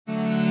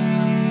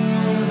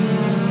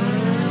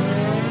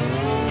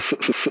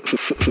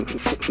Podcast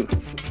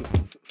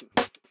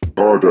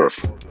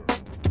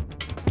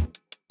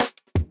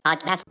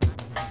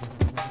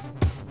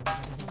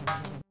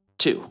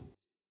 2.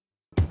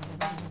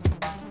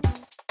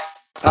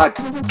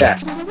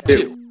 Podcast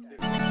 2.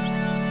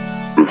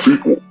 The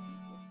sequel.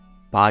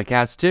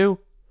 Podcast 2.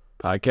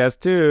 Podcast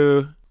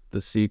 2.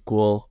 The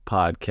sequel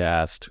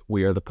podcast.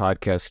 We are the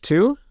Podcast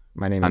 2.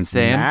 My name I'm is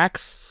Sam.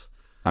 Max.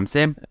 I'm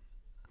Sam.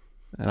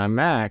 And I'm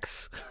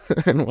Max.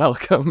 And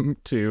welcome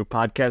to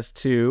Podcast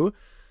 2,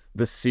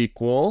 the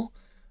sequel.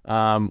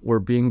 We're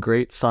being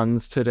great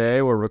sons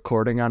today. We're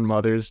recording on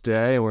Mother's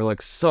Day. And we're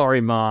like,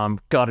 sorry, Mom,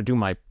 gotta do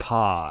my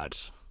pod.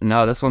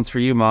 No, this one's for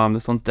you, Mom.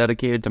 This one's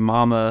dedicated to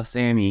Mama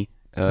Sammy.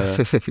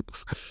 You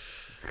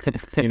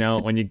know,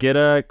 when you get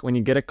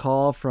a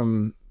call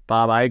from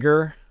Bob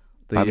Iger,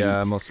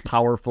 the most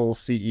powerful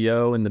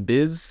CEO in the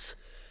biz,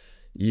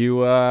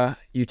 you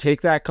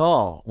take that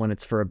call when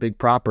it's for a big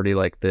property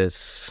like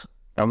this.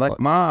 I'm like,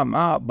 Mom,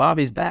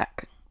 Bobby's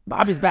back.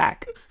 Bobby's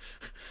back.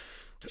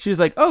 She's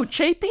like, oh,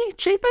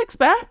 Chapek's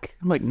back?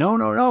 I'm like,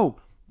 no.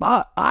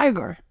 Bob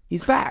Iger,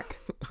 he's back.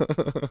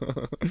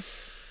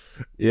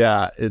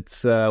 Yeah,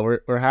 it's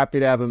we're happy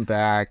to have him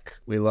back.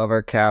 We love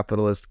our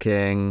capitalist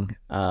king.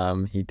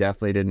 He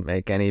definitely didn't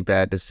make any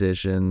bad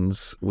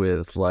decisions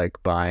with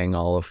like buying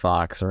all of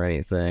Fox or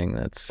anything.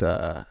 That's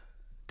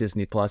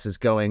Disney Plus is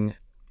going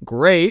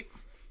great.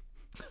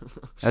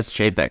 That's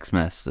Chapek's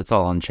mess. It's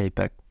all on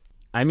Chapek.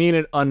 I mean,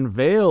 it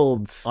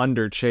unveiled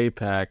under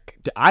Chapek.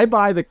 I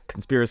buy the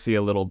conspiracy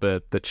a little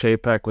bit that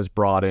Chapek was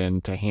brought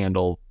in to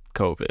handle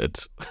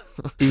COVID.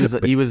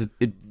 He was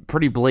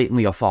pretty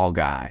blatantly a fall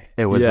guy.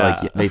 It was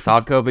like they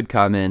saw COVID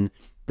coming.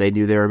 They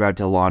knew they were about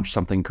to launch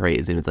something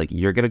crazy. And it's like,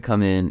 you're gonna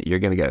come in, you're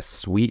gonna get a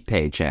sweet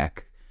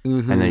paycheck,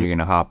 and then you're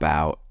gonna hop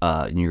out.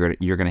 And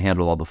you're gonna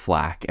handle all the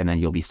flack, and then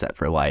you'll be set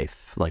for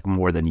life, like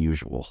more than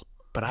usual.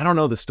 But I don't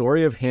know the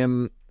story of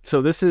him.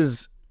 So this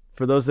is,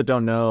 for those that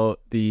don't know,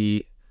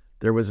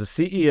 there was a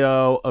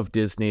CEO of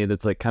Disney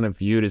that's like kind of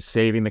viewed as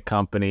saving the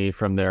company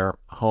from their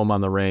home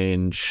on the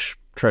range,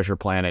 Treasure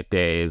Planet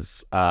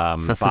days. Bob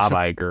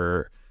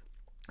Iger,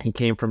 he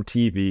came from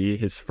TV.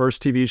 His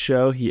first TV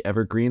show he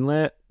ever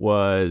greenlit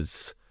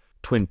was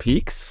Twin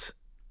Peaks,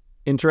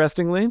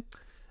 interestingly.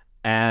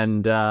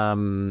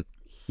 And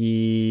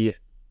he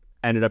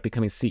ended up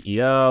becoming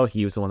CEO.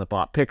 He was the one that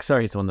bought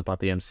Pixar. He's the one that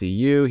bought the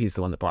MCU. He's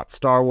the one that bought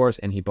Star Wars.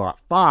 And he bought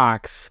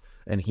Fox.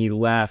 And he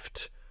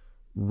left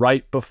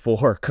right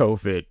before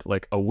COVID,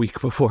 like a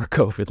week before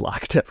COVID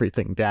locked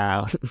everything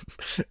down,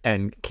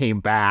 and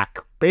came back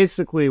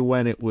basically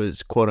when it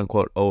was quote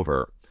unquote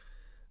over.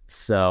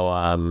 So,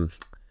 and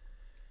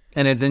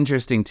it's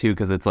interesting too,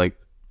 because it's like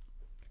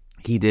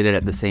he did it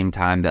at the same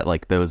time that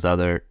like those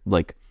other,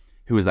 like,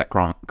 who was that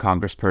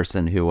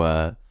congressperson who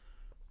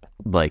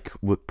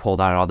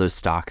pulled out all those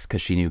stocks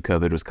because she knew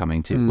COVID was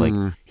coming too. Like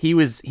he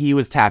was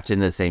tapped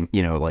into the same,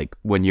 you know, like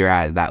when you're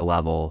at that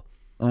level.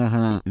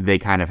 They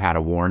kind of had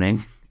a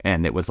warning,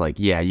 and it was like,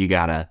 yeah, you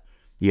gotta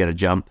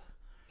jump.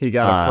 He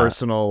got a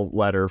personal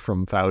letter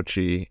from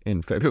Fauci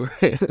in February.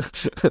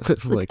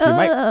 It's like,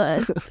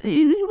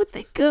 you would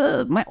think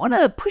might want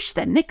to push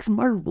that next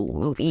Marvel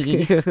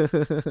movie.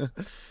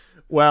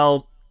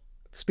 Well,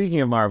 speaking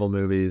of Marvel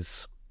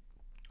movies,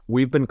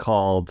 we've been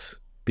called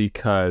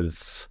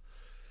because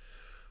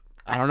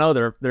I don't know,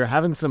 they're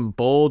having some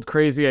bold,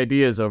 crazy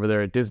ideas over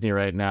there at Disney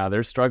right now.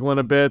 They're struggling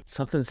a bit.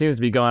 Something seems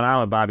to be going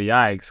on with Bobby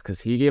Iger,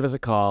 because he gave us a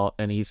call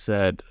and he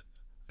said,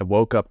 I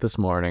woke up this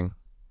morning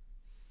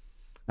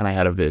and I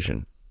had a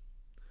vision.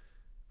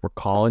 We're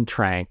calling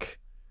Trank.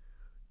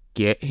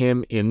 Get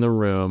him in the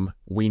room.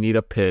 We need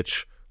a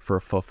pitch for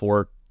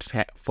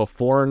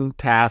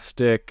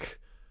F4NT4STIC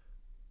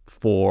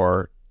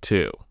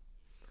 4-2.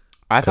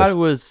 I thought it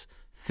was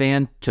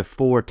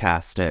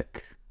F4NT4STIC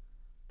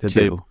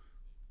 2.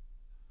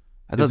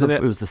 I thought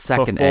it was the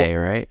second A,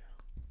 right?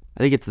 I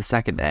think it's the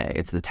second A.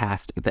 It's the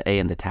A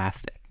and the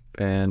tastic.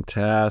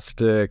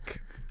 Fantastic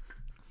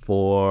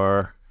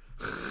for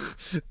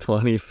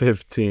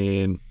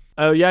 2015.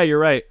 Oh yeah, you're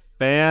right.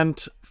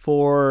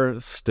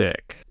 F4NT4STIC.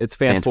 It's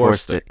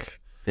F4NT4STIC.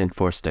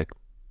 F4NT4STIC.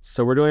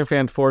 So we're doing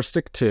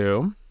F4NT4STIC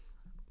 2.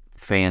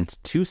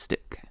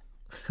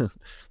 F4NT2STIC.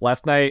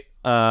 Last night,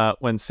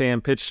 when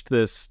Sam pitched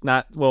this,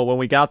 when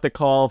we got the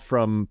call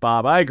from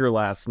Bob Iger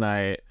last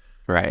night,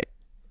 right?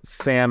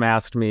 Sam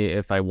asked me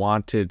if I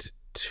wanted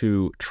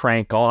to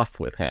trank off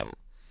with him,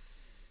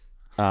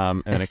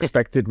 and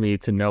expected me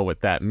to know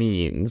what that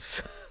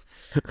means.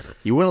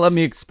 You wouldn't let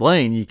me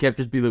explain. You kept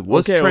just be like,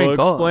 what's trank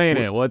off? Explain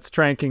it. What's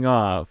tranking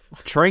off?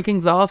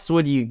 Tranking's off so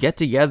when you get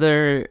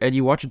together and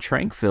you watch a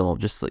trank film,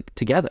 just like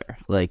together,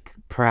 like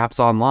perhaps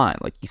online,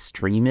 like you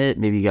stream it,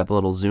 maybe you got the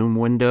little Zoom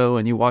window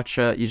and you watch,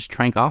 you just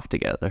trank off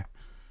together.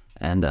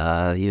 And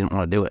he didn't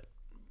want to do it.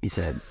 He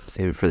said,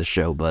 save it for the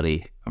show,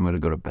 buddy. I'm going to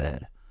go to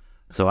bed.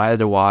 So I had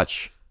to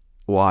watch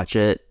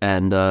it,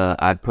 and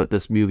I put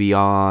this movie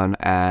on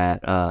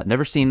at,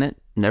 never seen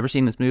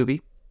this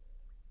movie.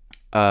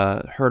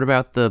 Heard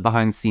about the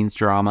behind the scenes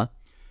drama,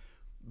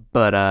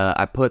 But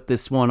I put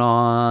this one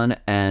on,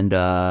 and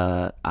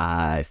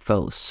I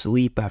fell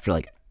asleep after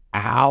like an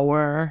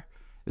hour.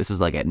 This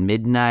was like at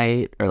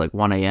midnight or like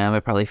 1 a.m.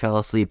 I probably fell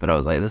asleep, but I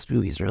was like, this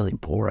movie's really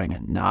boring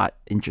and not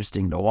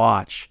interesting to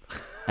watch.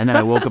 And then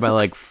I woke up at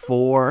like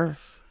 4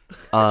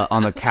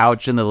 on the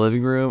couch in the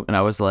living room, and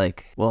I was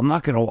like, well, I'm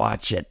not going to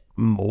watch it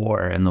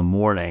more in the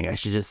morning. I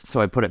should just, so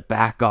I put it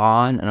back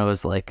on, and I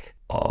was like,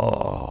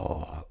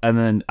 oh. And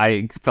then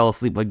I fell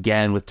asleep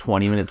again with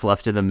 20 minutes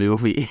left in the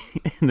movie,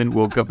 and then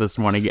woke up this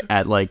morning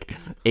at like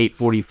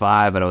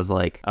 8:45, and I was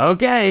like,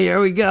 okay,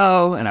 here we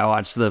go. And I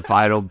watched the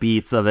final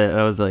beats of it, and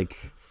I was like,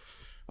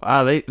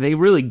 wow, they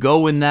really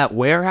go in that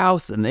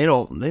warehouse, and they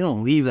don't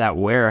leave that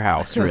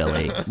warehouse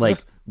really.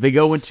 Like, they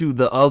go into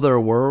the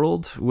other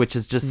world, which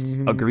is just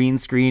a green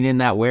screen in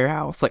that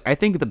warehouse. Like, I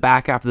think the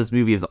back half of this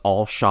movie is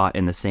all shot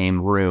in the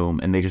same room,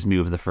 and they just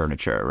move the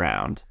furniture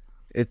around.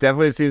 It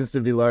definitely seems to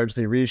be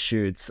largely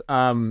reshoots.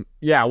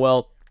 Yeah,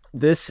 well,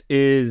 this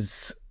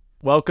is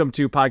Welcome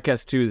to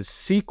Podcast 2, the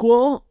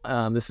sequel.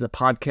 This is a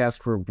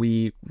podcast where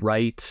we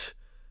write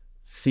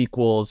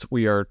sequels.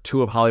 We are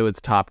two of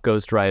Hollywood's top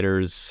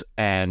ghostwriters,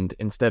 and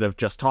instead of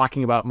just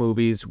talking about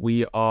movies,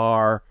 we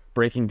are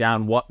breaking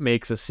down what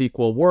makes a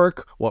sequel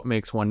work, what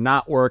makes one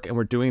not work, and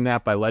we're doing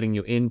that by letting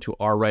you into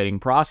our writing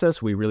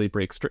process. We really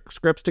break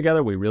scripts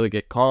together. We really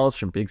get calls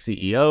from big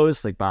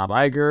CEOs like Bob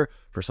Iger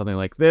for something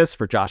like this,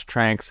 for Josh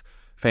Trank's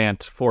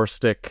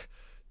F4NT4STIC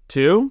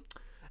 2.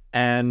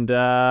 And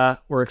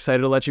we're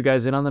excited to let you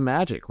guys in on the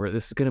magic, where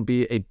this is going to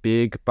be a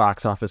big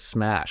box office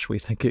smash. We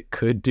think it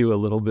could do a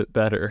little bit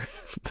better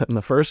than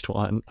the first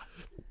one.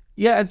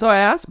 Yeah, and so I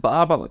asked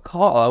Bob on the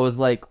call, I was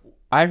like,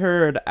 I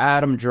heard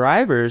Adam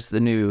Driver's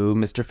the new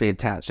Mr.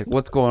 Fantastic.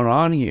 What's going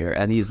on here?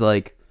 And he's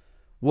like,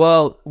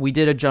 well, we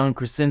did a John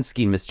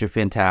Krasinski Mr.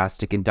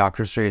 Fantastic in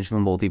Doctor Strange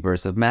in the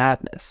Multiverse of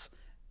Madness.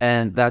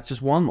 And that's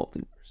just one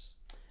multiverse.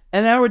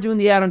 And now we're doing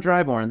the Adam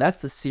Driver one, and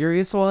that's the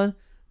serious one.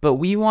 But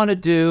we want to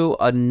do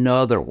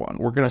another one.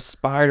 We're going to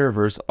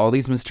Spider-Verse all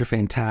these Mr.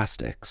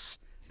 Fantastics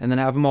and then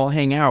have them all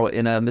hang out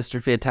in a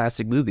Mr.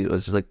 Fantastic movie. It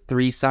was just like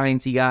 3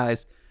 sciencey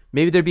guys.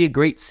 Maybe there'd be a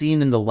great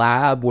scene in the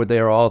lab where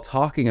they're all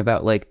talking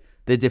about like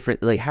the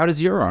different, like, how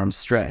does your arm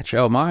stretch?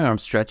 Oh, my arm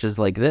stretches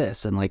like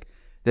this. And like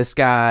this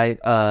guy,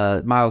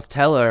 Miles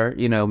Teller,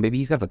 you know, maybe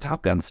he's got the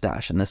Top Gun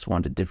stash in this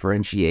one to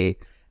differentiate.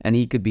 And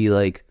he could be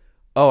like,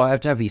 oh, I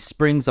have to have these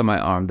springs on my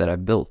arm that I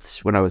built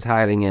when I was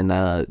hiding in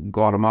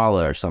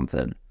Guatemala or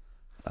something.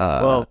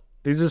 Well,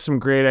 these are some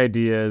great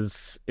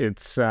ideas.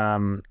 It's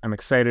I'm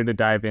excited to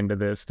dive into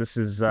this. This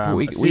is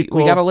we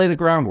got to lay the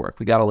groundwork.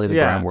 We got to lay the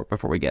groundwork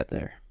before we get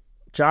there.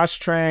 Josh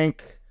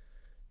Trank,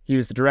 he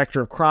was the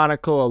director of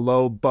Chronicle, a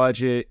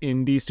low-budget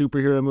indie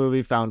superhero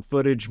movie, found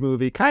footage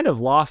movie, kind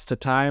of lost to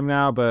time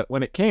now, but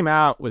when it came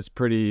out, was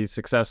pretty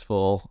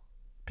successful.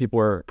 People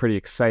were pretty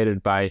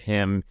excited by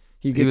him.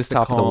 He was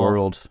top of the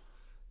world.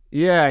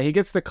 Yeah, he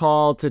gets the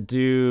call to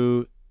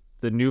do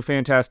the new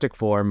Fantastic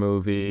Four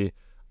movie.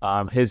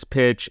 His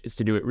pitch is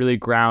to do it really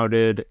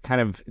grounded,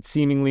 kind of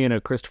seemingly in a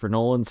Christopher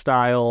Nolan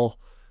style,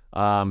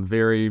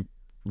 very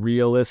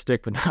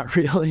realistic, but not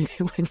really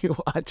when you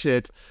watch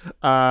it.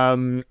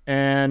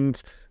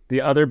 And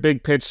the other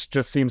big pitch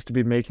just seems to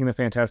be making the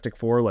Fantastic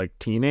Four like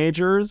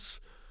teenagers,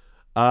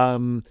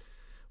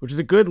 which is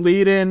a good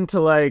lead in to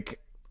like,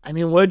 I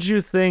mean, what'd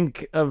you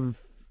think of,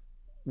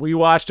 we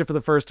watched it for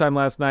the first time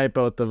last night,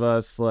 both of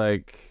us,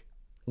 like,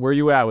 where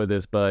you at with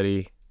this,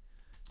 buddy?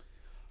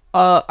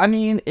 I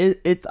mean,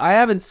 it's I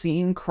haven't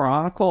seen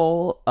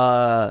Chronicle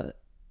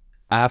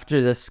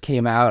after this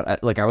came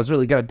out. Like, I was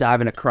really gonna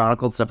dive into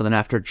Chronicle and stuff, and then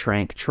after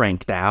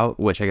Tranked out,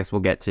 which I guess we'll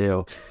get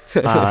to,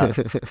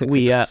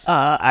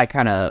 I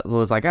kind of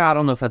was like, I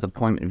don't know if that's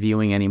appointment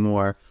viewing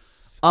anymore.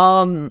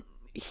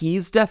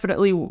 He's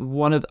definitely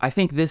one of, I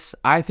think of this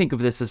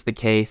as the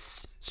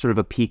case, sort of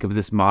a peak of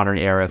this modern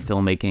era of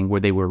filmmaking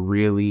where they were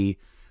really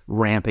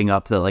ramping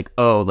up the like,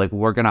 oh, like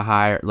we're gonna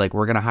hire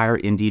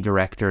indie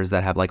directors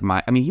that have like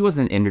I mean, he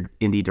wasn't an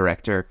indie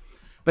director,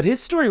 but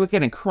his story with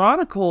getting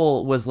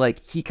Chronicle was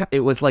like it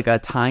was like a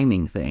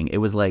timing thing. It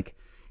was like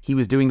he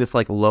was doing this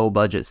like low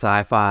budget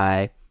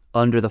sci-fi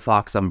under the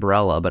Fox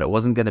umbrella, but it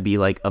wasn't going to be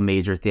like a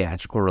major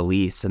theatrical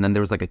release. And then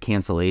there was like a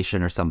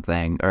cancellation or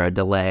something, or a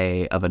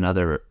delay of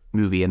another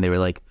movie, and they were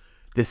like,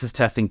 this is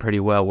testing pretty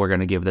well, we're going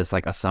to give this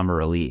like a summer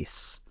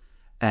release.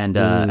 And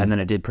then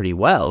it did pretty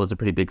well. It was a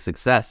pretty big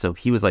success. So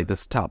he was like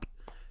this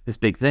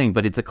big thing.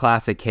 But it's a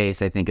classic case,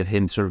 I think, of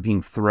him sort of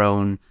being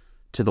thrown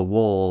to the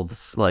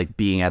wolves, like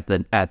being at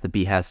the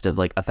behest of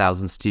like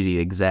 1,000 studio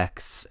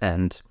execs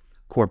and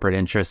corporate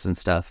interests and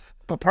stuff.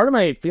 But part of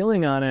my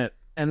feeling on it,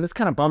 and this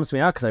kind of bums me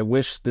out because I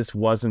wish this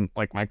wasn't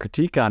like my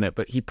critique on it,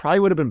 but he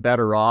probably would have been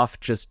better off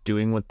just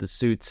doing what the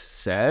suits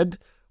said.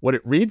 What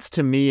it reads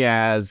to me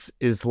as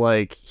is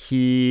like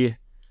I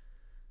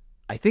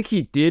think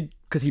he did,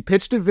 because he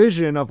pitched a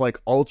vision of like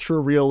ultra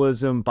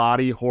realism,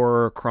 body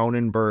horror,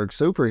 Cronenberg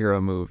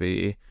superhero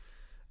movie.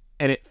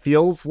 And it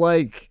feels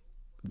like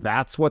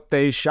that's what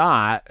they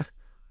shot.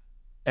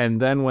 And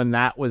then when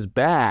that was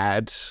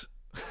bad,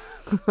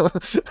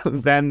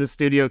 then the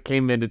studio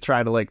came in to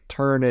try to like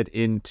turn it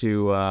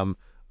into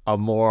a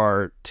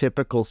more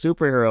typical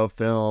superhero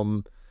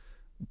film,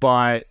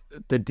 but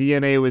the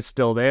DNA was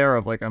still there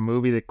of like a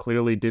movie that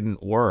clearly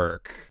didn't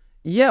work.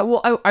 Yeah,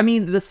 well, I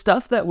mean, the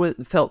stuff that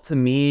felt to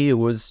me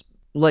was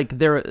like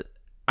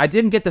I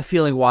didn't get the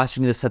feeling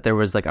watching this that there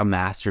was like a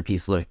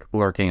masterpiece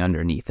lurking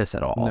underneath this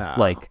at all. No.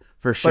 Like,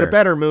 for sure. But a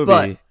better movie.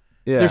 But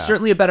yeah. there's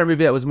certainly a better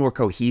movie that was more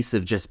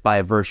cohesive just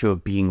by virtue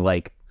of being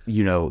like,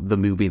 you know, the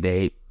movie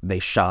they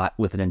shot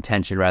with an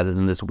intention rather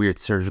than this weird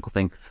surgical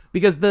thing.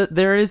 Because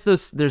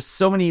there's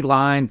so many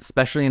lines,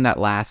 especially in that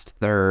last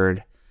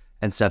third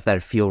and stuff,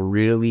 that feel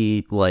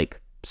really like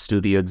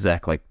studio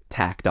exec, like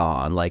tacked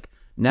on. Like,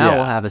 now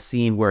we'll have a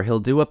scene where he'll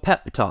do a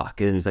pep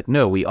talk and he's like,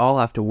 no, we all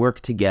have to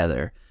work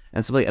together.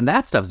 And so, like, and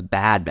that stuff's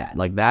bad.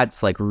 Like,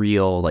 that's like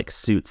real, like,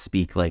 suit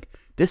speak. Like,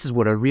 this is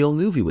what a real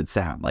movie would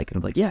sound like. And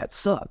I'm like, yeah, it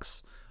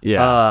sucks.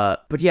 Yeah.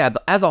 But yeah,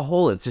 as a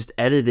whole, it's just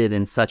edited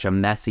in such a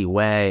messy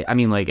way. I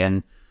mean, like,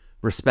 and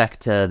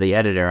respect to the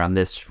editor on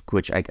this,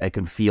 which I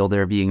can feel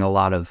there being a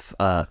lot of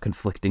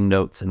conflicting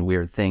notes and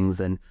weird things.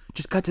 And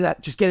just cut to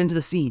that. Just get into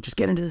the scene. Just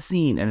get into the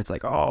scene. And it's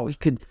like, oh, it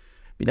could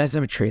be nice to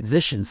have a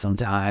transition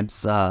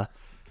sometimes.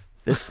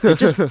 It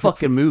just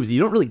fucking moves.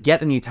 You don't really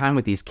get any time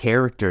with these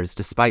characters,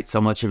 despite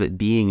so much of it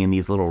being in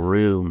these little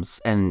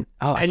rooms. And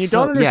you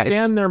don't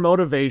understand their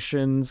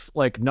motivations.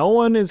 Like, no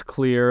one is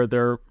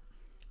clear.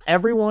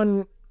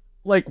 Everyone,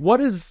 like, what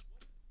does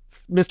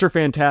Mr.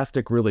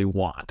 Fantastic really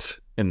want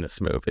in this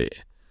movie?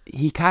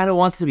 He kind of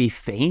wants to be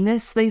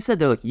famous, they said.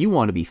 They're like, you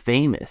want to be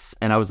famous.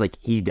 And I was like,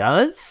 he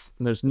does?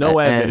 And there's no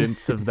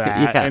evidence of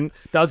that. Yeah. And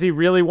does he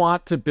really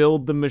want to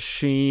build the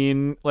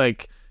machine?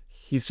 Like,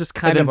 he's just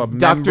kind of a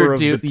member of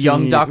the team.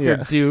 Young Dr.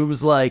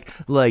 Doom's like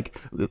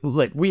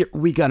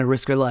we gotta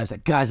risk our lives.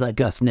 Like, guys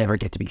like us never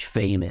get to be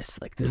famous.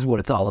 Like, this is what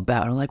it's all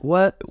about. And I'm like,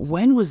 what?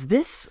 When was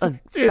this a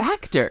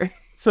factor?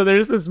 So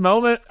there's this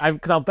moment,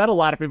 because I'll bet a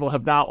lot of people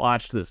have not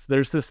watched this.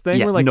 There's this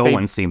thing where like no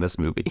one's seen this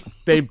movie.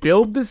 They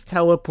build this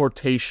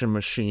teleportation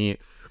machine.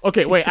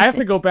 Okay, wait, I have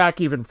to go back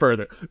even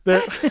further.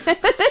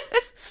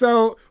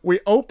 So we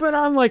open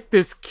on like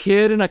this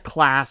kid in a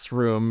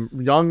classroom,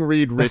 young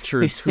Reed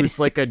Richards, who's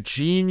like a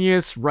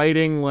genius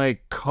writing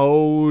like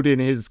code in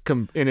his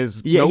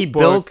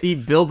notebook. He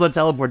built a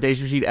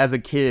teleportation sheet as a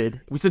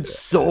kid. We spent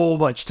so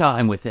much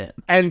time with him,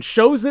 and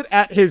shows it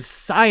at his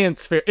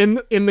science fair.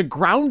 In the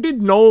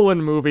grounded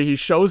Nolan movie, he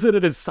shows it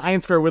at his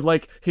science fair with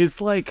like his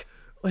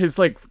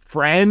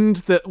friend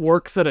that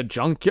works at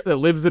that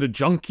lives at a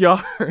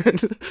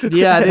junkyard.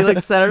 Yeah, they like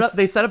set it up.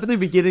 They set up at the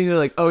beginning. They're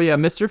like, oh yeah,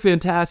 Mr.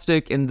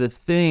 Fantastic and the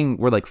Thing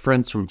were like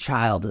friends from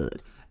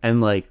childhood, and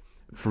like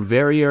from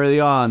very early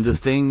on, the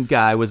Thing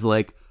guy was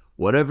like,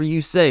 whatever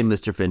you say,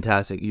 Mr.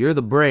 Fantastic, you're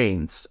the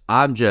brains.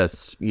 I'm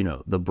just,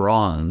 the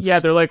bronze. Yeah,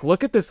 they're like,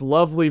 look at this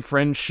lovely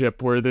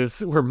friendship where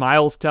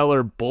Miles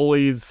Teller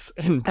bullies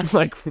and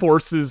like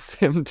forces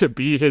him to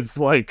be his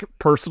like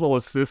personal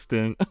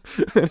assistant.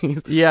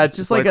 It's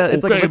just like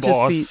it's okay, like a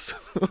boss.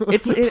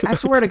 I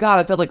swear to God,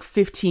 I felt like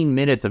 15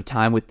 minutes of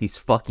time with these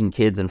fucking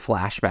kids in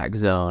Flashback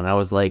Zone. I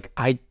was like,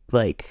 this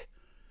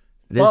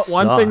But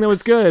one thing that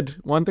sucks.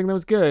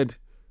 was good,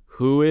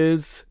 who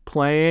is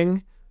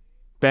playing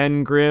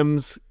Ben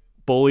Grimm's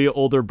bully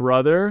older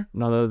brother?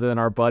 None other than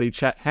our buddy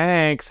Chet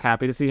Hanks.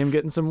 Happy to see him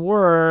getting some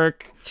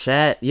work.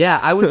 Chet, yeah,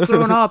 I was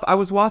thrown off. I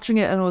was watching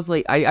it and I was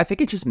like, I think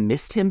it just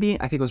missed him being.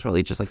 I think it was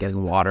really just like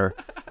getting water,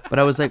 but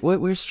I was like,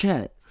 where's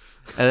Chet?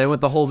 And I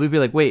went the whole movie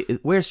like, wait,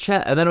 where's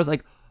Chet? And then I was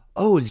like,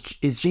 oh,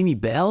 is Jamie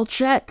Bell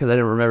Chet? Because I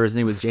didn't remember his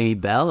name was Jamie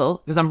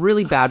Bell. Because I'm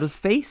really bad with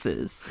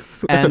faces.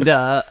 And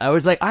I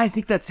was like, I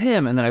think that's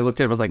him. And then I looked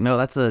at it, I was like, no,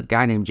 that's a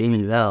guy named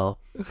Jamie Bell.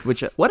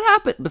 Which, what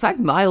happened? Besides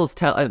Miles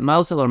Teller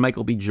and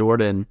Michael B.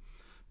 Jordan,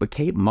 but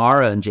Kate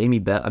Mara and Jamie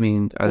Bell, I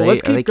mean,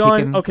 let's keep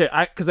going. Okay,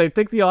 because I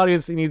think the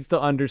audience needs to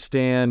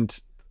understand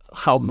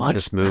how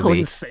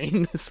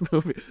insane this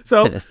movie.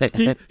 So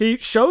he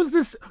shows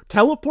this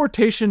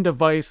teleportation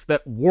device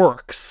that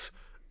works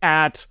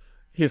at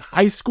his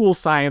high school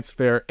science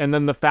fair, and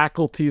then the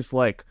faculty's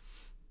like,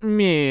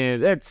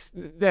 man,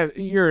 that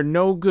you're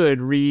no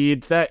good,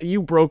 Reed. That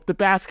you broke the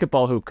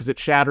basketball hoop, because it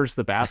shatters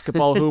the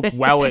basketball hoop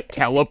while it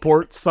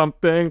teleports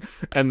something,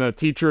 and the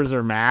teachers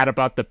are mad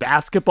about the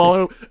basketball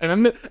hoop.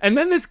 And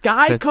then this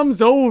guy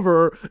comes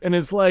over and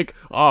is like,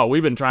 oh,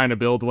 we've been trying to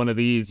build one of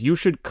these. You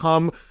should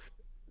come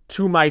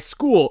to my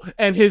school.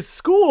 And his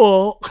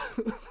school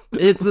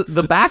it's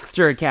the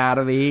Baxter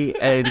Academy,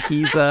 and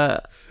he's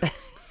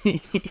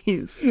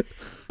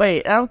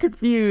wait, I'm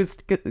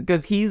confused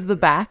because he's the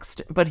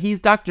Baxter, but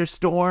he's Dr.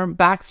 Storm.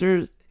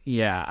 Baxter's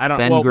I don't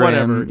Ben Grimm.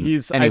 Whatever.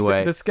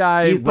 Anyway, this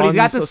guy but he's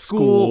got the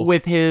school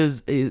with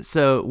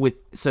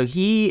so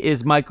he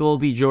is Michael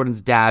B.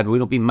 Jordan's dad. We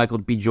don't be Michael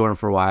B. Jordan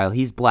for a while.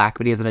 He's black,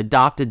 but he has an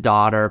adopted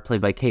daughter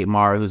played by Kate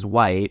Mara who's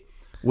white,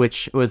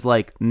 which was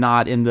like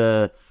not in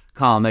the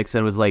comics,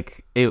 and was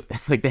like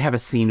like they have a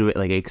scene to it,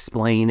 like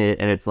explain it,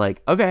 and it's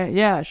like, okay,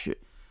 yeah, sure.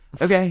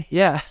 Okay,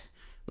 yeah.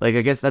 Like,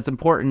 I guess that's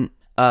important,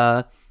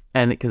 and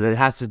because it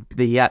has to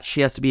be, she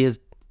has to be his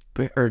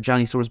or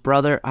Johnny Storm's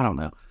brother. I don't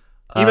know.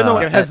 Even though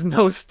it has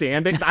no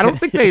standing, I don't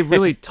think they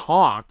really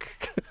talk.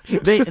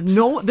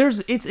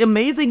 It's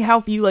amazing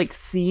how few like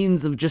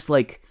scenes of just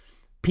like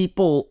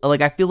people,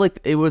 like I feel like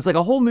it was like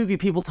a whole movie of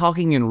people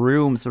talking in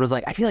rooms, but it was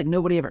like I feel like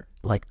nobody ever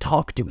like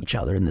talked to each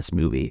other in this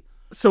movie.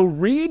 So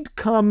Reed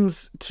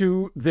comes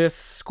to this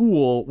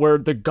school where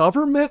the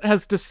government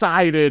has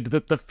decided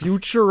that the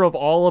future of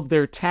all of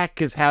their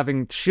tech is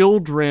having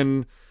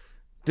children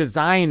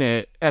design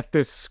it at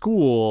this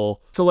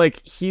school. So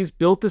like he's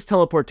built this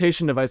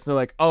teleportation device and they're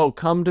like, oh,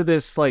 come to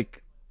this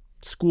like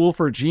school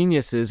for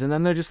geniuses. And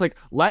then they're just like,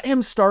 let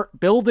him start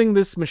building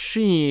this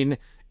machine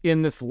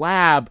in this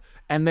lab.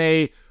 And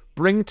they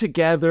bring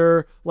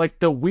together like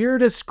the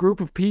weirdest group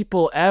of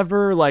people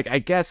ever. Like I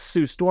guess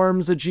Sue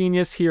Storm's a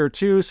genius here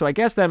too, so I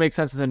guess that makes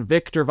sense. And then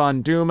Victor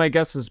Von Doom, I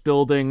guess, was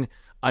building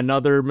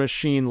another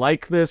machine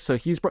like this, so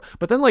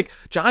but then like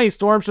Johnny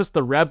Storm's just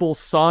the rebel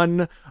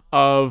son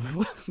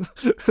of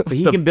but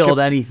he can build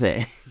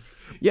anything.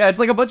 Yeah, it's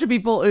like a bunch of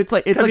people. It's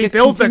like he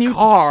builds a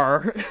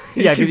car.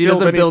 Yeah, because he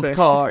doesn't build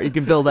car. He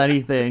can build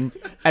anything.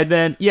 And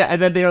then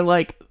they're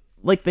like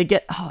they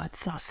get, oh, it's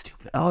so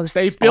stupid. Oh,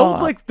 they build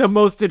like the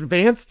most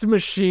advanced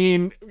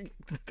machine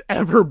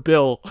ever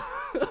built.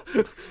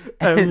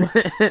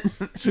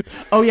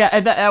 Oh yeah,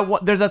 and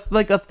there's a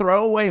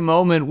throwaway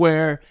moment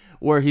where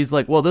he's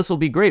like, well, this will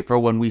be great for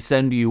when we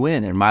send you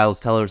in, and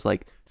Miles Teller's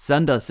like,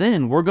 send us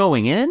in, we're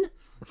going in,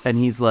 and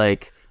he's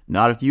like,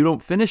 not if you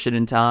don't finish it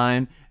in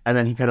time. And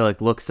then he kind of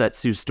like looks at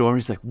Sue Storm.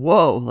 He's like,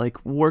 whoa,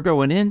 like we're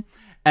going in.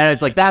 And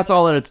it's like, that's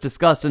all that it's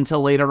discussed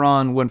until later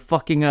on when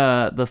Tim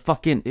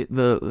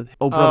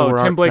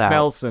Blake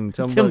Nelson.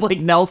 Tim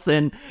Blake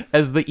Nelson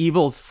as the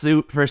evil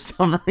suit for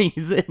some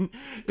reason.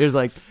 It's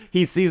like,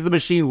 he sees the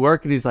machine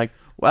work and he's like,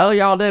 well,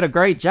 y'all did a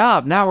great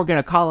job. Now we're going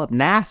to call up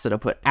NASA to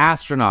put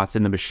astronauts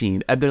in the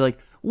machine. And they're like,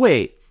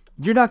 wait,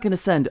 you're not going to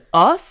send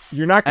us?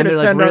 You're not going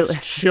to send us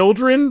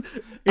children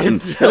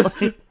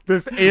into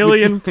this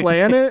alien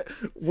planet,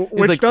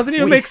 which like, doesn't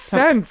even make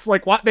sense.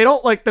 Like, what? They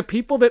don't, like, the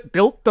people that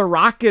built the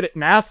rocket at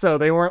NASA,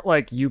 they weren't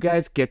like, you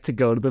guys get to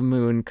go to the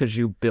moon because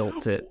you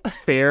built it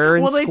fair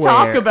and square. Well, they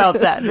talk about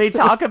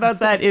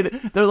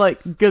that. They're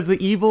like, because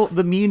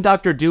the mean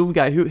Dr. Doom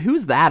guy,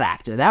 who's that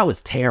actor? That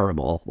was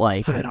terrible.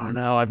 Like, I don't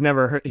know. I've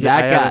never heard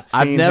that guy.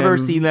 I've never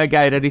seen that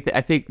guy at anything.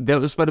 I think that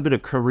was a bit of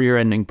a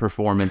career-ending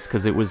performance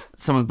because it was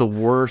some of the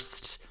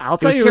worst. I'll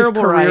tell you, his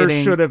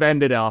career should have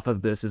ended off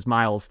of this is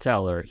Miles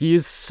Teller. He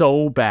is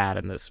so bad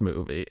in this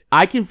movie.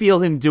 I can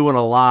feel him doing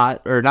a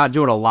lot, or not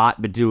doing a lot,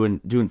 but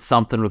doing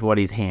something with what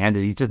he's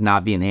handed. He's just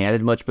not being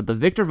handed much. But the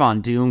Victor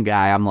Von Doom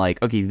guy, I'm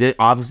like, okay,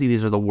 obviously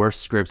these are the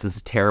worst scripts. This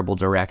is terrible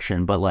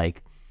direction, but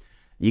like,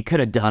 you could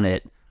have done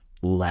it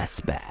less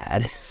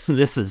bad.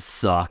 This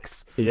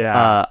sucks.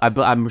 Yeah.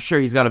 I'm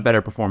sure he's got a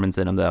better performance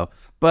in him though.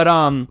 But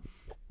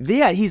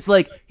yeah, he's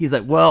like,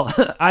 well,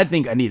 I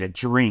think I need a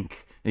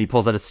drink. And he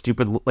pulls out a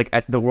stupid, like,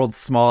 at the world's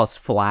smallest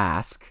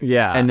flask.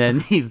 Yeah. And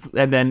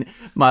then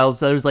Miles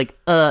Teller's like,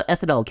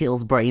 ethanol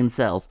kills brain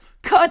cells.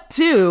 Cut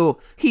to,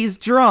 he's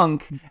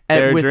drunk.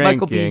 And with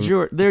Michael B.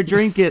 Jordan, they're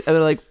drinking. And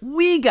they're like,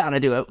 we gotta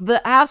do it. The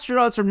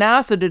astronauts from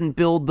NASA didn't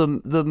build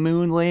the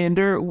moon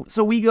lander,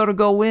 so we gotta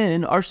go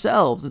in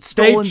ourselves. It's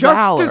stolen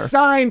valor.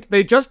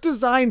 They just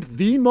designed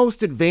the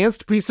most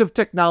advanced piece of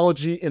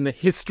technology in the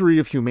history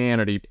of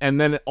humanity. And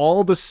then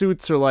all the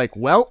suits are like,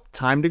 well,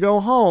 time to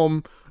go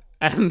home.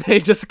 And they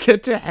just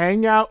get to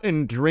hang out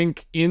and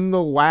drink in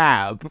the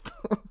lab.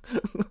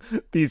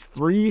 These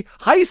three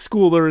high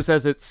schoolers,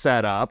 as it's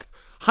set up.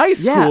 High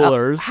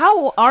schoolers.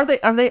 How are they?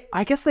 Are they?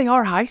 I guess they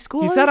are high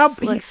schoolers. He set up.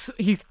 Like,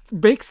 he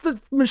makes the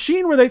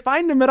machine where they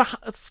find him at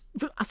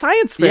a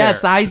science fair. Yeah,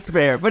 science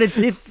fair. But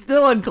it's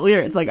still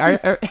unclear. It's like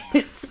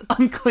it's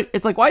unclear.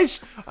 It's like, why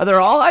are they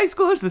all high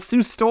schoolers? Is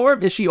Sue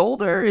Storm? Is she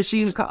older? Is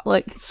she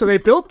like? So they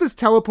built this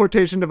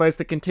teleportation device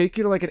that can take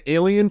you to like an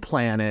alien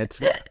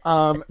planet.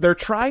 They're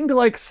trying to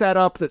like set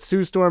up that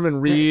Sue Storm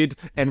and Reed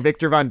and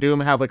Victor Von Doom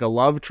have like a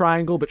love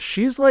triangle, but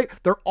she's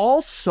like, they're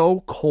all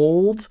so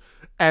cold.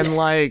 And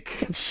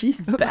like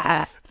she's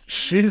bad.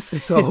 She's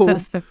so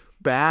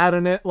bad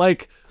in it.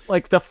 Like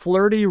the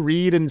flirty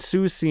Reed and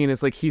Sue scene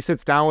is like he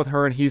sits down with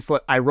her and he's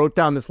like, I wrote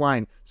down this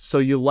line. So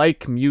you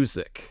like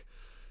music?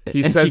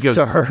 He says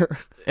to her,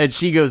 and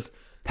she goes,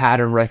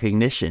 pattern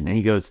recognition. And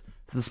he goes,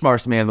 it's the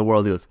smartest man in the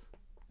world. He goes,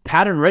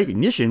 pattern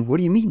recognition? What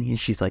do you mean? And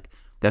she's like,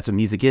 that's what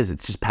music is.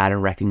 It's just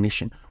pattern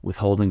recognition,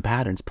 withholding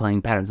patterns,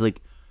 playing patterns.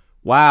 Like,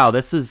 wow,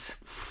 it's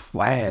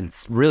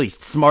really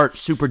smart,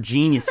 super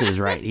geniuses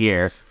right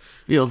here.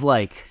 Feels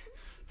like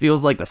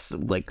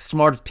the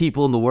smartest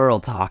people in the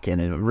world talking,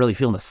 and really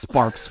feeling the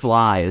sparks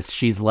fly as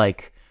she's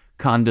like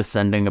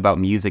condescending about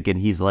music and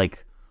he's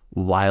like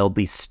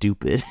wildly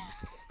stupid.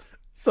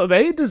 So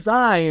they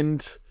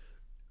designed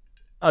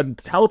a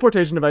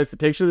teleportation device that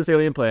takes you to this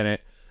alien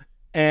planet,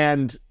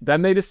 and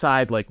then they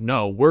decide like,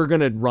 no, we're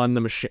gonna run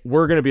the machine.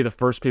 We're gonna be the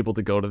first people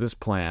to go to this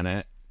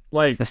planet.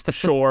 Like,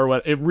 sure,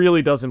 what it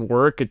really doesn't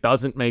work. It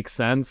doesn't make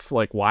sense,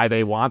 like, why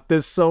they want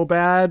this so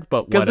bad,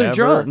 but whatever. Because they're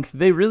drunk.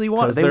 They really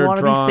want. They want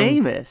to be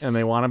famous, and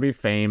they want to be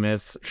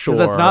famous. Sure,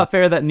 because that's not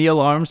fair that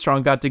Neil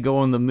Armstrong got to go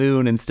on the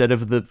moon instead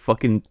of the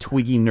fucking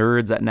twiggy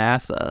nerds at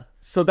NASA.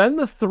 So then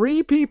the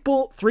three of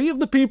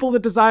the people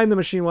that designed the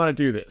machine want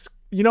to do this.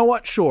 You know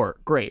what? Sure,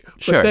 great.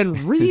 Sure. But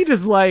then Reed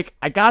is like,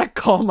 I gotta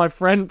call my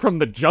friend from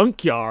the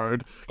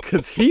junkyard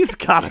because he's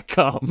gotta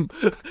come.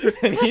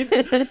 and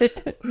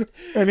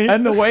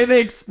the way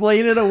they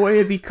explain it away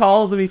is he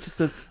calls him. He just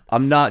says,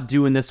 "I'm not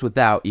doing this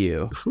without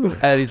you."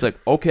 And he's like,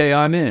 "Okay,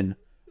 I'm in."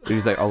 And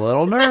he's like a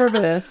little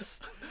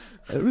nervous.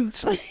 It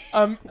was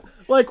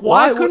like,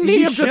 why couldn't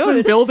he have just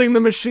been building the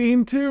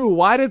machine too?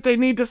 Why did they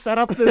need to set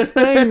up this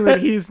thing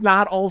that he's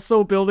not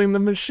also building the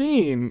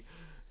machine?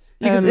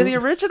 Because in the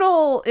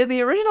original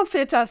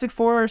Fantastic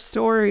Four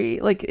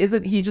story, like,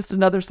 isn't he just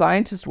another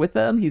scientist with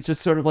them? He's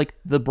just sort of like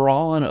the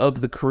brawn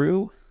of the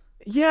crew.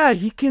 Yeah,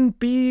 he can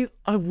be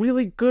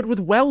really good with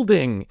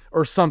welding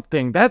or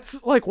something.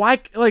 That's like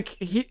why. Like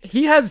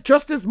he has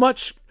just as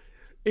much.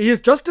 He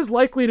is just as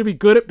likely to be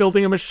good at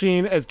building a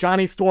machine as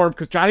Johnny Storm,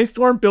 because Johnny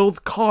Storm builds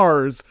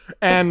cars,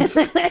 and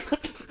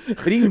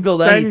but he can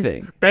build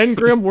anything. Ben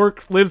Grimm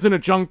lives in a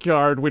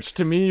junkyard, which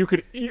to me you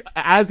could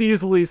as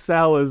easily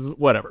sell as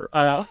whatever.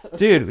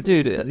 Dude,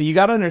 you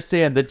gotta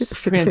understand the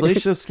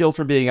translational skill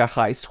from being a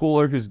high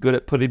schooler who's good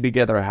at putting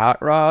together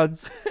hot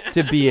rods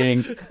to being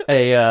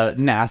a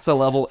NASA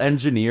level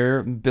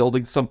engineer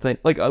building something.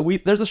 Like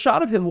there's a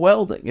shot of him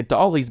welding at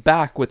Dolly's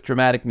back with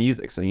dramatic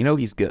music, so you know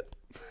he's good.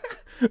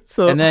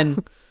 And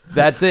then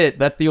that's it.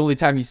 That's the only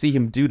time you see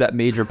him do that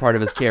major part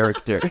of his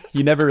character.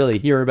 You never really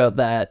hear about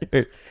that.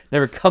 It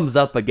never comes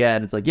up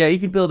again. It's like, yeah, you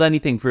can build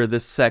anything for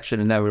this section,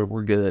 and now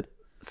we're good.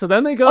 So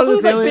then they go also, to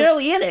he's like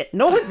barely in it.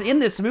 No one's in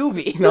this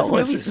movie. No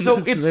one's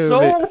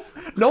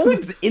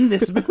in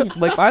this movie.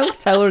 Like, Miles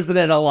Teller's in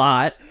it a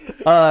lot.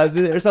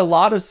 There's a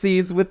lot of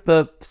scenes with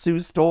the Sue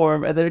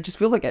Storm, and then it just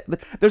feels like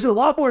there's a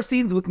lot more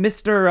scenes with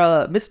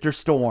Mr.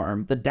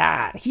 Storm, the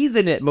dad. He's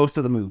in it most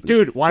of the movie.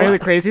 Dude, one of the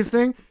craziest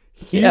thing,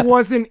 he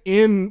wasn't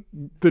in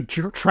the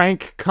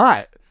Trank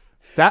cut.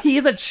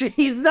 He's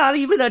not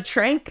even a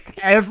Trank.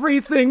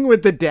 Everything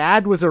with the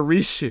dad was a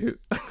reshoot.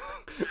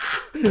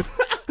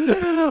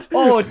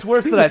 Oh, it's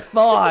worse than I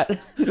thought.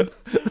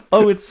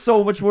 Oh, it's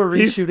so much more reshooting.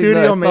 He's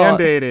studio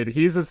mandated.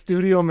 He's a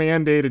studio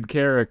mandated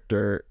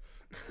character.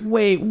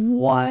 Wait,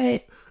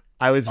 what?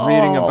 I was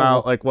reading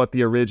about like what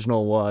the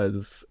original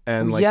was,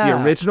 and like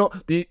the original,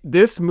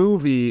 this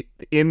movie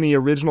in the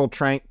original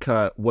Trank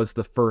cut was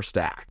the first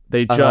act.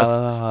 They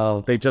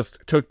just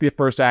took the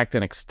first act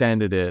and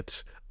extended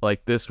it.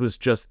 Like, this was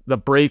just the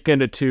break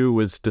into 2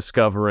 was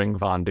discovering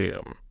Von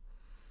Doom.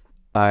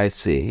 I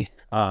see.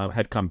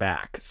 Had come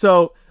back.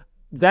 So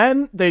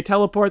then they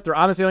teleport. They're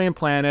on this alien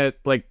planet.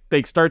 Like,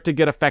 they start to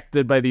get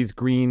affected by these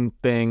green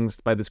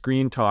things, by this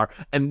green tar.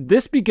 And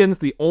this begins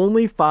the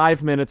only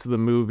 5 minutes of the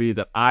movie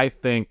that I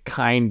think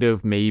kind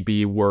of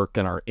maybe work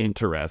and are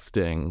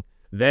interesting.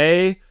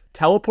 They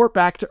teleport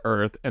back to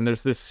Earth, and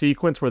there's this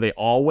sequence where they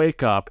all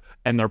wake up,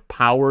 and their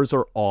powers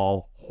are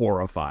all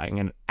horrifying.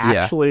 And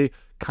actually...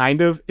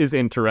 kind of is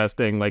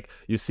interesting. Like,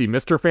 you see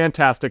Mr.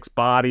 Fantastic's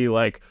body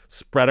like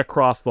spread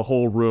across the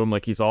whole room,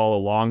 like he's all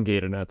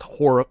elongated, and it's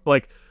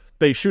like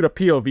they shoot a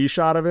POV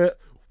shot of it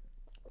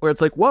where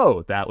it's like,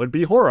 whoa, that would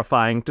be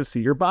horrifying to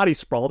see your body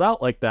sprawled out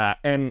like that.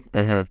 And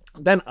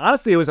then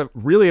honestly, it was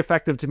really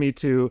effective to me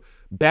too.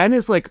 Ben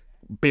is like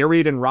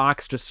buried in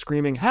rocks just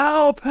screaming,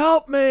 help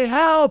me,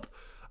 help,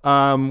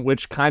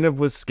 which kind of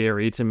was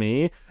scary to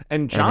me.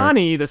 And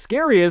Johnny, the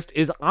scariest,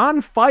 is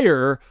on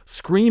fire,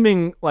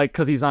 screaming like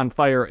because he's on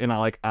fire in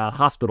a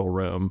hospital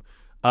room.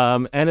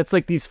 And it's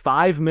like these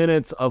 5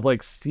 minutes of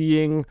like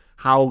seeing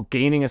how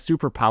gaining a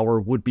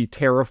superpower would be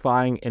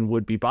terrifying and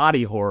would be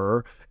body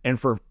horror. And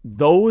for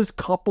those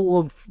couple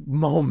of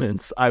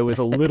moments, I was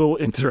a little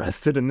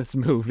interested in this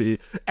movie.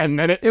 And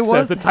then it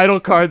says the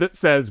title card that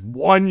says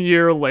 1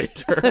 year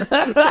later.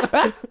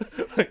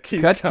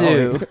 Cut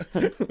to.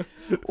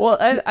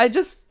 Well, I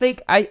just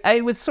think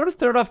I was sort of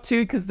thrown off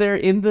too, because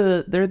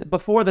they're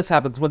before this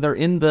happens, when they're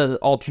in the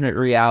alternate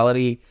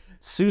reality,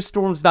 Sue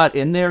Storm's not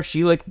in there.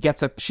 She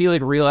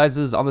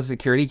realizes on the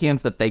security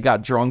cams that they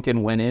got drunk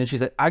and went in.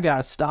 She's like, I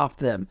gotta stop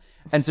them.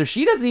 And so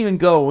she doesn't even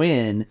go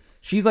in.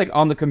 She's like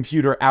on the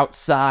computer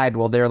outside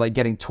while they're like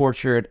getting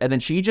tortured, and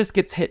then she just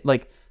gets hit.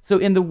 Like, so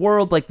in the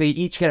world, like they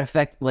each get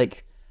affected.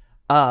 Like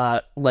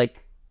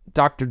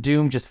Dr.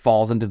 Doom just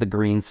falls into the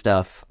green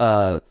stuff.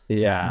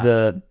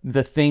 The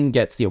thing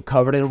gets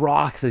covered in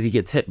rocks as he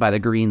gets hit by the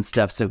green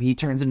stuff, so he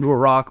turns into a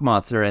rock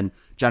monster. And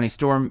Johnny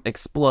Storm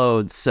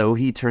explodes, so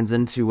he turns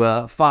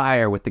into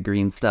fire with the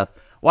green stuff.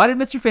 Why did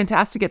Mr.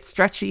 Fantastic get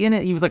stretchy in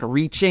it? He was like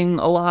reaching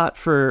a lot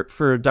for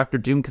Dr.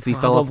 Doom because he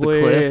fell off the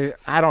cliff.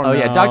 I don't know. Oh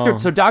yeah,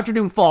 Dr.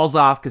 Doom falls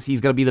off because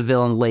he's gonna be the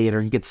villain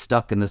later. He gets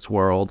stuck in this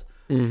world.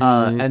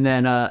 And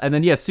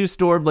then Sue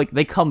Storm, like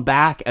they come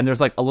back and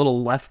there's like a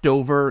little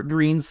leftover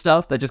green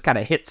stuff that just kind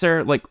of hits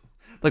her like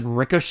like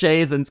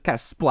ricochets and kind of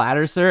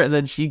splatters her, and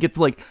then she gets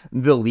like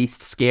the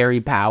least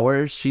scary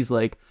powers. She's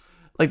like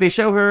they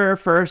show her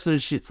first,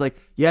 and she's like,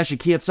 yeah, she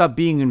can't stop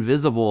being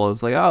invisible.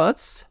 It's like, oh,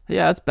 that's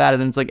bad.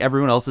 And then it's like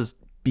everyone else is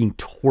being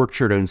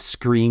tortured and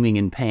screaming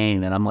in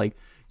pain, and I'm like,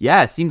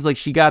 yeah, it seems like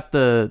she got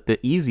the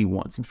easy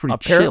ones. It's pretty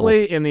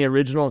Apparently, chill. in the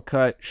original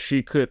cut,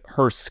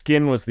 her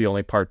skin was the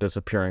only part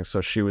disappearing,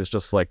 so she was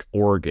just like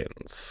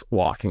organs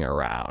walking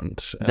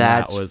around. And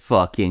That's that was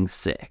fucking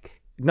sick.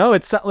 No,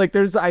 it's not, like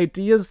there's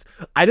ideas.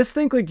 I just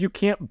think like you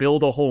can't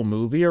build a whole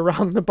movie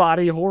around the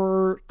body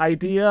horror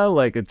idea.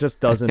 Like it just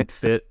doesn't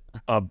fit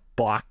a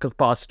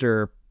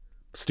blockbuster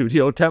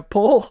studio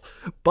tentpole.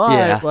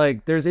 But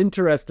like there's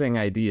interesting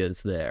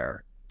ideas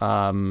there.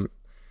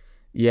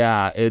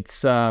 Yeah,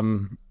 it's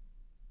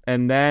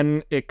and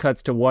then it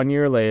cuts to 1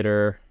 year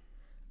later,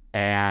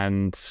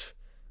 and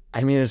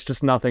I mean, it's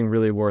just nothing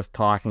really worth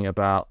talking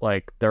about.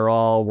 Like, they're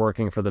all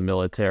working for the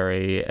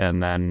military,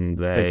 and then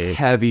It's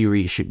heavy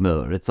reshoot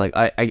mode. It's like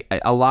I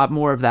a lot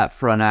more of that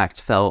front act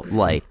felt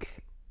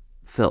like,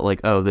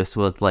 oh, this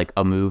was like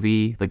a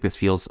movie. Like this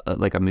feels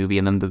like a movie,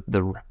 and then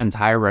the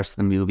entire rest of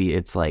the movie,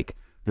 it's like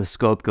the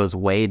scope goes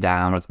way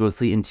down. It's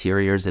mostly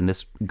interiors in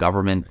this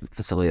government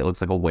facility that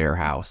looks like a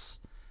warehouse,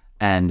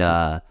 and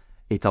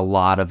it's a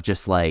lot of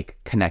just like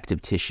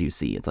connective tissue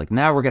scenes. Like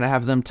now we're gonna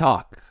have them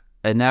talk,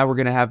 and now we're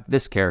gonna have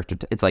this character.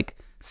 It's like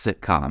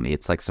sitcom.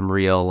 It's like some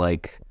real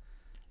like,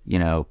 you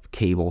know,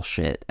 cable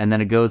shit. And then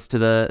it goes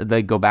to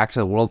they go back to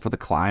the world for the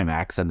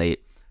climax, and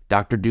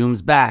Dr.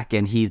 Doom's back,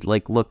 and he's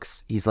like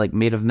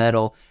made of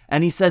metal,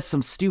 and he says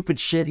some stupid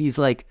shit. He's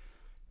like,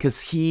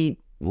 because he's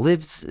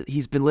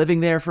been living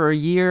there for a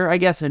year, I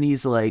guess, and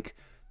he's like,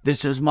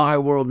 this is my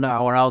world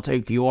now, and I'll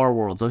take your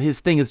world. So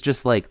his thing is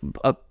just like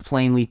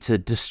plainly to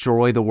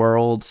destroy the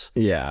world.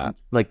 Yeah.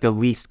 Like the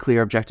least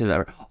clear objective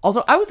ever.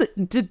 Also,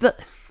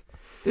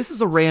 this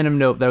is a random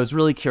note that I was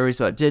really curious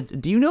about.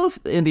 Do you know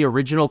if in the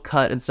original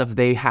cut and stuff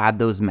they had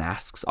those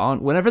masks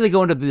on? Whenever they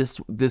go into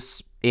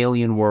this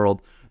alien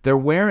world, they're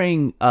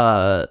wearing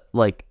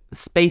like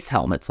space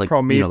helmets, like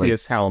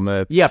Prometheus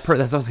helmets. Yeah, that's what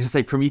I was gonna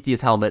say,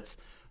 Prometheus helmets.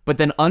 But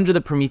then under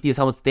the Prometheus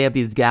helmets, they have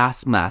these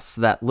gas masks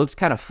that looked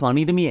kind of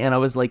funny to me, and I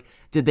was like,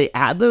 did they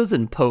add those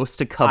in post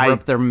to cover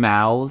up their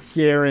mouths?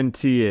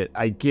 Guarantee it.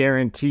 I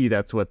guarantee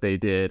that's what they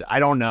did. I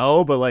don't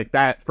know, but like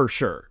that for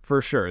sure.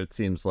 For sure, it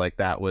seems like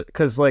that was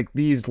because like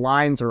these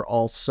lines are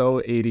all so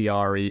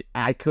ADR-y.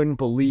 I couldn't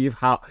believe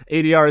how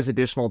ADR is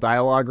additional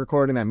dialogue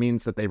recording. That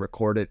means that they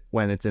record it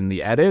when it's in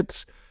the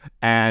edit.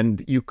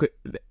 And you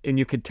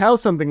could tell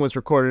something was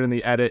recorded in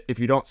the edit if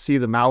you don't see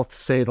the mouth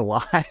say the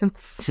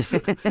lines.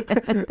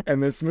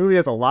 And this movie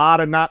has a lot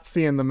of not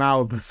seeing the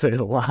mouth say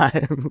the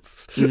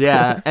lines.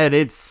 Yeah, and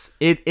it's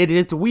weird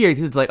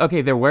because it's like,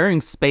 okay, they're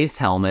wearing space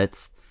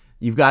helmets.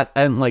 You've got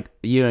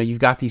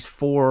these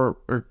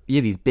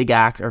these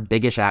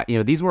biggish act. You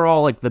know, these were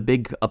all like the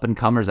big up and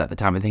comers at the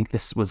time. I think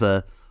this was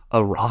a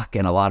rock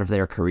in a lot of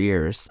their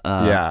careers.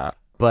 Yeah.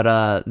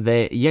 But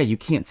you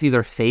can't see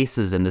their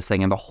faces in this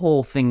thing. And the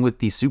whole thing with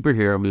these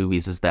superhero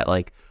movies is that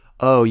like,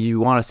 oh,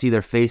 you want to see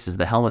their faces.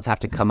 The helmets have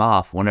to come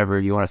off whenever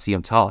you want to see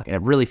them talk. And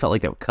it really felt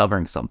like they were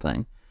covering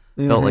something.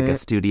 Felt like a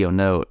studio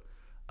note.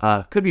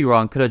 Could be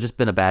wrong. Could have just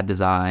been a bad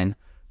design.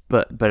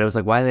 But it was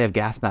like, why do they have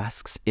gas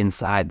masks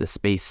inside the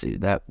spacesuit?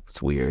 That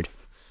was weird.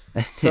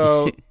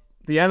 So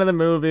the end of the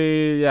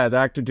movie, yeah,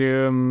 Dr.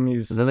 Doom.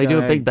 Then they do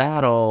a big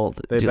battle.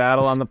 They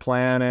battle on the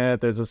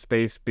planet. There's a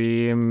space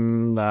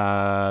beam.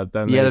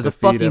 There's a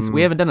fucking.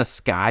 We haven't done a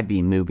sky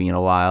beam movie in a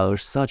while.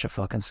 There's such a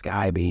fucking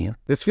sky beam.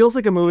 This feels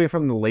like a movie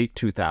from the late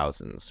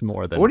 2000s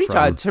more than. What are you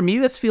talking? To me,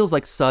 this feels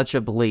like such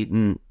a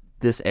blatant.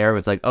 This era.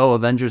 It's like, oh,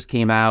 Avengers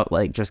came out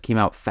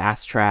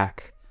fast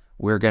track.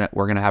 We're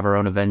gonna have our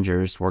own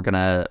Avengers. We're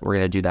gonna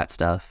do that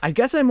stuff. I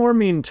guess I more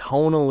mean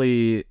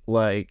tonally.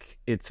 Like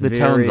it's the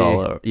tone's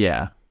all over.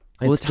 Yeah.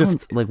 Well, it's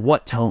just like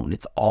what tone?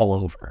 It's all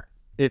over.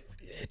 It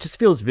just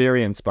feels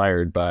very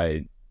inspired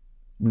by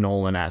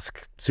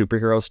Nolan-esque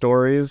superhero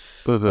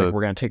stories. Like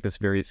we're gonna take this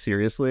very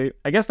seriously.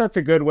 I guess that's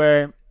a good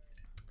way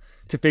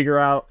to figure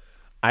out.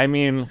 I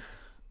mean,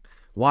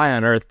 why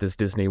on earth does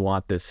Disney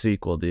want this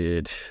sequel,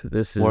 dude?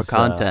 This is more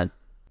content.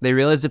 They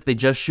realized if they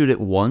just shoot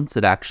it once,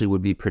 it actually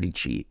would be pretty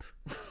cheap.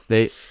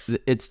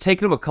 It's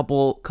taken them a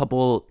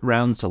couple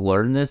rounds to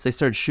learn this.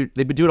 They've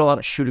been doing a lot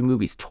of shooting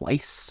movies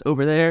twice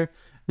over there.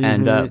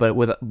 And but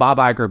with Bob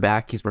Iger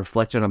back, he's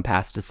reflected on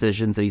past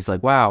decisions, and he's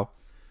like, wow,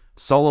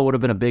 Solo would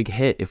have been a big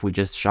hit if we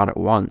just shot it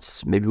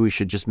once. Maybe we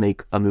should just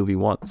make a movie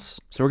once.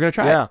 So we're going to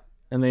try it. Yeah,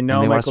 and they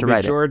know Michael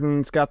B.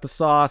 Jordan's got the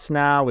sauce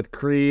now with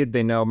Creed.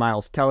 They know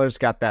Miles Teller's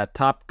got that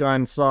Top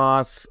Gun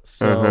sauce.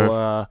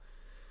 So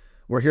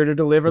we're here to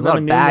deliver them a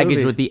new baggage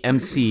movie. with the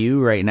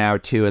MCU right now,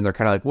 too, and they're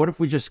kind of like, what if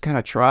we just kind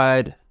of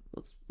tried,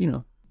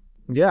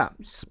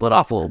 split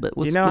off a little bit?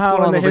 You know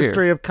how in the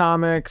history of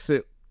comics,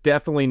 it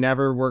definitely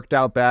never worked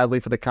out badly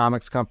for the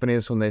comics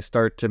companies when they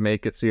start to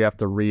make it so you have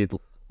to read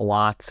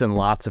lots and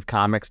lots of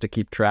comics to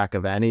keep track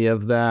of any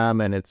of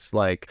them, and it's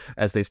like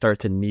as they start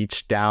to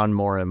niche down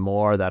more and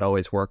more, that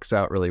always works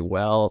out really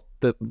well.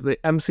 The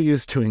MCU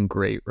is doing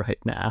great right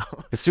now.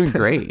 It's doing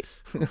great.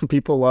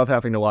 People love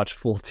having to watch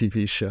full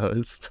TV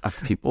shows.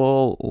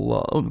 People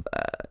love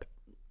that.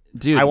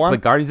 Dude,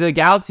 but Guardians of the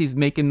Galaxy's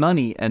making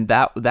money, and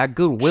that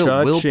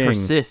goodwill will Cha-ching.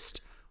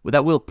 persist.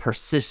 That will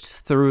persist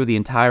through the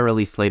entire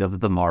release slate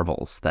of the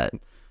Marvels that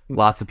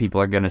lots of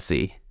people are going to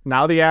see.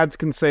 Now the ads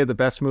can say the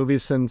best movie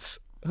since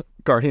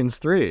Guardians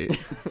 3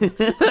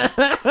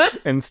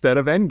 instead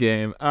of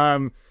Endgame.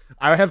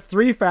 I have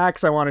 3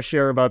 facts I want to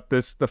share about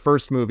the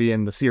first movie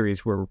in the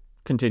series we're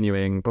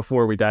continuing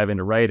before we dive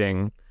into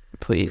writing.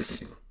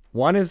 Please.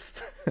 One is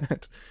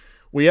that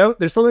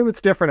there's something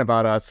that's different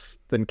about us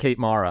than Kate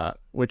Mara,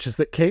 which is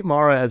that Kate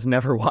Mara has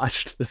never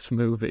watched this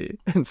movie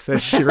and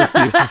says she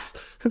refuses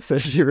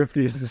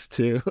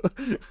to.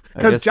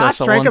 Because Josh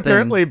Trank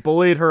apparently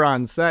bullied her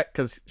on set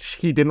because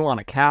he didn't want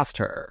to cast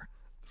her.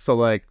 So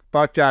like,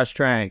 fuck Josh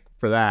Trank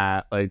for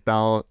that. Like,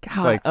 don't.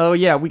 God. Like, Oh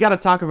yeah, we got to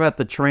talk about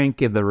the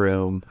Trank in the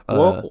room.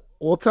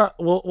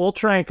 we'll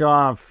trank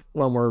off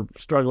when we're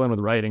struggling with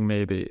writing.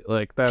 Maybe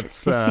like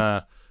that's.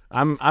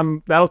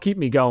 That'll keep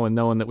me going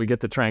knowing that we get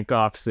to trank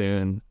off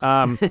soon.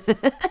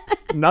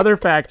 Another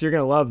fact, you're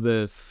gonna love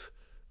this.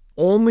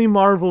 Only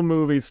Marvel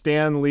movie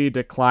Stan Lee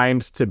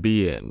declined to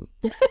be in.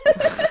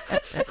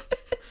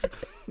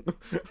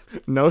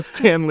 No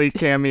Stan Lee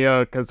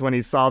cameo because when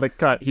he saw the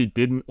cut, he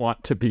didn't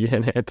want to be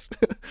in it.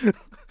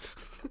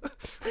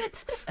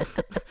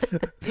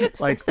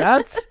 Like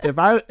that's if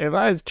I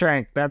was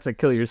Trank, that's a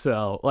kill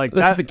yourself. Like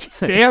that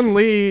Stan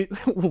Lee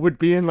would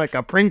be in like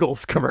a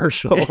Pringles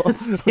commercial.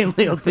 Stan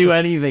Lee will do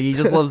anything. He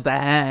just loves to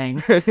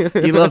hang.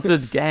 He loves to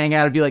hang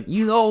out and be like,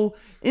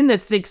 in the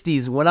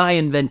 60s when I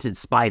invented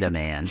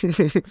Spider-Man.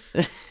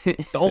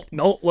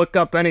 Don't look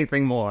up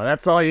anything more.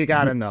 That's all you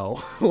gotta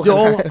know.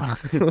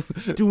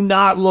 Do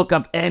not look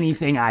up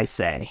anything I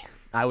say.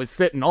 I was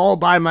sitting all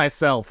by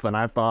myself, and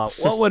I thought,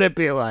 what would it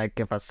be like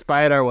if a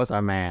spider was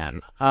a man?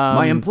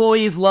 My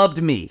employees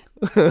loved me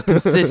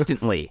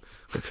consistently.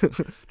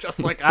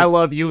 Just like I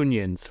love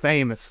unions,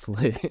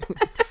 famously.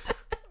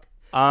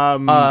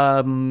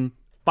 Final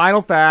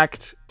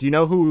fact, do you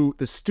know who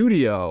the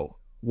studio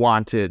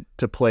wanted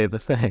to play the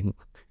Thing?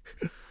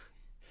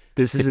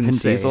 This is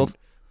insane. Diesel?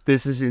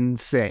 This is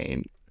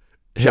insane.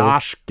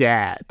 Josh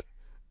Gad.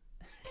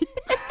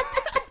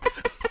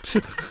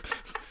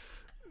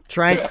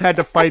 Trank had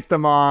to fight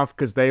them off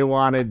because they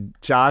wanted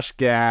Josh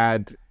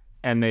Gad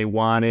and they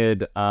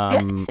wanted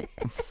Olaf.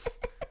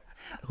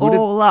 They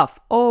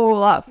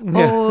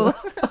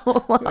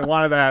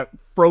wanted that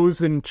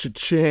frozen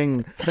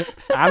cha-ching.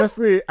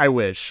 Honestly, I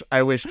wish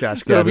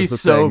Josh Gad It'd be was the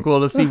so Thing. cool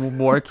to see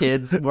more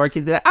kids. Be like,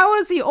 I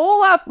want to see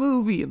Olaf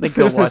movie. And they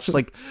go watch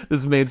like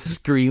this man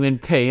scream in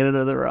pain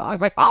under the rocks.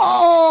 Like,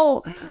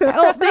 oh,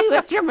 help me,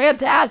 Mr.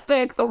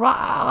 Fantastic, the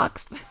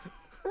rocks.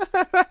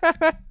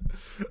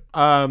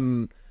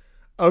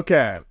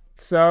 Okay,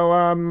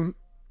 so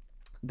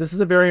this is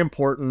a very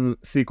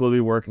important sequel to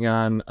be working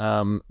on.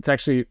 It's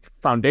actually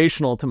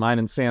foundational to mine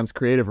and Sam's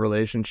creative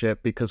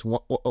relationship because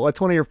what's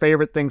one of your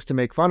favorite things to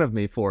make fun of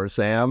me for,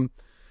 Sam?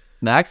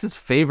 Max's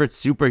favorite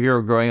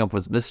superhero growing up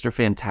was Mr.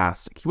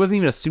 Fantastic. He wasn't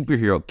even a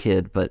superhero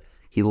kid, but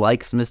he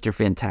likes Mr.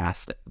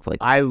 Fantastic. It's like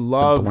I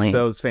love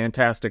those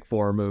Fantastic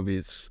Four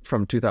movies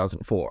from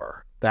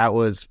 2004.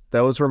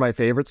 Those were my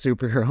favorite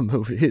superhero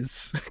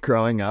movies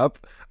growing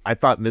up. I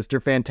thought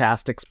Mr.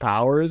 Fantastic's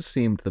powers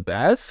seemed the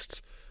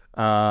best.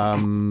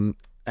 And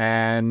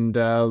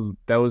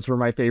those were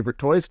my favorite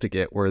toys to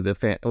get were the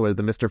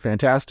Mr.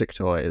 Fantastic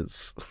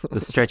toys.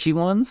 The stretchy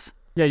ones?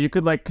 Yeah, you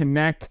could like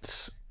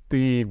connect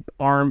the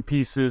arm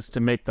pieces to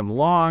make them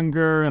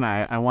longer, and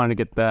I wanted to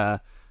get the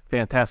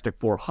Fantastic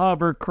Four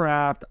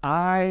hovercraft.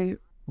 I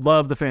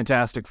love the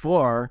Fantastic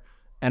Four,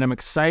 and I'm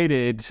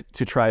excited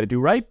to try to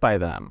do right by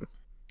them.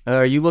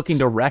 Are you looking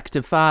to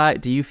rectify?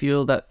 Do you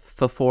feel that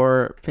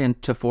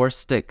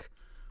F4NT4STIC,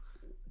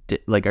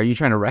 like, are you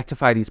trying to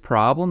rectify these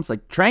problems?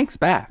 Like, Trank's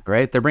back,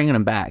 right? They're bringing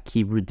him back.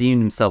 He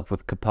redeemed himself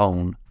with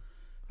Capone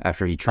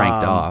after he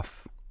tranked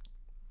off.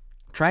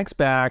 Trank's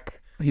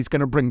back. He's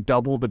gonna bring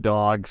double the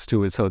dogs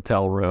to his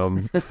hotel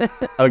room.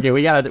 Okay,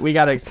 we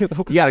gotta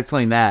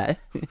explain that.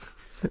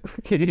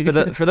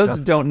 For those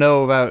who don't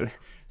know about,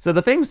 so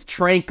the famous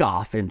Trank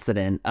off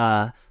incident,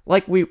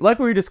 like we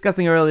were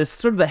discussing earlier, it's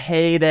sort of the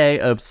heyday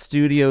of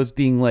studios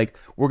being like,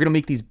 we're gonna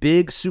make these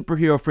big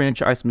superhero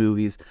franchise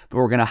movies, but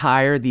we're gonna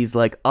hire these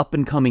like up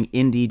and coming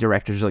indie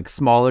directors, like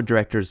smaller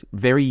directors,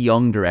 very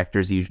young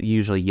directors,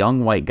 usually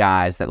young white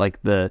guys that like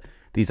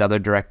these other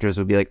directors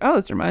would be like, oh,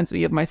 this reminds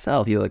me of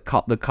myself. You know, like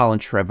the Colin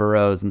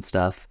Trevorrows and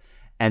stuff,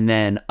 and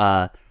then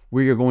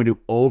we are going to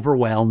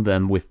overwhelm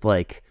them with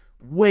like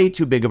way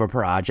too big of a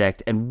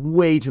project and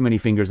way too many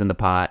fingers in the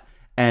pot.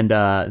 And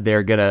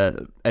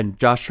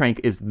Josh Trank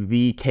is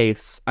the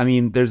case. I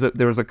mean, there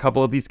was a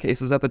couple of these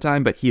cases at the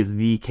time, but he is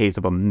the case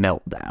of a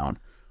meltdown.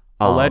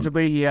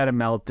 Allegedly, he had a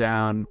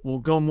meltdown. We'll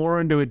go more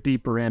into it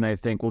deeper in, I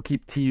think. We'll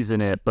keep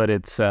teasing it, but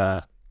it's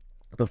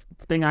The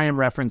thing I am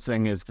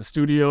referencing is the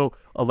studio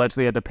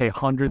allegedly had to pay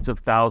hundreds of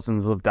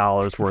thousands of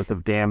dollars worth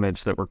of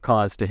damage that were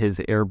caused to his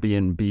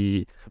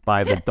Airbnb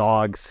by the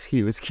dogs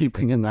he was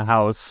keeping in the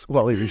house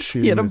while he was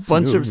shooting. He had a this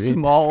bunch of movie.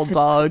 small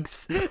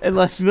dogs, and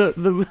like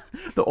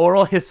the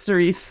oral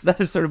histories that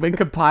have sort of been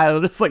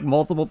compiled. It's like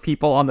multiple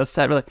people on the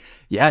set were like,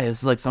 yeah,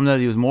 it's like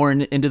sometimes he was more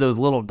into those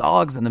little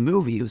dogs in the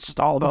movie. It was just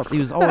all about. He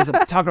was always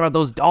talking about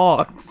those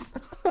dogs.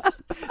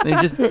 They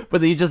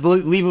just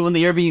leave them in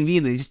the Airbnb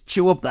and they just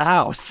chew up the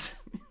house.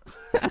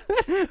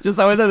 Just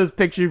I went on this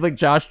picture of like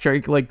Josh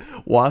Trank like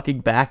walking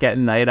back at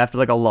night after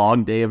like a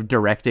long day of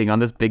directing on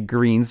this big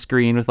green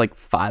screen with like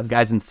 5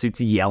 guys in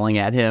suits yelling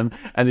at him,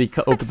 and then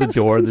he opens the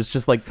door. There's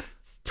just like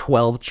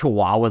 12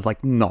 chihuahuas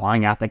like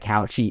gnawing at the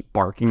couch seat,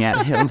 barking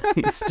at him.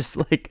 He's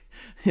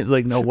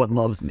like, no one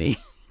loves me.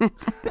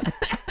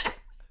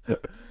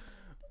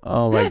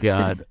 Oh my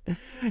god.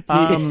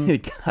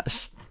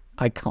 Gosh,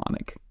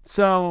 iconic.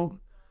 So,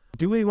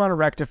 do we want to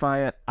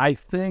rectify it? I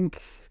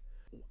think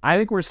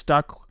we're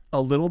stuck a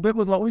little bit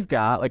with what we've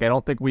got. Like, I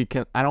don't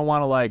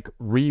want to like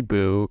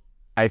reboot.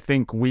 I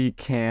think we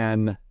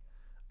can.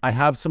 I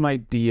have some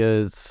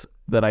ideas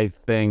that I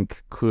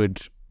think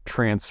could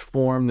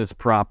transform this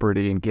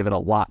property and give it a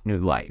lot new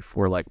life,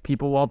 where like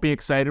people won't be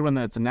excited when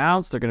that's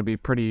announced. They're going to be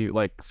pretty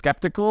like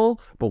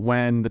skeptical, but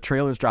when the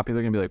trailers drop, people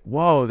are going to be like,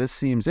 whoa, this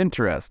seems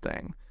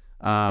interesting.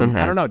 I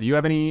don't know. Do you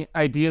have any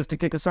ideas to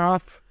kick us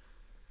off?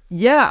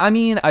 Yeah, I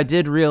mean, I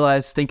did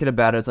realize thinking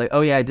about it, it's like,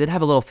 oh yeah, I did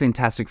have a little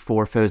Fantastic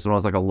Four phase when I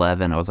was like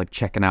 11. I was like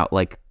checking out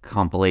like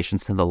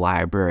compilations to the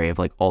library of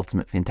like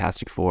Ultimate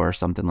Fantastic Four or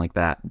something like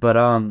that. But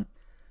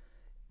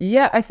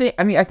yeah, I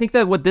think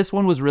that what this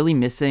one was really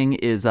missing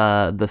is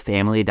the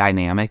family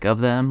dynamic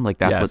of them. Like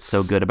that's what's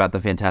so good about the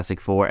Fantastic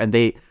Four, and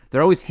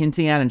they're always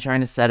hinting at and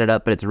trying to set it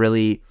up, but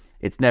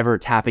it's never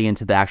tapping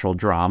into the actual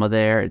drama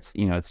there. It's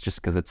it's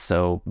just because it's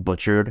so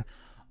butchered.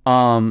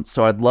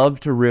 So I'd love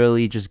to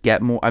really just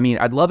get more. I mean,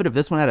 I'd love it if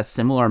this one had a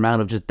similar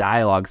amount of just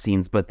dialogue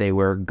scenes, but they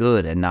were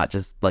good and not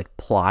just like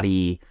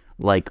plotty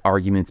like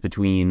arguments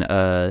between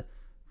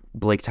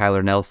Blake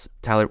Tyler, what's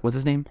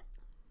his name?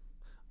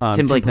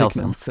 Tim Blake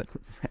Nelson.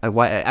 I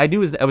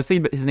was thinking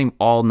about his name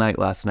all night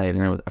last night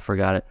and I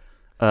forgot it.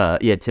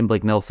 Yeah, Tim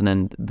Blake Nelson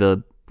and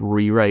the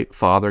rewrite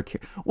father.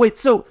 Wait,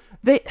 so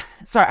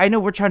sorry, I know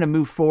we're trying to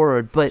move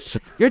forward, but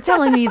you're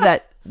telling me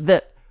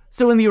that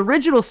so in the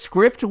original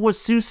script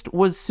was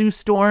Sue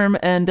Storm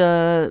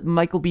and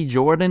Michael B.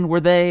 Jordan,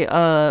 were they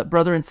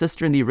brother and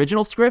sister in the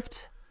original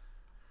script?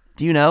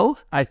 Do you know?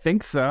 I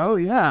think so.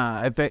 Yeah.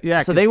 I think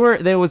So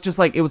it was just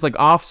like it was like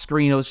off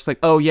screen. It was just like,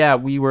 oh yeah,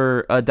 we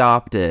were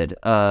adopted.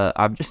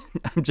 I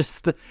was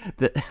just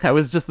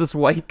this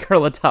white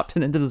girl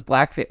adopted into this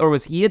black family, or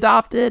was he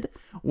adopted?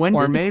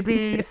 Or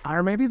maybe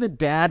the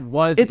dad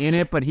was in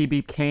it, but he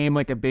became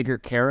like a bigger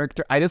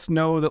character. I just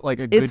know that like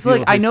a good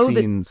deal of his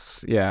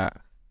scenes. Yeah.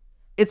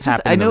 It's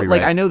just I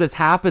know this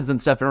happens and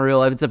stuff in real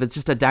life and stuff. It's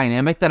just a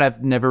dynamic that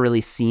I've never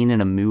really seen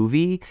in a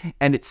movie,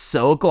 and it's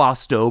so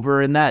glossed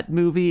over in that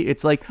movie.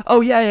 It's like,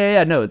 oh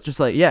yeah. No, it's just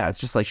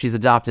like she's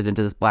adopted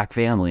into this black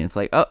family. It's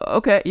like, oh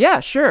okay, yeah,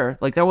 sure.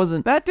 Like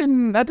that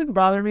didn't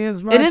bother me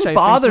as much. It didn't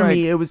bother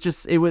me. It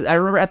was I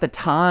remember at the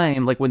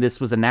time, like when this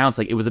was announced,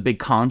 like it was a big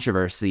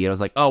controversy. I was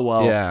like, oh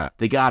well,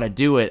 they got to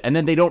do it, and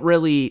then they don't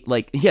really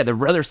the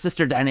brother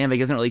sister dynamic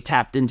isn't really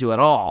tapped into at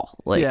all.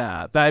 Like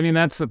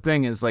that's the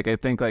thing is like I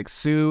think like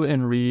Sue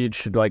and Reed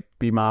should like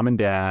be mom and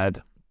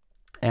dad,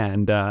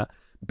 and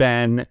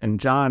Ben and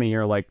Johnny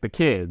are like the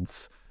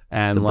kids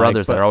and the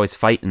brothers that are always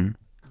fighting.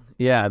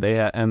 Yeah,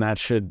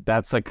 that's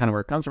like kind of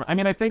where it comes from. I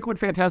mean, I think when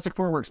Fantastic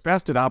Four works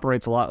best, it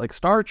operates a lot like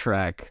Star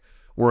Trek,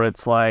 where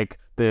it's like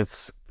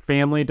this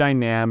family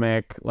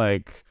dynamic,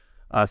 like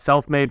a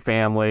self-made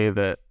family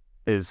that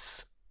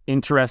is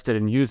interested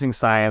in using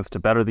science to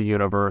better the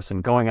universe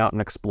and going out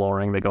and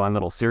exploring. They go on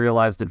little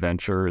serialized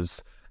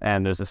adventures.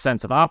 And there's a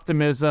sense of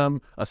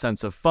optimism, a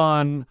sense of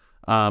fun.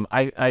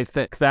 I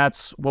think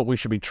that's what we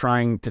should be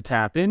trying to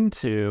tap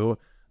into.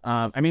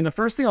 I mean, the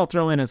first thing I'll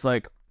throw in is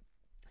like,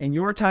 in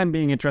your time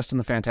being interested in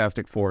the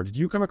Fantastic Four, did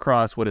you come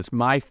across what is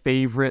my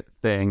favorite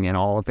thing in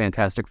all of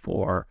Fantastic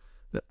Four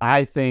that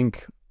I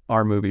think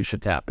our movie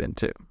should tap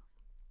into,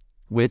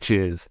 which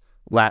is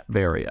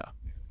Latveria.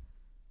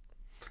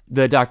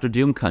 The Doctor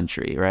Doom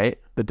country, right?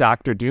 The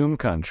Doctor Doom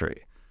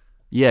country.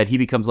 Yeah, he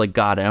becomes like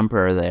God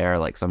Emperor there,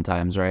 like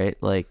sometimes, right?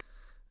 Like,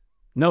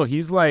 no,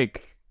 he's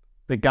like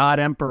the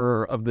God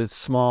Emperor of this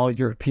small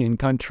European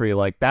country.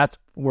 Like that's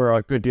where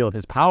a good deal of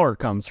his power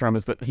comes from,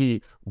 is that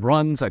he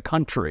runs a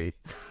country.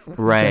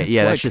 Right.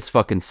 Yeah, that's just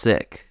fucking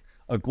sick.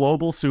 A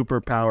global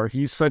superpower.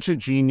 He's such a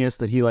genius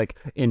that he like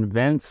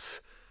invents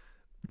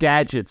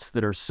gadgets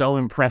that are so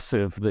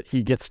impressive that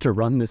he gets to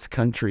run this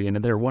country, and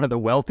they're one of the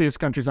wealthiest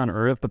countries on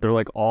earth, but they're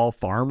like all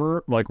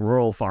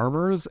rural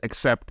farmers,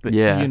 except that he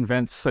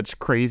invents such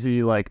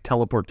crazy like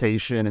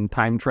teleportation and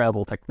time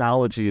travel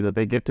technology that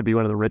they get to be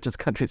one of the richest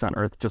countries on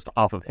earth just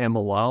off of him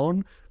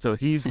alone. So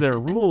he's their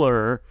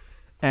ruler,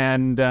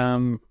 and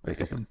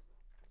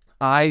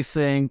I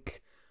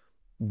think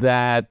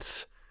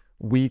that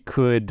we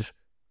could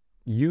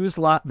use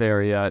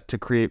Latveria to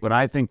create what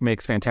I think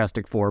makes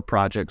Fantastic Four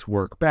projects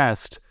work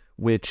best,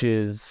 which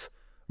is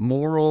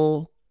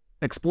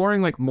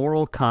exploring like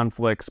moral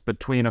conflicts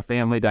between a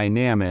family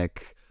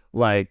dynamic,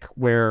 like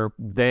where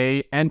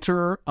they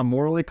enter a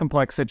morally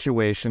complex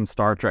situation,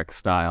 Star Trek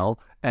style,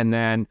 and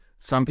then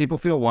some people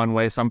feel one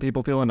way, some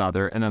people feel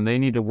another, and then they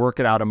need to work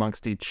it out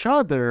amongst each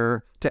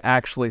other to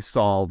actually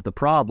solve the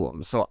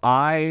problem. So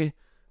I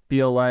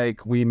feel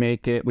like we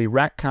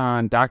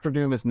retcon Dr.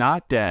 Doom is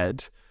not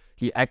dead.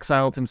 He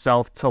exiled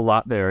himself to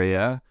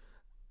Latveria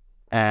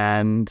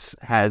and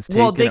has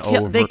taken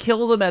over. They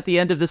killed him at the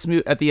end of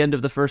at the end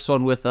of the first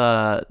one with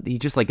he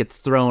just like gets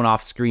thrown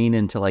off screen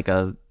into like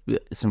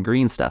some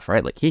green stuff,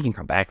 right? Like he can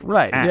come back.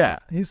 Right, yeah.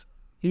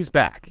 He's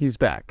back. He's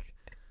back.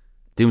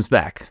 Doom's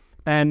back.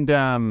 And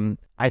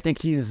I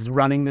think he's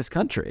running this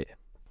country.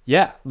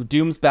 Yeah,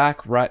 Doom's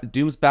back.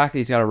 Doom's back.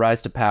 He's got to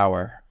rise to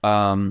power.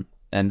 And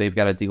they've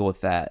got to deal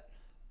with that.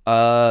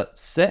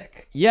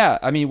 Sick. Yeah.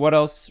 I mean, what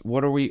else?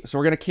 What are we? So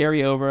we're gonna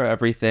carry over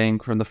everything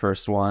from the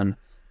first one.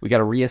 We got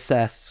to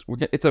reassess.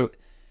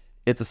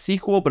 It's a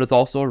sequel, but it's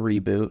also a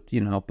reboot.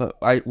 You know. But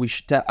I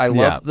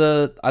love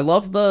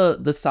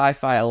the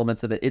sci-fi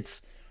elements of it.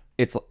 It's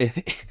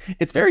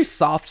very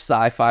soft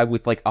sci-fi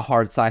with like a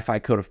hard sci-fi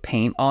coat of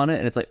paint on it,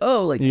 and it's like,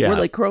 oh, like we're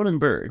like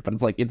Cronenberg, but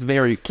it's like it's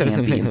very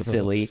campy and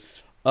silly,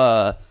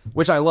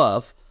 which I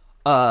love.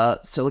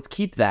 So let's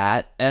keep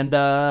that. And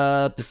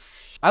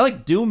I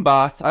like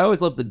Doombots. I always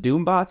loved the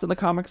Doombots in the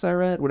comics I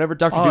read. Whenever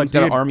Dr. Doom's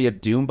got an army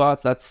of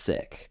Doombots, that's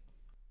sick.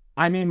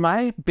 I mean,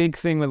 my big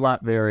thing with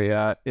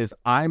Latveria is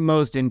I'm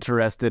most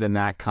interested in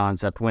that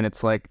concept when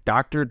it's like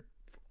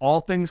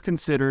all things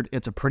considered,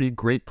 it's a pretty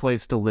great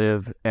place to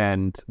live,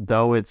 and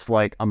though it's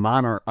like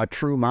a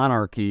true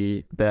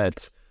monarchy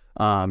that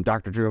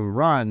Dr. Doom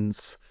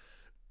runs,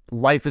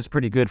 life is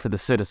pretty good for the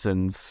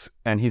citizens,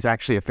 and he's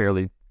actually a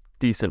fairly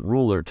decent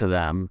ruler to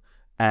them.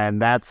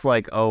 And that's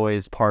like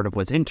always part of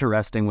what's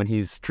interesting when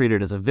he's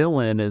treated as a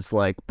villain is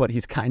like, but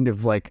he's kind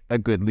of like a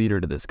good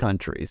leader to this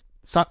country.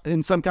 So,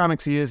 in some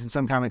comics he is, in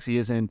some comics he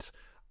isn't.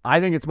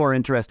 I think it's more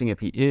interesting if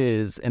he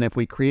is, and if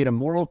we create a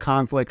moral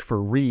conflict for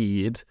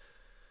Reed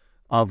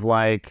of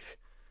like,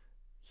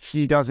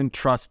 he doesn't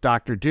trust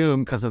Dr.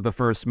 Doom because of the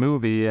first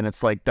movie, and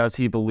it's like, does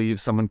he believe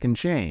someone can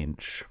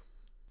change?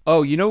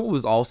 Oh, you know what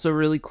was also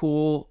really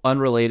cool,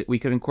 unrelated, we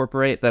could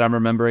incorporate that I'm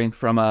remembering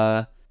from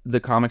the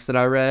comics that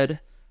I read?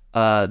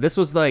 This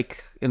was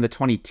like in the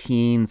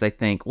 2010s, I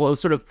think. Well, it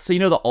was sort of, so you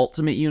know the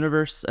Ultimate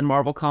Universe in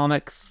Marvel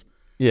Comics?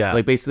 Yeah.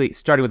 Like basically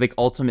starting with like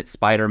Ultimate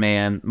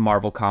Spider-Man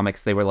Marvel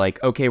Comics, they were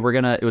like, okay,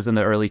 it was in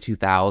the early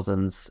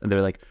 2000s, and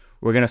they're like,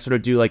 we're going to sort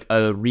of do like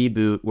a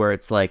reboot where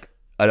it's like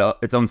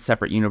its own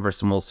separate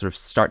universe, and we'll sort of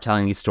start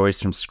telling these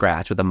stories from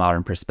scratch with a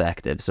modern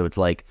perspective. So it's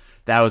like,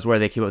 that was where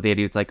they came up with the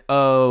idea. It's like,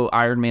 oh,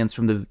 Iron Man's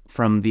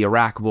from the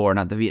Iraq War,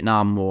 not the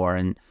Vietnam War,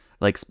 and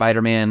like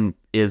Spider-Man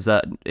is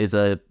a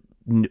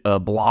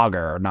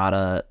blogger, not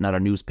a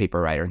newspaper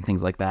writer, and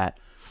things like that.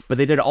 But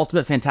they did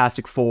Ultimate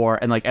Fantastic Four,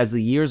 and like as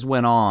the years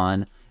went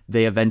on,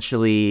 they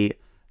eventually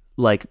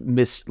like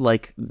the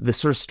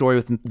sort of story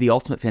with the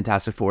Ultimate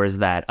Fantastic Four is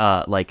that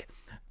like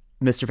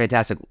Mr.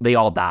 Fantastic, they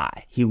all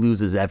die. He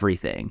loses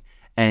everything,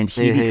 and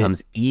he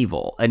becomes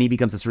evil, and he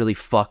becomes this really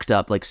fucked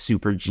up, like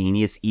super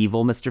genius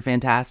evil Mr.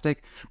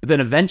 Fantastic. But then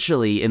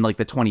eventually in like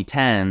the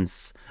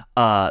 2010s,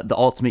 the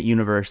Ultimate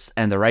Universe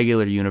and the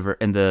regular universe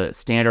and the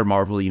standard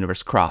Marvel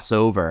universe cross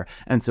over,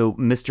 and so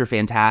Mr.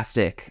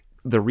 Fantastic,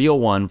 the real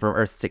one from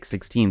Earth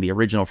 616, the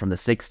original from the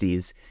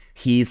 60s,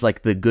 he's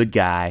like the good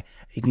guy.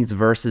 He's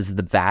versus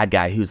the bad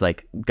guy who's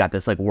like got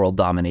this like world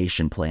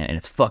domination plan, and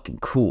it's fucking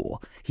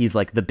cool. He's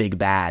like the big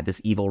bad,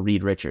 this evil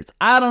Reed Richards.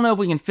 I don't know if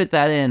we can fit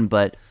that in,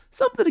 but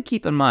something to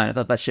keep in mind. I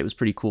thought that shit was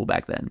pretty cool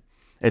back then.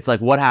 It's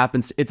like, what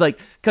happens? It's like,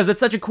 because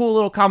it's such a cool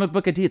little comic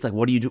book idea. It's like,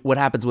 what do you do? What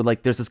happens when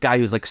like there's this guy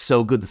who's like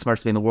so good, the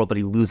smartest man in the world, but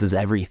he loses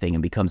everything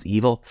and becomes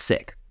evil?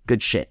 Sick.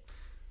 Good shit.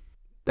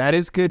 That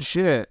is good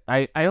shit.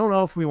 I don't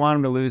know if we want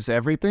him to lose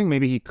everything.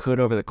 Maybe he could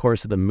over the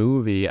course of the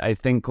movie. I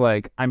think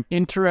like I'm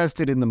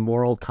interested in the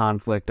moral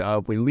conflict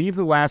of, we leave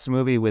the last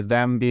movie with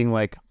them being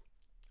like,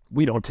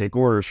 we don't take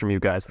orders from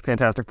you guys. The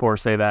Fantastic Four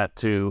say that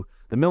to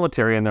the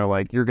military, and they're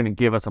like, you're going to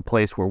give us a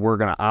place where we're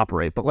going to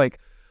operate. But like,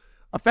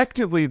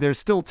 effectively, they're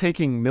still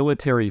taking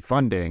military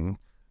funding.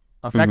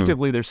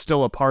 Effectively, they're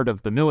still a part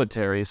of the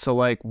military. So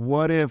like,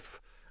 what if,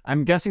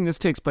 I'm guessing this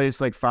takes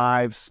place like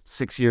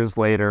 5-6 years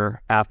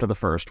later after the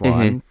first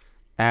one.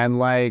 And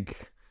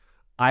like,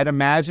 I'd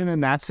imagine in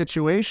that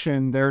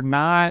situation, they're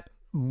not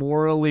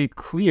morally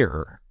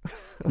clear.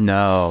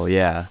 No,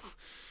 yeah.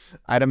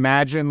 I'd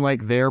imagine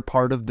like they're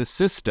part of the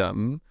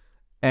system.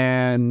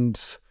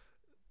 And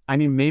I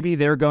mean, maybe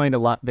they're going to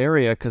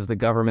Latveria because the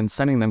government's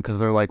sending them because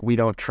they're like, we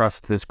don't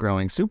trust this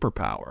growing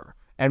superpower.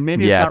 And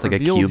maybe it's not like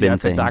revealed a Cuban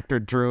yet thing. that Dr.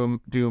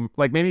 Doom,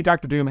 like maybe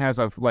Dr. Doom has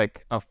a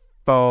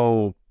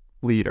faux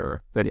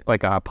leader, that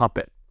like a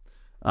puppet,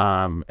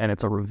 and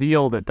it's a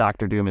reveal that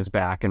Dr. Doom is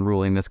back and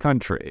ruling this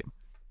country.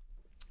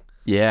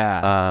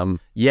 Yeah.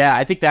 Yeah,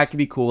 I think that could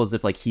be cool as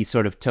if like he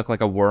sort of took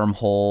like a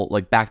wormhole,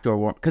 like backdoor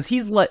worm. Because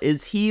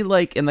is he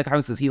like in the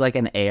comics? Is he like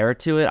an heir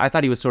to it? I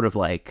thought he was sort of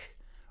like,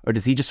 or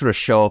does he just sort of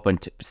show up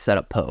and set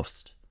up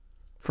post?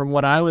 From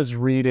what I was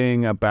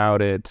reading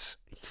about it,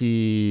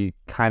 he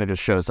kind of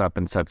just shows up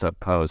and sets up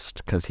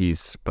post because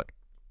he's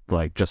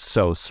like just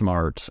so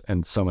smart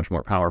and so much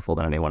more powerful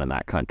than anyone in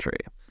that country.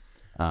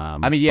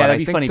 I mean, yeah,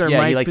 that'd be funny.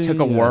 Yeah, he like took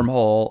a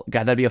wormhole.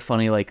 God, that'd be a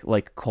funny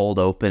like cold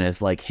open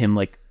is like him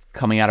like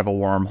coming out of a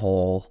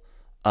wormhole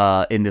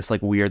in this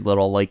like weird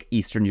little like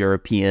Eastern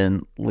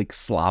European like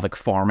Slavic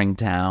farming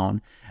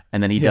town,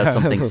 and then he does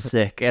something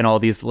sick, and all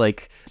these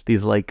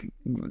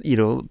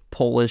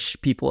Polish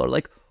people are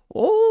like,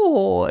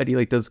 oh, and he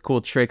like does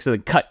cool tricks, and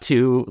then cut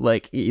to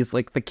like he's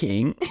like the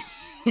king.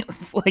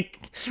 It's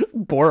like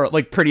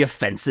pretty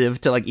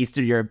offensive to like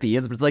Eastern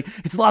Europeans, but it's like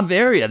it's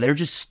Latveria. They're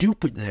just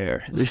stupid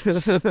there. They're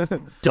just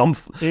dumb.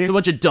 It's a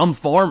bunch of dumb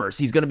farmers.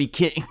 He's gonna be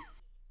king.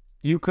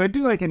 You could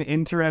do like an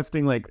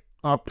interesting like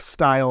up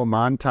style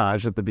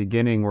montage at the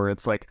beginning where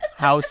it's like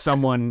how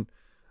someone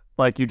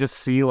like you just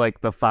see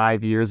like the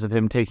 5 years of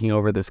him taking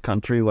over this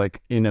country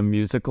like in a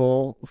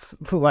musical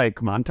like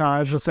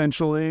montage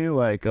essentially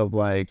like of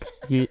like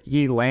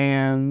he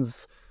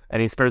lands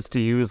and he starts to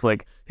use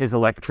like his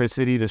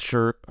electricity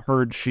to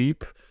herd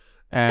sheep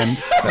and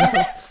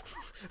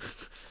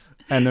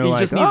and they're he like,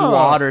 just needs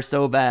water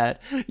so bad.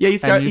 Yeah,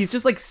 he's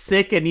just like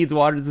sick and needs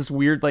water. This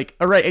weird like,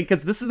 all right,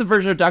 because this is the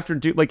version of Dr.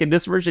 Doom. Like in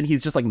this version,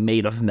 he's just like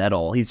made of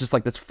metal. He's just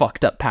like this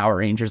fucked up Power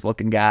Rangers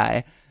looking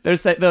guy. They're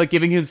like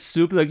giving him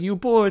soup, like you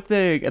poor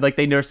thing, and like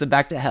they nurse him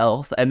back to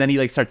health, and then he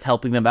like starts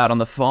helping them out on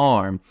the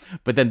farm.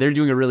 But then they're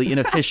doing a really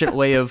inefficient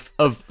way of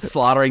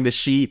slaughtering the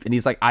sheep, and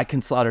he's like, I can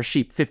slaughter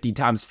sheep 50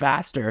 times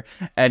faster,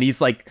 and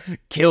he's like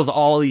kills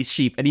all these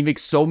sheep, and he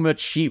makes so much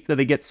sheep that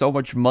they get so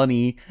much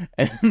money,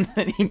 and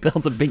then he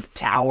builds a big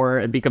tower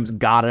and becomes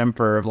God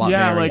Emperor of Latveria.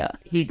 Yeah, like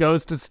he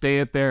goes to stay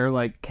at their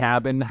like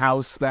cabin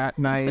house that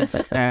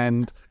night,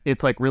 and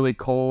it's like really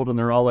cold and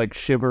they're all like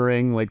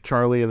shivering like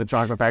Charlie and the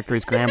Chocolate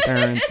Factory's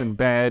grandparents in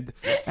bed,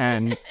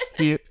 and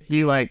he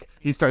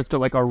starts to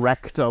like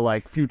erect a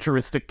like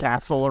futuristic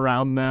castle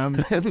around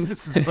them. And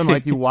this is when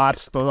like you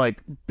watch the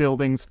like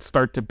buildings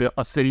start to build,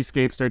 a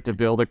cityscape start to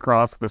build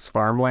across this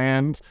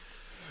farmland.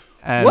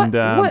 And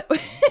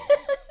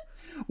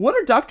what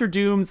are Dr.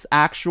 Doom's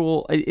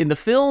actual in the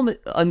film?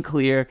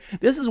 Unclear.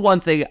 This is one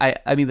thing.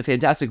 I mean the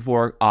Fantastic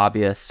Four,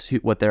 obvious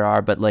what there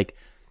are, but like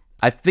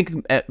I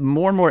think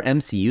more and more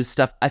MCU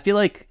stuff. I feel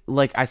like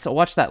I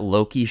watched that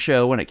Loki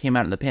show when it came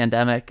out in the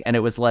pandemic, and it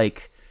was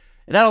like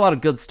it had a lot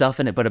of good stuff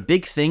in it, but a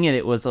big thing in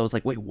it was I was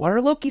like, wait, what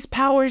are Loki's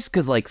powers?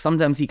 Because like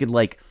sometimes he could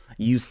like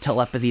use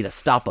telepathy to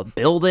stop a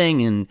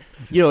building, and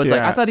it's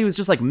like I thought he was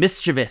just like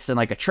mischievous and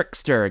like a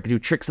trickster, could do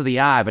tricks of the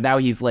eye, but now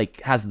he's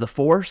like has the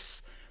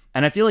Force.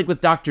 And I feel like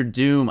with Dr.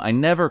 Doom, I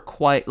never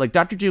quite like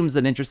Dr. Doom's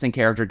an interesting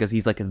character because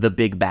he's like the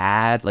big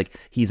bad, like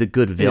he's a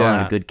good villain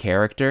and a good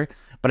character.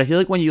 But I feel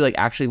like when you like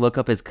actually look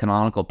up his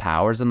canonical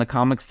powers in the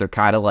comics, they're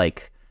kind of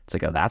like, it's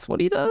like, oh, that's what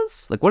he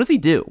does? Like, what does he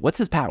do? What's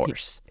his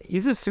powers?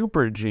 He's a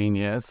super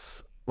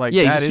genius. Like,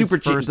 yeah, that he's a super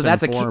genius, but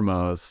that's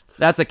foremost.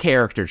 That's a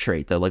character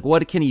trait, though. Like,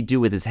 what can he do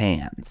with his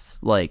hands?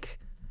 Like,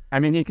 I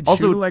mean, he can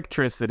shoot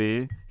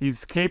electricity.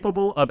 He's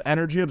capable of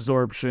energy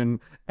absorption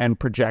and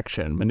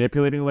projection,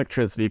 manipulating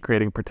electricity,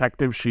 creating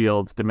protective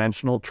shields,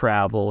 dimensional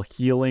travel,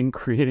 healing,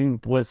 creating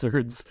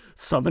blizzards,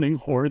 summoning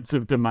hordes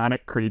of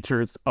demonic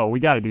creatures. Oh, we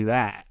got to do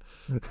that.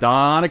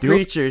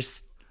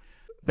 Creatures.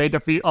 They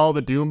defeat all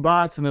the Doom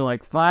bots, and they're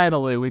like,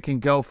 finally, we can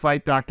go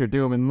fight Dr.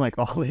 Doom, and like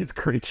all these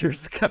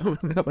creatures come.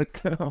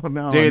 Like, oh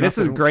no, dude, this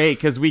is great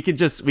because we could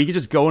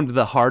just go into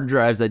the hard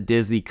drives at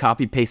Disney,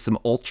 copy paste some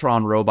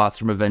Ultron robots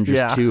from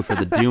Avengers 2 for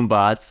the Doom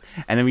bots,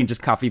 and then we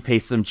just copy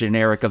paste some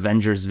generic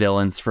Avengers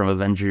villains from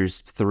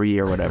Avengers 3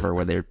 or whatever,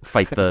 where they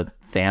fight the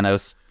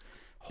Thanos,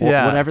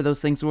 whatever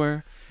those things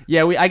were.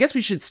 Yeah, I guess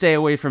we should stay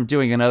away from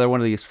doing another one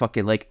of these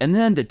fucking like, and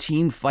then the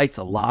team fights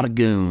a lot of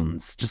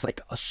goons. Just like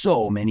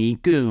so many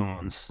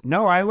goons.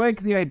 No, I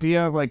like the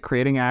idea of like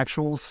creating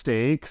actual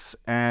stakes,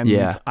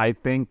 and I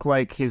think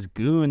like his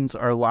goons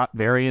are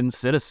Latvian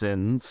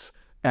citizens,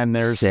 and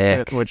there's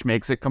which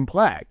makes it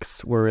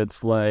complex, where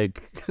it's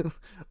like,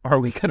 are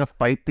we gonna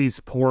fight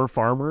these poor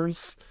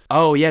farmers?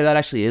 Oh yeah, that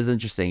actually is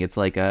interesting. It's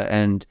like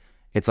and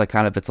it's like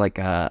kind of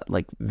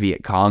like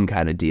Viet Cong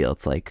kind of deal.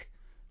 It's like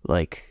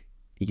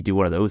you could do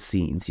one of those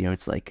scenes,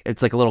 it's like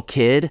a little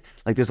kid,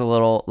 like there's a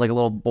little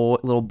boy,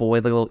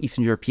 like a little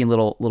Eastern European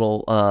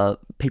little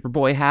paper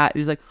boy hat.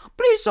 He's like,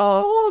 please, can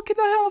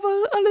I have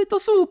a little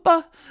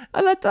soupa,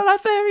 a little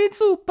Latvian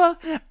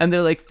soupa? And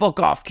they're like, fuck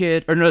off,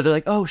 kid. Or no, they're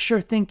like, oh sure,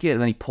 thank you. And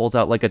then he pulls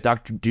out like a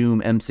Dr.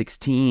 Doom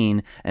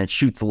M16 and it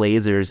shoots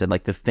lasers, and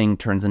like the thing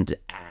turns into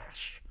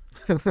ash.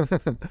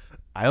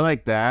 I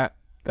like that.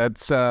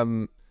 That's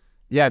moral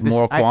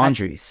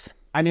quandaries.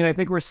 I mean, I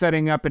think we're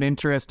setting up an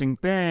interesting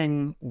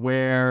thing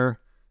where,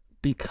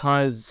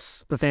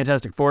 because the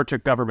Fantastic Four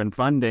took government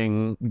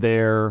funding,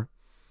 they're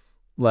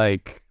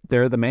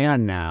the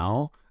man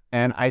now.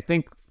 And I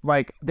think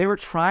like they were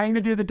trying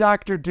to do the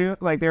Doctor Doom,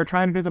 like they were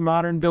trying to do the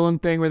modern villain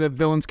thing where the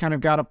villains kind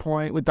of got a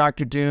point with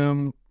Doctor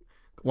Doom.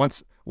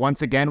 Once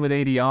again with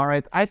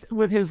ADR, I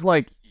with his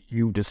like,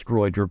 you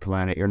destroyed your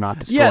planet, you're not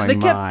destroying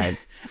mine.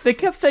 They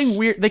kept saying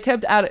weird. They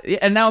kept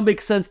and now it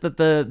makes sense that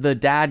the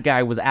dad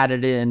guy was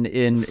added in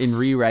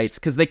rewrites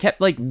because they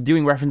kept like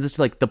doing references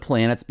to like the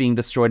planets being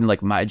destroyed and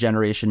like my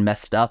generation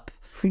messed up.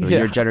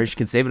 Your generation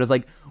can save it. I was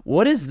like,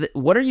 what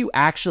are you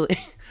actually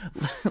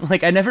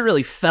like? I never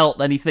really felt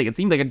anything. It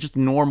seemed like a just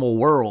normal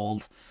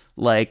world.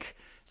 Like,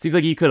 it seems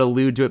like you could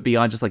allude to it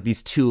beyond just like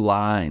these two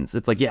lines.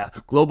 It's like, yeah,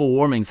 global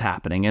warming's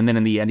happening, and then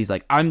in the end, he's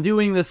like, I'm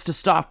doing this to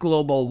stop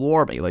global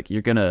warming. Like,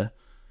 you're gonna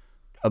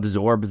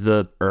absorb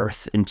the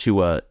Earth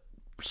into a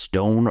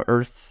stone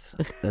Earth.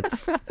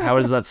 That's how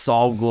does that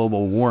solve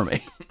global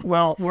warming?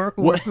 Well,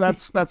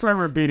 that's why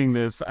we're beating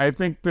this. I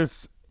think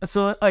this.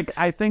 So, like,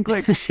 I think,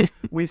 like,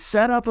 we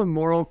set up a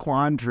moral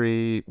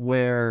quandary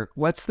where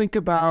let's think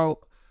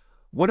about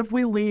what if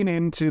we lean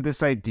into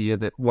this idea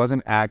that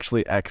wasn't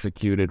actually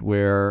executed,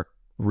 where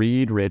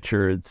Reed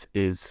Richards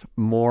is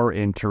more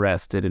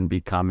interested in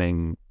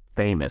becoming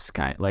famous,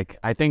 like,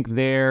 I think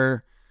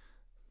they're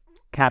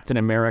Captain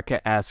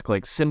America-esque,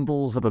 like,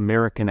 symbols of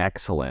American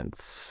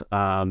excellence.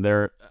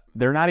 They're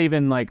not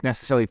even, like,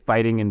 necessarily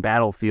fighting in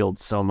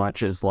battlefields so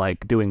much as,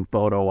 like, doing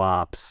photo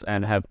ops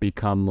and have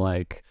become,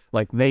 like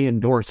they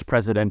endorse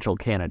presidential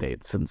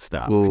candidates and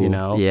stuff. Ooh, you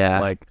know? Yeah.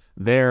 Like,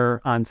 they're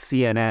on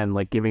CNN,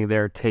 like, giving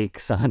their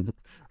takes on,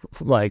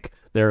 like,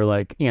 they're,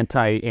 like,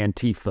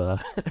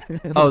 anti-Antifa.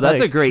 Oh, that's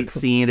a great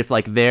scene if,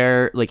 like,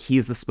 they're, like,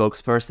 he's the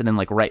spokesperson and,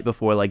 like, right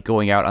before, like,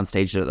 going out on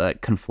stage, they're,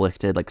 like,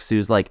 conflicted. Like,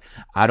 Sue's like,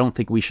 I don't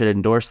think we should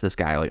endorse this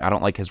guy. Like, I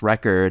don't like his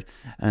record.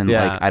 And,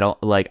 I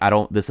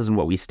don't, this isn't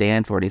what we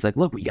stand for. And he's like,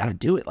 look, we got to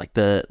do it. Like,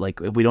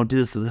 if we don't do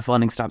this, the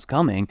funding stops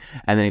coming.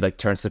 And then he, like,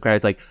 turns to the crowd.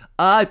 It's like,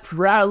 I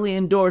proudly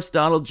endorse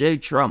Donald J.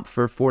 Trump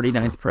for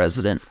 49th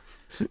president.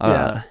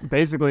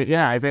 Basically,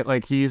 yeah. I think,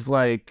 like,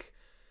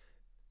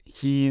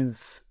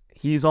 he's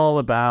all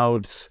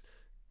about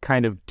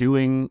kind of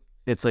doing,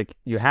 it's like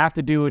you have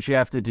to do what you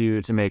have to do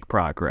to make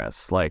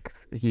progress. Like,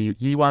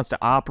 he wants to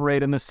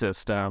operate in the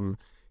system.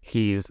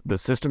 The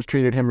system's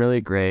treated him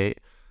really great.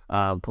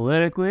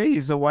 Politically,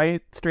 he's a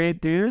white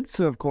straight dude,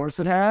 so of course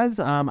it has.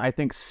 I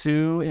think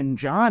Sue and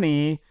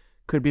Johnny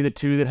could be the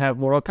two that have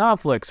moral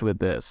conflicts with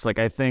this. Like,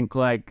 I think,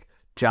 like,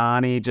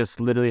 Johnny just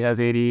literally has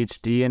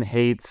ADHD and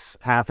hates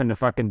having to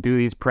fucking do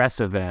these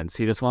press events.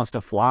 He just wants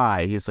to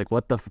fly. He's like,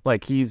 what the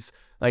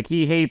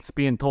he hates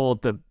being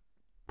told to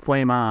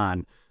flame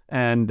on.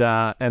 And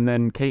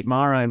then Kate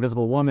Mara,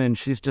 Invisible Woman,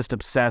 she's just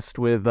obsessed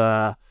with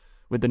the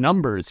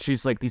numbers.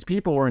 She's like, these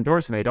people we're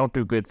endorsing, they don't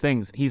do good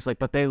things. And he's like,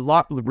 but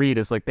Reed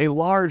is like, they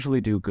largely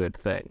do good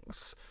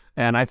things.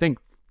 And I think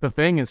the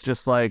thing is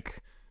just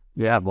like,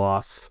 yeah,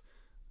 boss.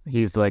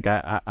 He's like,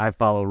 I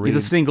follow Reed.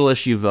 He's a single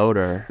issue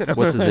voter.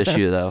 What's his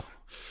issue though?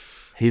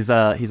 He's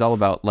all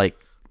about like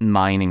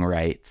mining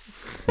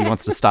rights. He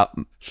wants to stop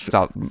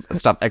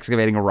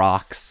excavating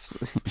rocks.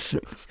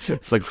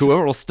 It's like,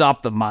 whoever will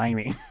stop the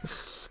mining.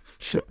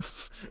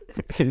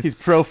 He's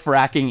pro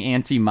fracking,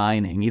 anti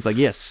mining. He's like,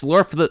 yeah,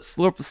 slurp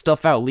the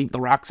stuff out, leave the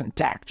rocks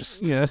intact.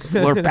 Just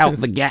slurp out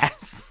the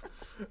gas.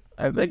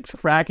 I think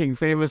fracking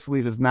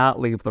famously does not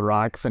leave the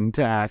rocks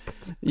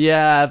intact.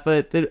 Yeah,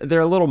 but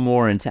they're a little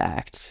more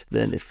intact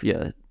than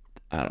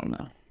I don't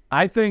know.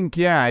 I think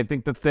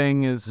the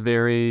thing is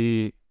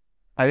very,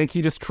 I think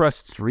he just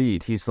trusts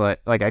Reed. He's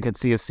like I could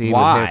see a scene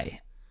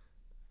Why?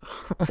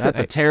 With him. That's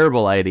a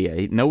terrible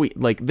idea. No,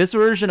 this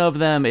version of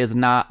them is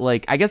not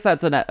like, I guess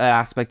that's an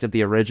aspect of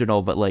the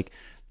original, but like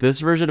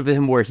this version of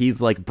him where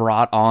he's like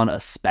brought on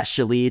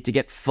especially to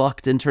get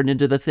fucked and turned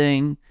into the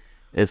thing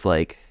is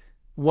like,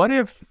 What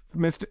if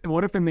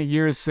in the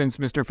years since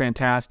Mr.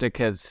 Fantastic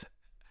has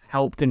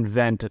helped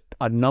invent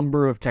a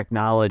number of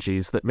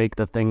technologies that make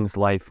the Thing's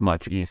life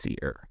much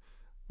easier?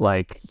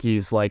 Like,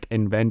 he's like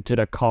invented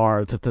a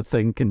car that the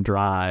Thing can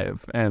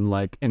drive, and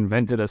like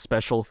invented a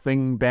special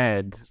Thing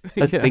bed.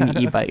 A Thing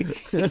e-bike.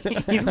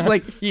 He's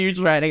like huge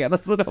riding on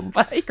this little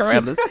bike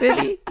around the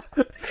city.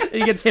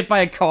 He gets hit by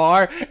a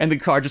car and the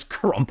car just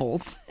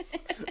crumples.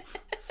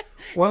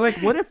 Well, like,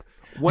 what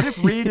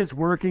if Reed is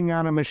working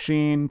on a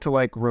machine to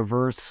like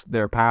reverse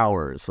their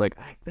powers? Like,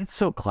 that's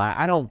so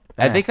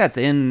I think that's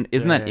in.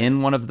 Isn't that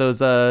in one of those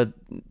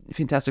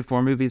Fantastic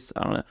Four movies?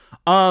 I don't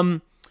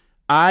know.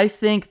 I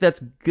think that's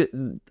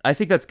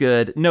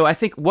good. No, I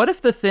think, what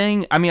if the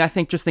Thing? I mean, I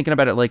think just thinking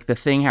about it, like the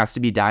Thing has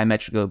to be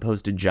diametrically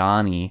opposed to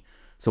Johnny.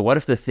 So what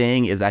if the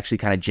Thing is actually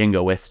kind of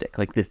jingoistic?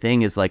 Like the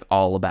Thing is like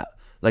all about.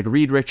 Like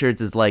Reed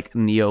Richards is like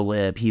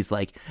neo-lib. He's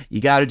like,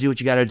 you got to do what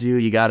you got to do.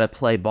 You got to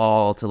play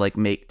ball to like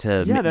make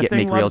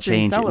real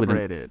change.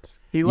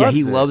 He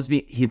loves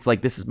me. He's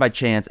like, this is my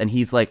chance, and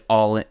he's like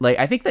all in. Like,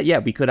 I think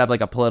that we could have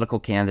like a political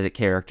candidate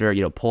character.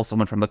 Pull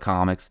someone from the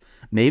comics.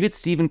 Maybe it's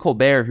Stephen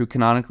Colbert, who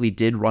canonically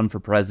did run for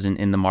president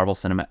in the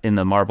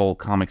Marvel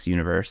Comics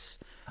universe.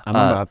 I'm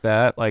about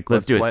that. Like,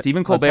 let's do it.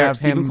 Stephen Colbert. Let's have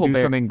Stephen him Colbert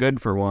do something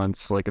good for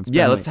once. Like, it's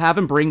yeah. been, Let's have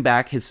him bring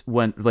back his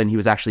when he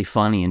was actually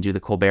funny and do the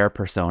Colbert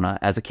persona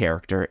as a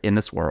character in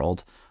this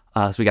world.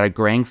 So we got a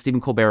graying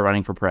Stephen Colbert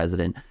running for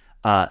president.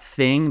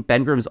 Thing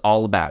Ben Grimm's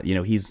all about. You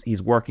know,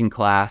 he's working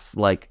class,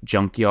 like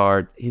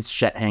junkyard. He's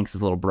Chet Hanks'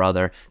 little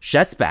brother.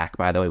 Chet's back,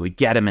 by the way. We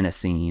get him in a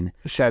scene.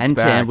 Chet's and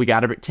back. Tim, we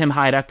got Tim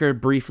Heidecker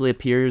briefly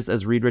appears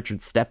as Reed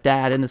Richards'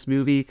 stepdad in this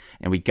movie,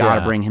 and we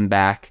gotta bring him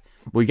back.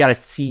 We gotta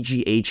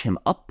CGH him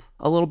up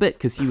a little bit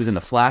because he was in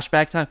the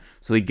flashback time.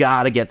 So we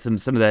gotta get some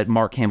of that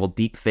Mark Hamill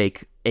deep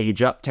fake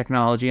age up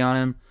technology on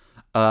him.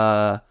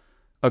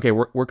 Okay,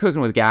 we're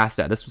cooking with gas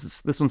now.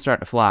 This one's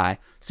starting to fly.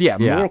 So yeah,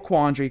 moral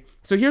quandary.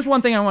 So here's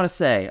one thing I want to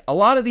say. A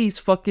lot of these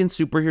fucking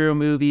superhero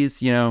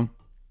movies, you know,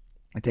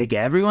 I take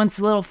everyone's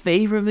little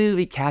favorite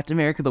movie, Captain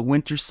America: The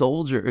Winter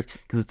Soldier,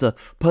 because it's a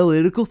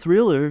political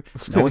thriller.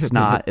 No, it's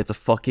not. It's a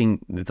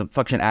fucking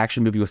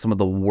action movie with some of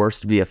the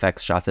worst VFX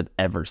shots I've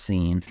ever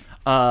seen.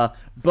 But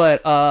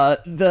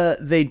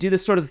they do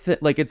this sort of thing,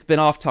 like it's been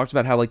oft talked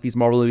about how like these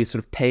Marvel movies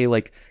sort of pay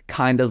like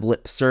kind of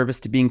lip service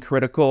to being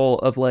critical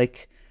of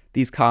like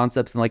these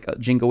concepts and like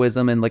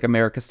jingoism and like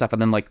America stuff, and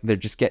then like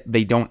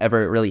they don't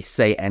ever really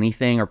say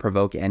anything or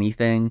provoke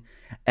anything,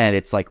 and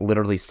it's like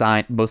literally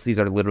signed. Most of these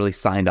are literally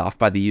signed off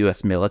by the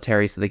U.S.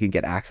 military so they can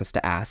get access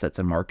to assets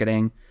and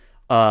marketing.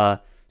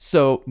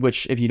 So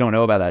which if you don't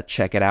know about that,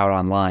 check it out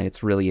online.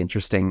 It's really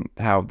interesting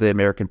how the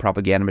American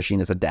propaganda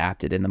machine is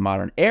adapted in the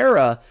modern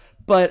era.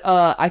 But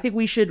I think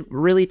we should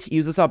really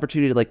use this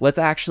opportunity to like let's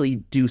actually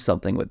do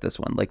something with this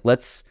one. Like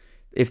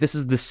if this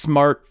is the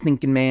smart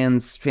thinking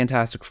man's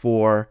Fantastic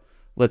Four,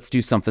 let's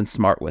do something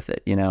smart with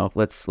it. You know,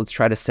 let's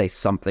try to say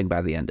something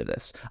by the end of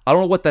this. I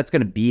don't know what that's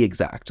going to be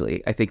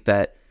exactly. I think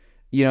that,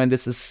 you know, and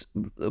this is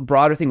a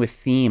broader thing with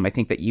theme. I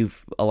think that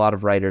a lot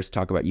of writers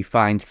talk about, you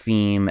find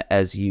theme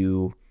as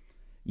you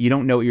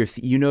don't know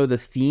what you know the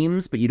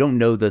themes, but you don't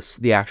know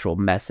the actual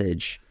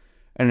message.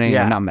 And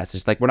not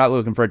message. Like we're not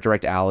looking for a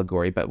direct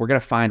allegory, but we're going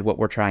to find what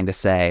we're trying to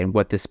say and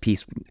what this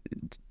piece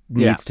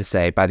needs to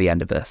say by the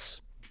end of this.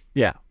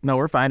 Yeah, no,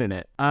 we're finding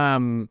it.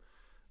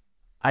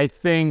 I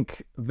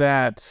think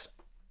that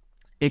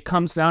it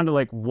comes down to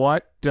like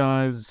what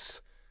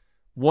is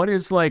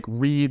like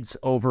Reed's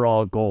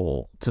overall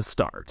goal to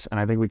start, and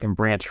I think we can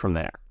branch from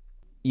there.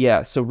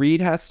 Yeah, so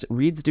Reed's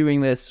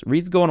doing this.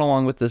 Reed's going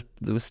along with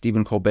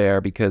Stephen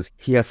Colbert because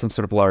he has some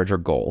sort of larger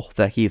goal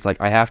that he's like,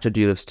 I have to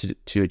do this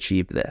to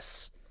achieve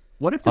this.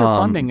 What if their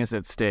funding is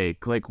at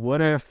stake? Like,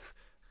 what if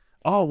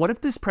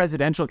this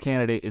presidential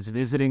candidate is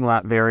visiting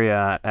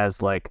Latveria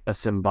as like a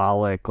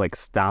symbolic like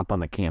stop on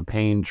the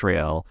campaign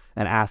trail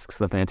and asks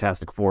the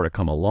Fantastic Four to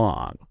come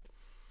along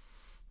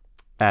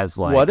as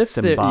like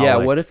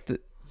symbolic?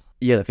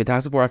 The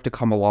Fantastic Four have to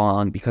come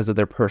along because of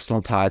their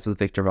personal ties with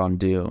Victor Von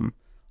Doom.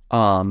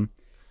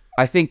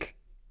 I think,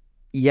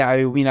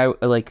 so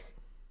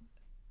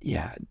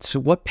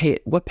what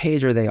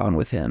page are they on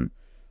with him?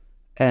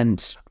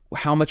 And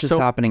how much is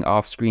happening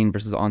off screen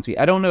versus on screen?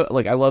 I don't know.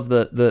 Like, I love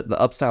the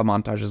upstyle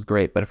montage is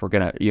great, but if we're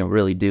gonna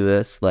really do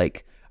this,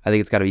 like, I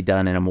think it's got to be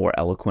done in a more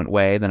eloquent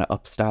way than an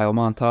upstyle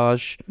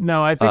montage.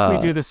 No, I think we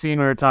do the scene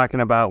we were talking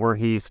about where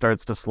he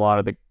starts to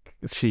slaughter the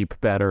sheep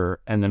better,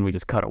 and then we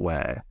just cut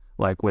away,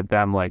 like with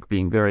them like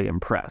being very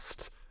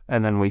impressed,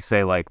 and then we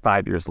say like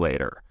 5 years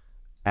later.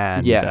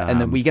 And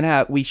and then we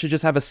should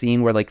just have a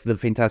scene where like the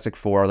Fantastic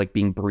Four are like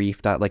being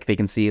briefed, like they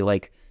can see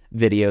like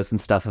videos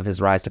and stuff of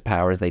his rise to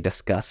power as they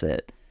discuss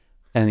it.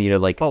 And,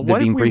 but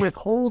what if we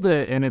withhold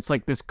it and it's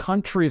like this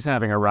country's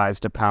having a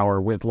rise to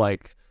power with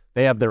like,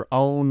 they have their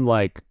own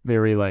like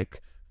very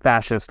like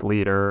fascist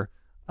leader,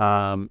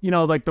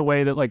 like the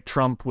way that like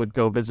Trump would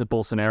go visit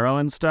Bolsonaro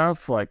and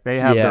stuff. Like they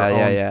have their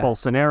own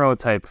Bolsonaro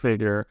type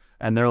figure,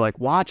 and they're like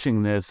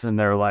watching this and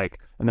they're like,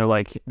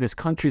 this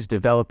country's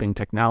developing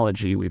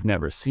technology we've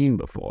never seen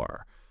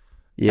before.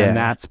 Yeah. And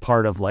that's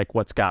part of like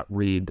what's got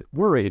Reed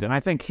worried. And I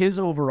think his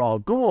overall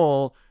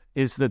goal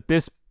is that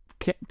this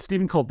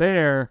Stephen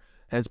Colbert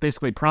has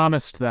basically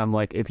promised them,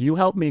 like, if you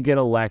help me get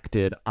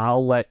elected,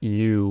 I'll let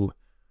you,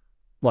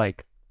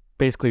 like,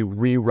 basically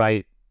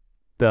rewrite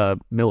the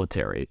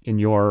military in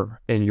your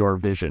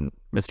vision,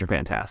 Mr.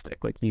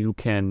 Fantastic. Like, you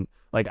can,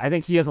 like, I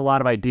think he has a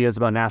lot of ideas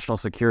about national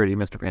security,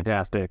 Mr.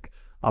 Fantastic,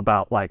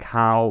 about, like,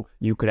 how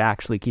you could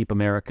actually keep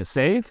America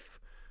safe,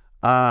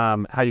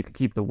 how you could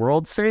keep the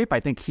world safe.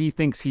 I think he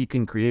thinks he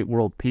can create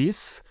world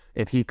peace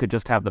if he could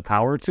just have the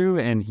power to,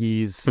 and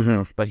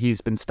but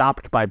he's been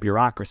stopped by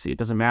bureaucracy. It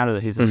doesn't matter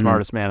that he's the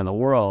smartest man in the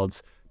world.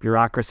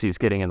 Bureaucracy is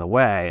getting in the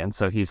way. And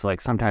so he's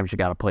like, sometimes you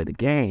got to play the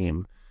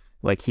game.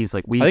 Like, he's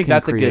like, I think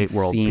that's a good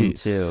world scene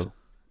peace. Too.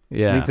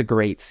 Yeah. I think it's a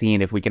great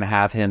scene if we can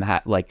have him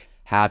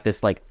have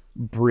this like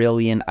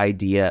brilliant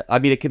idea. I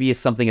mean, it could be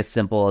something as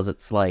simple as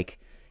it's like,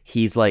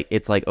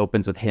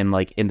 opens with him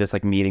like in this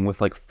like meeting with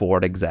like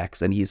Ford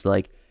execs, and he's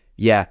like,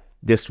 yeah,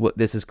 this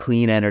is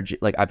clean energy.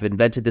 Like, I've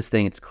invented this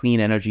thing. It's clean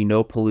energy,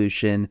 no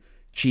pollution,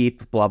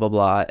 cheap, blah, blah,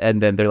 blah.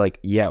 And then they're like,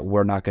 yeah,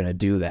 we're not going to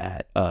do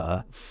that.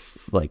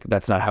 Like,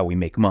 that's not how we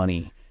make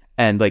money.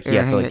 And like he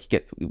has to like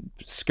get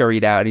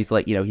scurried out, and he's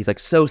like, he's like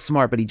so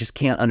smart, but he just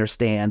can't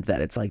understand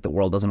that it's like the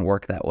world doesn't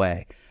work that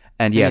way.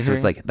 And so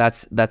it's like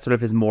that's sort of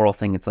his moral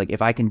thing. It's like,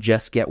 if I can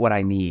just get what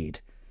I need.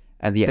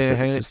 And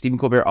so Stephen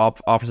Colbert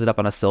offers it up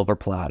on a silver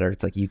platter.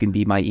 It's like, you can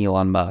be my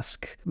Elon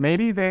Musk.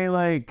 Maybe they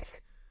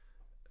like,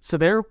 so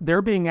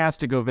they're being asked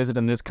to go visit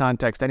in this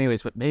context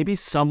anyways, but maybe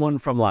someone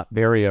from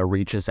Latveria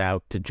reaches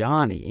out to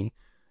Johnny.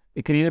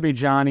 It can either be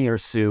Johnny or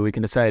Sue. We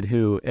can decide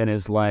who, and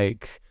is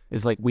like,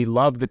 we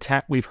love the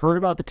tech. We've heard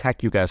about the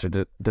tech you guys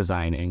are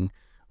designing.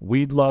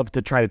 We'd love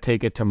to try to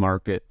take it to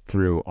market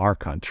through our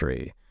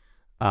country.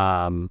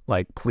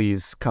 Like,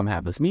 please come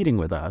have this meeting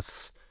with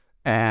us.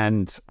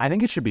 And I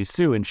think it should be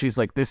Sue. And she's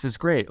like, this is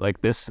great.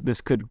 Like, this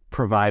could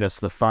provide us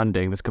the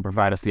funding. This could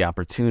provide us the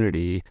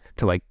opportunity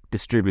to like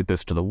distribute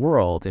this to the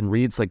world. And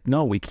Reed's like,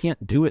 no, we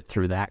can't do it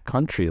through that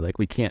country. Like,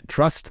 we can't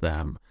trust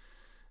them.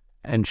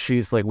 And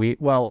she's like,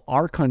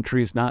 our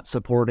country's not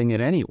supporting it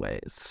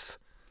anyways.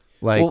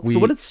 Like, so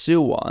what does Sue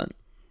want,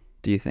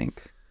 do you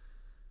think?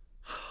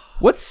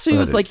 What's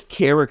Sue's like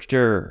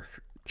character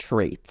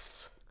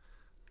traits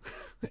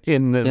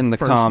in the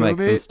comics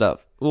movie? and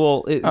stuff?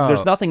 Well,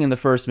 there's nothing in the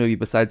first movie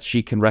besides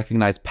she can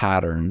recognize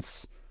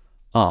patterns,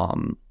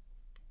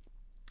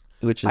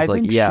 which is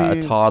like,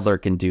 a toddler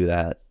can do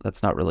that.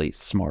 That's not really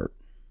smart.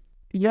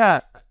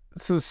 Yeah.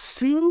 So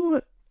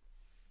Sue,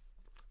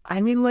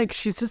 I mean, like,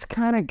 she's just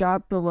kind of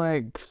got the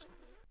like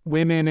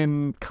women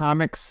in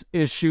comics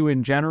issue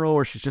in general,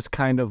 where she's just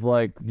kind of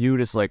like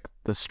viewed as like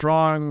the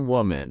strong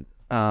woman,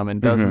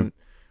 and doesn't.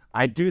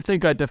 I do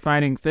think a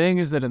defining thing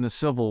is that in the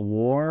Civil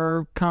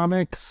War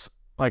comics,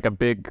 like a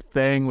big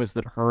thing was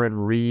that her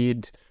and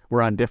Reed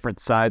were on different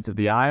sides of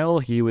the aisle.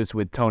 He was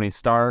with Tony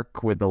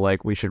Stark with the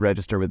like, we should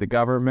register with the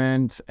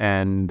government,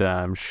 and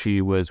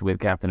she was with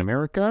Captain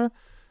America,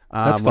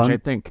 which I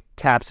think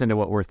taps into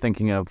what we're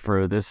thinking of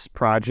for this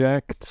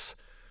project.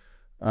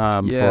 For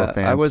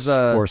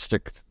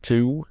F4NT4STIC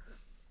 2.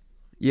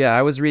 Yeah,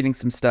 I was reading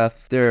some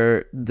stuff.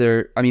 I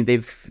mean,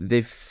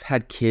 they've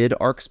had kid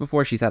arcs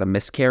before. She's had a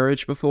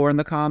miscarriage before in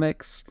the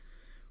comics,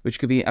 which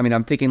could be, I mean,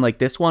 I'm thinking like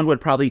this one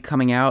would probably be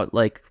coming out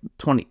like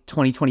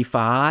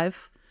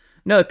 2025.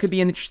 No, it could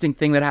be an interesting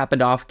thing that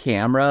happened off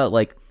camera.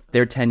 Like,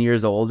 they're 10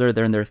 years older.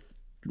 They're in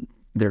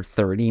they're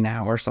 30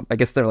 now or something. I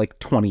guess they're like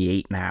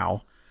 28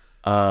 now.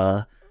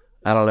 I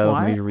don't know. Well,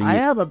 I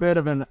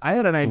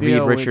had an idea.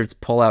 Reed Richards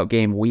pull-out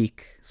game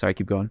week. Sorry,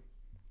 keep going.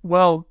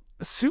 Well,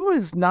 Sue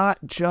is not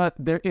just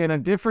there in a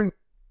different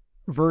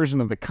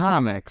version of the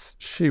comics.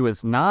 She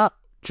was not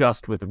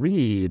just with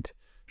Reed.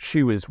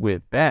 She was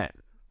with Ben,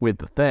 with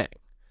the Thing.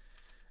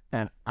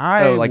 And in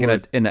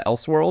an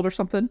Elseworld or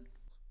something.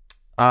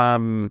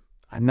 I'm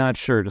not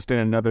sure. Just in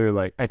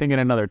another I think in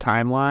another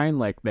timeline,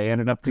 like they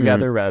ended up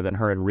together rather than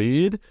her and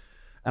Reed.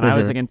 And I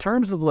was like, in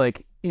terms of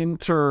like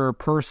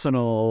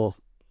interpersonal,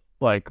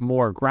 like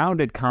more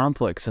grounded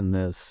conflicts in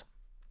this,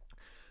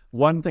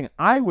 one thing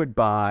I would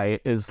buy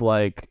is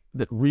like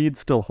that Reed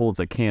still holds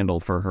a candle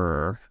for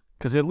her,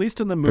 because at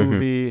least in the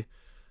movie,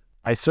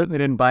 I certainly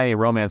didn't buy any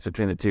romance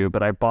between the two,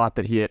 but I bought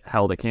that he had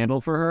held a candle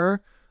for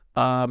her.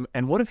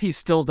 And what if he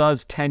still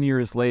does 10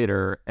 years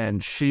later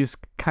and she's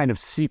kind of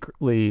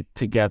secretly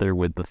together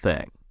with the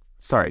Thing?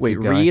 Sorry. Wait,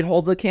 Reed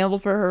holds a candle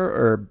for her,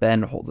 or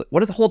Ben holds it?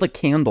 What does hold a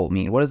candle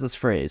mean? What is this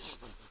phrase?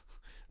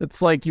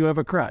 It's like you have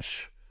a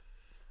crush.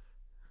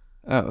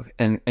 Oh,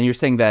 and you're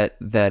saying that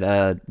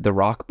the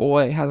Rock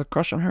Boy has a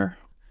crush on her?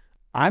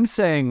 I'm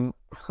saying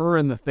her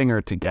and the Thing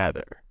are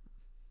together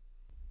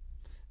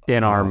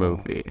in our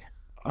movie.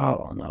 I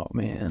don't know,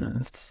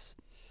 man.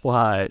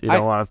 What? You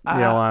don't want to think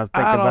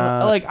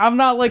about? Like, I'm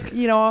not like,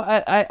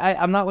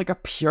 I'm not like a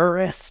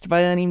purist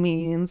by any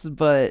means,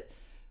 but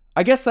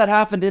I guess that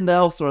happened in the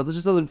Elseworlds. It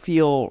just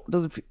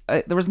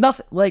there was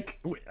nothing like,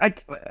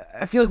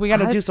 I feel like we got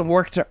to do some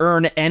work to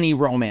earn any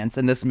romance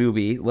in this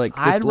movie. Like,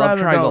 this I'd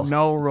love rather triangle.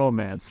 no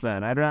romance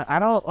then. I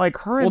don't like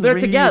her. Well, and they're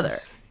Reed. together.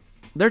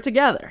 They're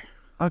together.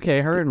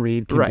 Okay, her and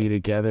Reed can be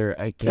together,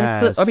 I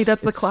guess.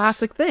 That's the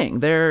classic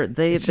thing.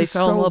 They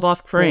fell in love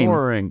off frame.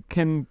 Boring.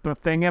 Can the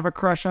Thing have a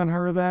crush on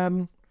her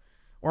then?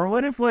 Or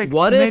what if they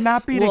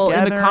not be together?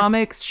 together? In the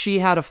comics, she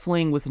had a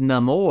fling with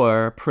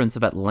Namor, Prince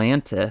of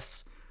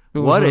Atlantis.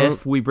 What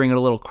if we bring a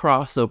little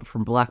crossover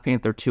from Black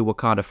Panther to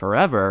Wakanda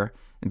Forever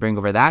and bring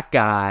over that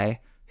guy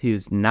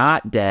who's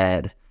not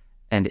dead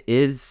and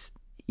is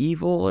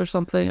evil or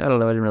something? I don't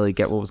know. I didn't really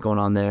get what was going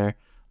on there.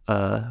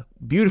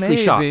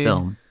 Beautifully shot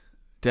film.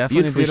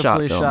 Definitely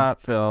beautifully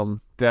shot film.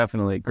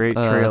 Definitely. Great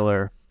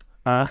trailer.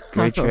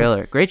 Great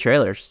trailer. Great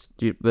trailers.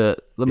 Dude, let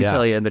me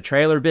tell you, in the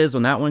trailer biz,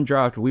 when that one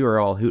dropped, we were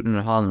all hooting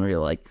and hollering. We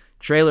were like,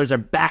 trailers are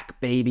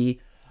back, baby.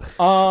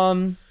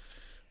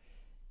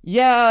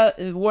 Yeah,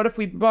 what if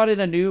we brought in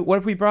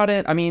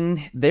I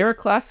mean, they're a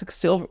classic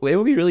silver. It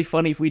would be really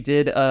funny if we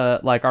did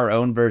like our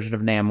own version of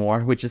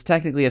Namor, which is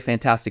technically a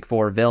Fantastic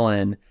Four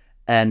villain,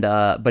 and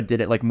but did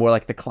it like more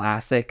like the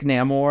classic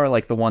Namor,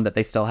 like the one that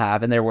they still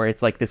have in there, where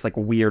it's like this like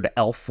weird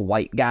elf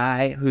white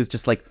guy who's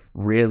just like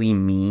really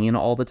mean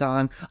all the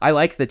time. I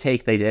like the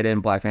take they did in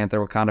Black Panther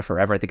Wakanda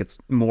Forever. I think it's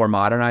more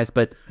modernized,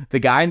 but the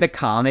guy in the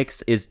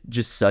comics is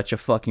just such a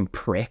fucking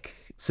prick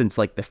since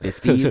like the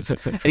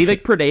 50s. And he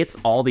like predates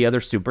all the other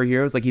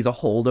superheroes. Like he's a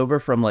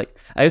holdover from like,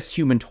 I guess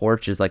Human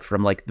Torch is like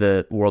from like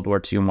the World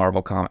War II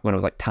Marvel comic when it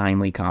was like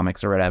Timely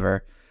Comics or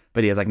whatever.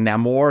 But he has like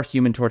Namor,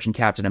 Human Torch, and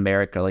Captain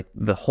America, like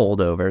the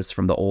holdovers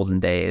from the olden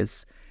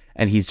days.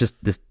 And he's just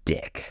this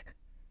dick.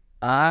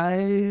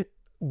 I'd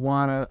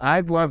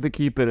love to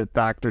keep it at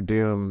Doctor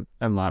Doom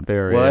and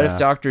Latveria. What if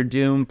Doctor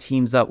Doom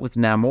teams up with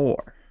Namor?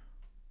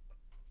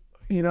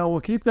 You know,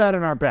 we'll keep that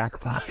in our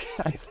back pocket.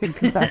 I think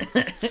that's.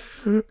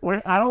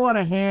 I don't want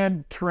to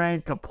hand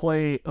Trank a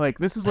plate. Like,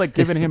 this is like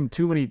giving him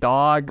too many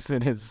dogs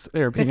in his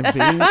Airbnb.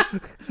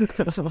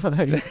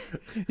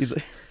 He's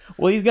like,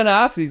 well, he's gonna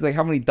ask. He's like,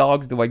 how many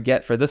dogs do I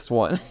get for this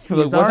one?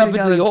 Like, what happened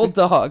to the old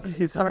dogs?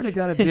 He's already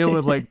got to deal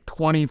with like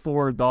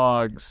 24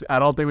 dogs. I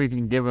don't think we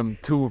can give him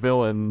 2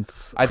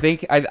 villains. I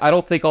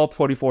don't think all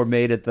 24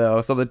 made it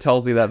though. Something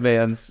tells me that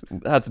man's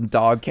had some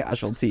dog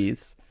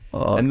casualties.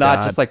 Oh, and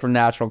not God. just like from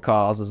natural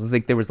causes. I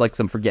think there was like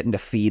some forgetting to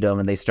feed them,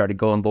 and they started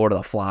going Lord of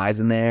the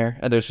Flies in there.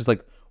 And there's just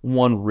like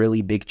one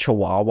really big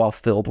chihuahua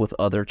filled with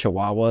other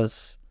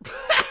chihuahuas.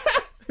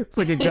 It's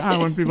like a guy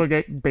when people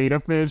get beta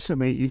fish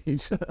and they eat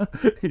each other.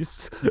 He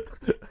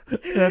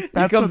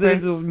comes in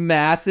as this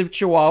massive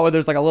chihuahua.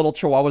 There's like a little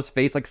chihuahua's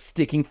face like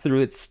sticking through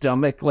its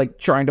stomach, like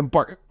trying to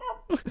bark.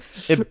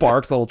 It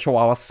barks, a little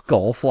chihuahua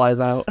skull flies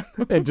out.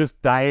 And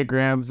just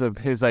diagrams of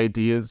his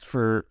ideas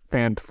for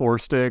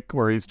F4NT4STIC,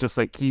 where he's just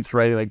like keeps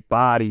writing like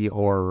body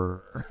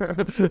horror.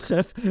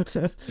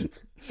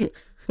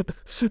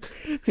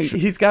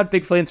 He's got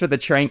big plans for the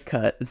Trank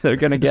cut. They're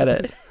gonna get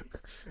it.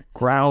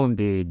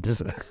 Grounded.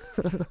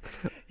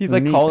 He's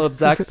like calling up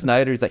Zack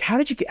Snyder. He's like,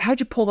 how'd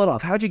you pull that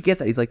off? How'd you get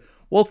that? He's like,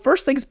 well,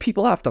 first things,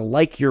 people have to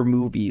like your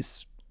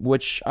movies,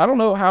 which I don't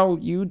know how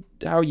you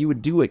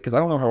would do it, because I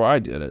don't know how I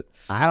did it.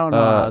 I don't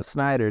know how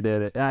Snyder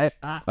did it. I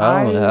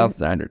don't know how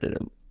Snyder did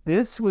it.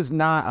 This was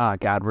not, oh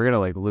God, we're gonna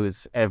like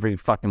lose every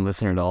fucking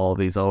listener to all of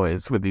these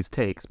always with these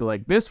takes, but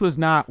like this was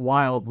not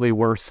wildly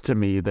worse to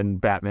me than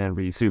Batman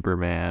v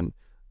Superman.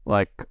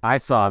 Like, I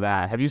saw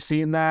that. Have you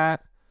seen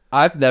that?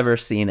 I've never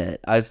seen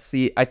it. I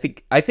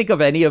think of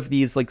any of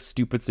these like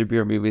stupid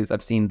superhero movies,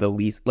 I've seen the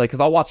least, like, because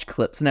I'll watch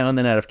clips now and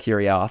then out of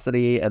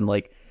curiosity, and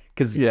like,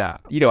 because yeah,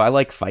 you know, I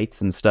like fights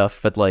and stuff,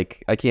 but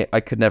like I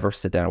could never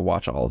sit down and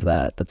watch all of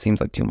that. That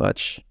seems like too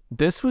much.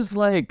 This was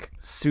like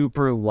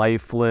super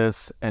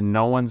lifeless, and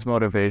no one's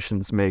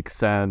motivations make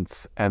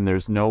sense, and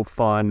there's no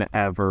fun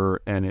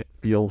ever, and it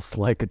feels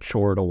like a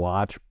chore to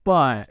watch,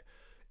 but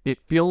it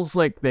feels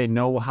like they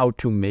know how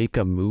to make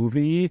a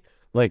movie.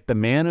 Like the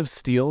Man of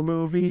Steel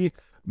movie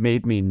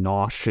made me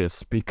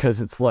nauseous,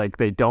 because it's like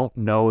they don't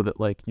know that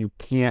like you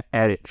can't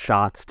edit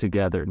shots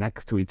together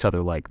next to each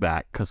other like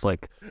that, because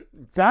like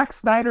Zack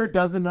Snyder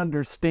doesn't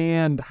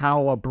understand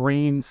how a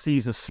brain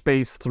sees a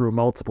space through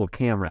multiple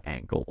camera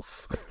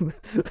angles.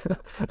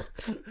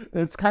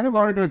 It's kind of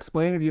hard to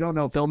explain if you don't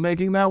know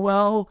filmmaking that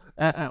well,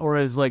 or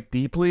as like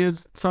deeply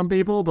as some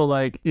people, but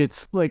like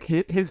it's like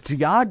his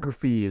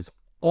geography is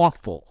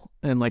awful.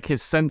 And like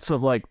his sense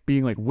of like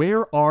being like,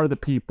 where are the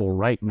people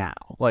right now?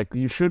 Like,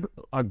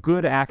 a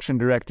good action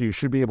director, you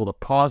should be able to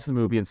pause the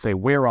movie and say,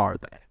 where are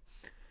they?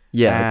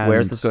 Yeah, like,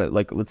 where's this going?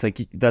 Like, it's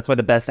like, that's why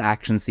the best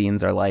action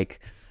scenes are like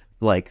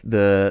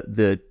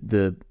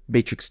the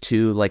Matrix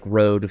 2 like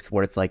road,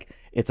 where it's like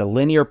it's a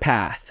linear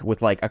path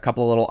with like a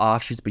couple of little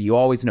offshoots, but you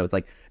always know it's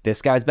like this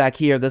guy's back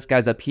here, this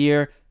guy's up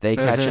here, they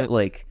catch it.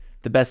 Like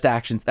the best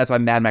actions, that's why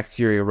Mad Max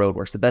Fury Road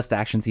works. The best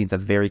action scenes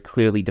have very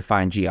clearly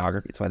defined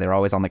geography. It's why they're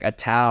always on like a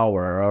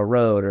tower or a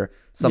road or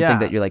something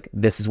that you're like,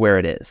 this is where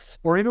it is.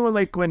 Or even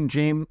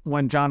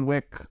when John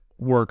Wick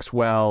works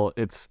well,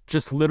 it's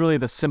just literally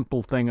the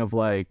simple thing of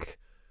like,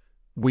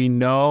 we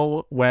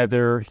know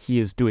whether he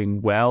is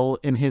doing well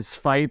in his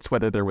fights,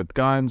 whether they're with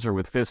guns or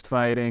with fist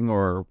fighting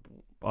or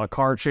a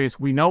car chase.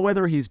 We know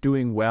whether he's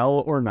doing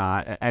well or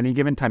not. At any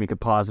given time, you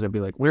could pause it and be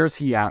like, where's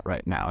he at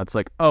right now? It's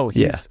like, oh,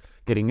 he's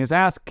getting his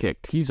ass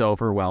kicked. He's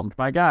overwhelmed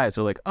by guys.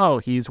 Or like, oh,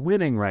 he's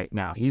winning right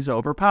now. He's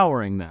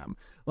overpowering them.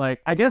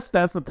 Like, I guess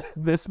that's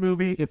this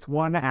movie. It's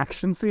one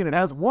action scene. It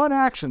has one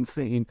action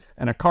scene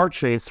and a car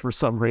chase for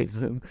some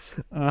reason.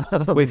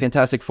 Wait,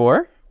 Fantastic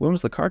Four? When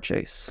was the car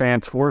chase?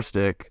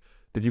 F4NT4STIC.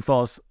 Did you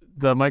follow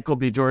the Michael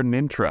B. Jordan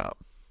intro?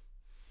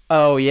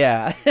 Oh,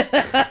 yeah.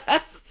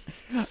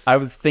 I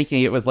was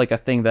thinking it was like a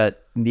thing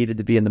that needed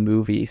to be in the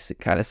movie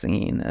kind of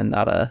scene and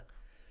not a...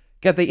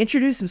 God, they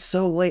introduced him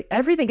so late.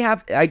 Everything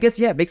happened. I guess,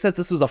 yeah, it makes sense.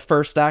 This was a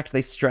first act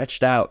they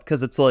stretched out,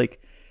 because it's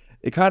like,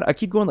 I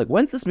keep going like,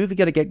 when's this movie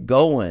gonna get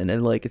going?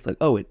 And like, it's like,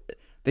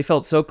 they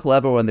felt so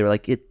clever when they were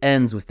like, it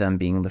ends with them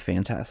being the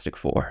Fantastic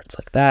Four. It's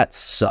like, that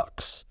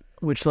sucks.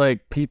 Which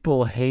like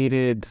people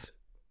hated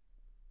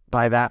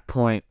by that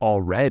point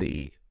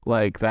already.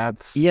 Like,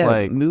 that's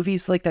like,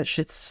 movies like that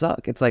shit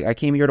suck. It's like, I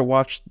came here to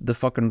watch the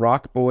fucking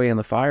Rock Boy and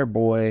the Fire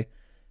Boy,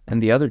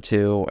 and the other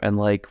two, and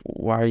like,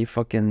 why do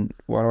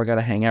I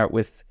gotta hang out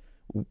with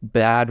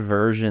bad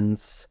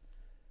versions,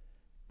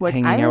 Like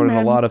hanging out in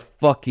a lot of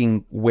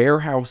fucking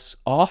warehouse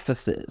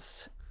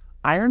offices?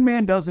 Iron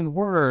Man doesn't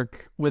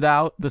work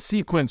without the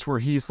sequence where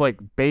he's like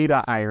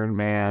beta Iron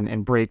Man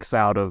and breaks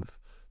out of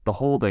the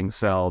holding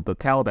cell the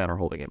Taliban are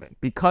holding him in.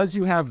 Because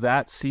you have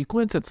that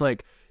sequence, it's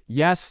like,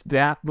 yes,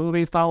 that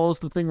movie follows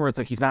the thing where it's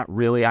like he's not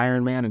really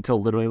Iron Man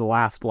until literally the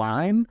last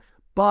line,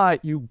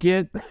 but you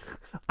get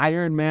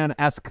Iron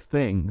Man-esque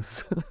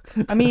things.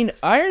 I mean,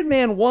 Iron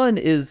Man 1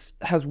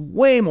 has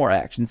way more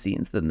action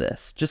scenes than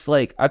this. Just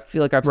like, I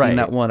feel like I've seen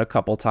that one a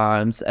couple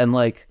times, and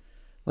like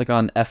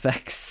on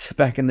FX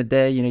back in the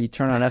day, you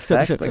turn on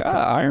FX, like,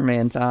 Iron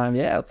Man time.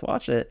 Yeah, let's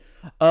watch it.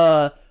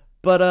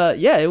 But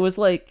yeah, it was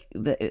like,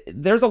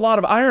 there's a lot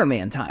of Iron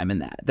Man time in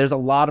that. There's a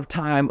lot of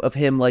time of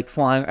him like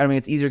flying. I mean,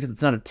 it's easier because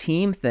it's not a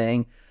team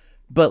thing.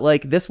 But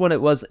like this one, it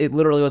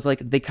literally was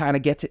like they kind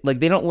of get to, like,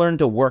 they don't learn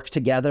to work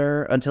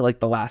together until like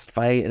the last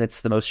fight, and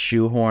it's the most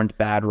shoehorned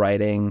bad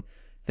writing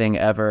thing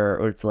ever.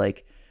 Or it's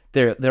like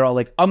they're all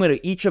like,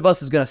 each of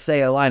us is gonna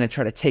say a line and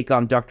try to take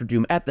on Doctor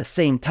Doom at the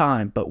same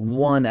time, but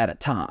one at a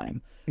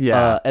time.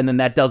 Yeah. And then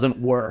that doesn't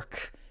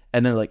work.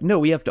 And they're like, no,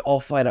 we have to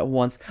all fight at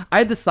once. I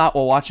had this thought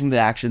while watching the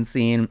action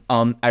scene.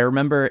 I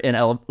remember in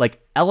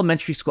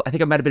elementary school, I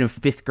think I might have been in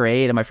 5th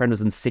grade, and my friend was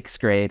in 6th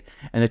grade,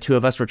 and the two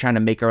of us were trying to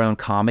make our own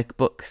comic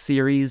book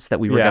series that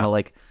we were gonna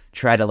like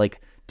try to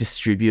like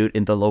distribute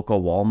in the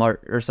local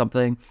Walmart or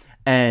something.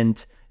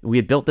 And we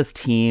had built this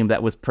team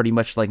that was pretty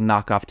much like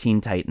knockoff Teen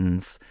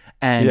Titans,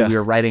 and we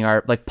were writing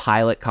our like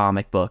pilot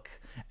comic book,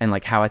 and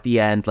like how at the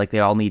end, like they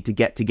all need to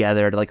get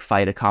together to like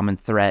fight a common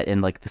threat in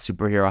like the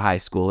superhero high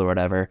school or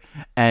whatever.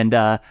 And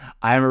I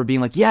remember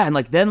being like, yeah, and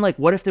like then like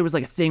what if there was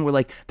like a thing where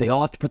like they all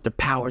have to put their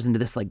powers into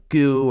this like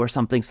goo or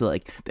something, so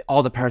like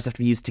all the powers have to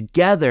be used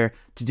together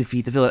to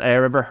defeat the villain. And I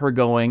remember her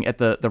going at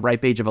the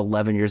ripe age of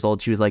 11 years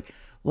old, she was like,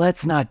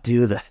 let's not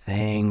do the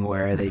thing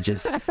where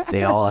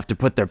they all have to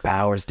put their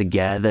powers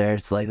together.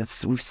 It's like,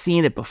 we've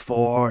seen it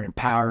before in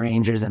Power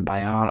Rangers and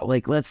Bionic.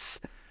 Like,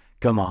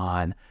 come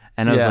on.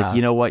 And I was like,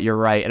 you know what, you're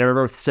right. And I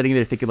remember sitting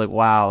there thinking like,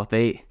 wow,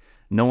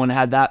 no one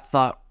had that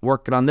thought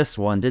working on this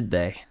one, did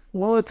they?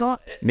 Well, it's all...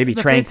 Maybe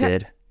Trank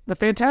did. The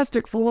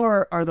Fantastic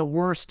Four are the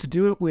worst to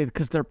do it with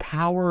because their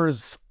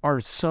powers are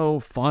so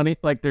funny.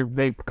 Like,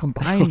 they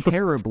combine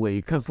terribly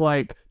because,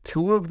 like,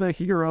 2 of the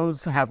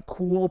heroes have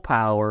cool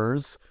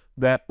powers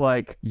that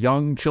like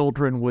young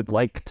children would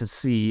like to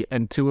see,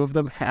 and 2 of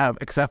them have,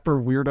 except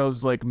for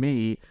weirdos like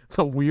me,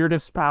 the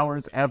weirdest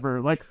powers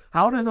ever. Like,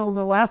 how does an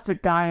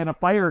elastic guy and a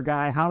fire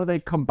guy, how do they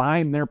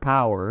combine their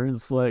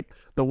powers? Like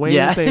the way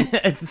that they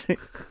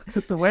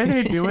the way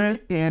they do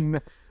it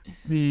in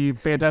the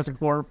Fantastic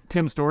Four,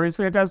 Tim Story's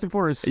Fantastic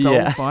Four, is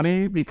so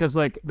funny because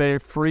like they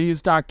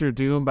freeze Doctor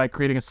Doom by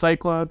creating a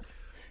cyclone.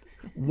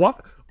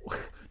 What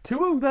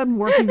 2 of them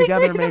working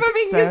together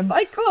makes sense.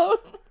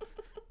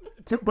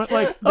 But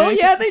like, they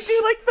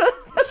do like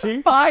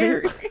the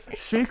fire.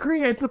 She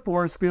creates a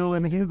force field,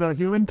 and the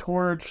Human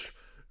Torch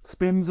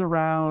spins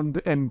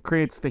around and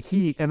creates the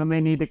heat, and then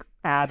they need to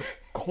add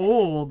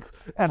cold.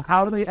 And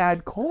how do they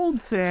add cold,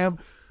 Sam?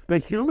 The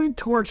Human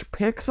Torch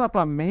picks up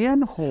a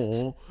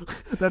manhole.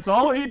 That's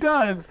all he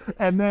does,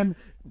 and then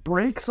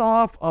breaks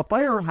off a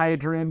fire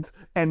hydrant,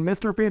 and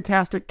Mr.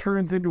 Fantastic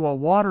turns into a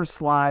water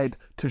slide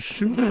to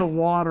shoot the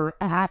water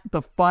at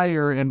the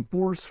fire and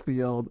force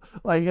field.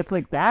 Like, it's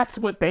like, that's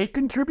what they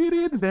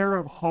contributed? They're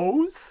a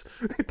hose?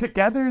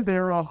 Together,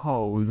 they're a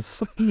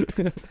hose.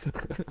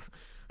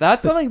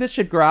 That's something this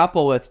should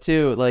grapple with,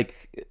 too.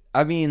 Like,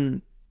 I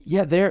mean,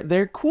 yeah,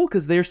 they're cool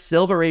because they're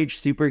Silver Age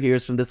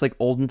superheroes from this, like,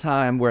 olden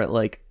time where,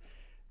 like,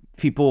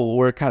 people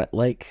were kind of,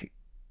 like...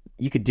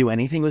 you could do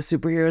anything with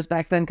superheroes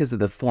back then because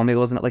the formula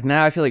wasn't like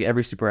now. I feel like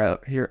every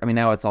superhero, I mean,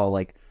 now it's all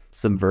like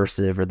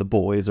subversive or the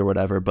boys or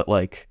whatever, but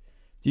like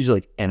it's usually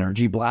like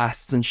energy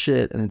blasts and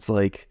shit. And it's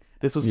like,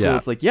 this was cool.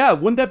 It's like, yeah,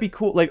 wouldn't that be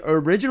cool? Like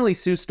originally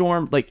Sue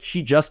Storm, like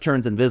she just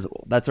turns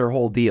invisible. That's her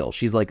whole deal.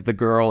 She's like the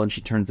girl and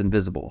she turns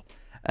invisible,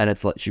 and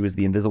it's like she was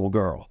the invisible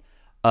girl.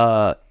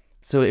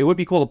 So it would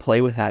be cool to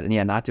play with that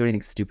and not do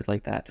anything stupid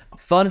like that.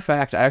 Fun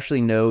fact, I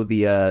actually know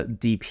the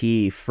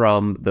DP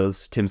from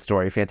those Tim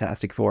Story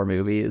Fantastic Four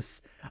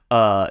movies.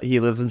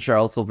 He lives in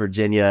Charlottesville,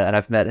 Virginia, and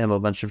I've met him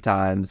a bunch of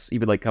times. He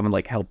would like come and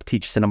like help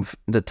teach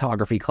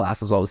cinematography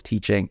classes while I was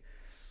teaching.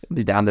 I'll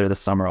be down there this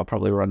summer. I'll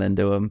probably run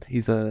into him.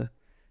 He's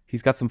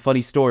got some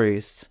funny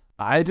stories.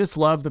 I just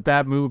love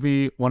that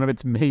movie, one of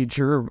its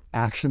major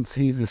action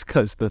scenes is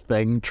because the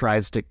Thing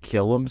tries to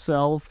kill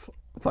himself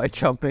by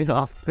jumping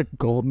off the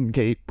Golden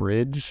Gate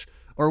Bridge.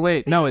 Or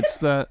wait, no, it's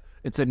a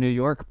New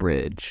York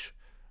bridge.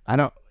 I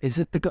don't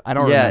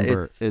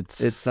remember.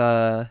 It's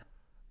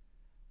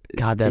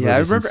God, that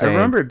movie's insane. I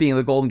remember it being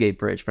the Golden Gate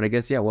Bridge, but I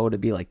guess what would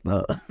it be like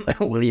the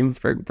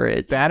Williamsburg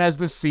Bridge? That has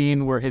the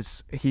scene where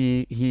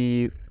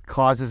he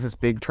causes this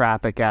big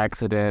traffic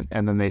accident,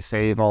 and then they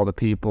save all the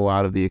people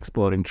out of the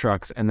exploding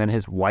trucks, and then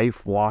his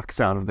wife walks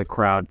out of the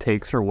crowd,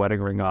 takes her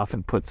wedding ring off,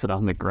 and puts it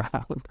on the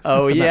ground.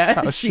 Oh yeah,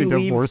 that's how she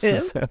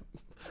divorces him.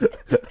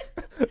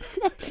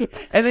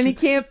 And then he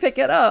can't pick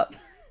it up.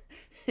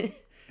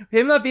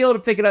 Him not being able to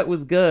pick it up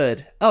was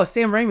good. Oh,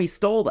 Sam Raimi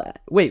stole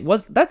that. Wait,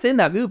 that's in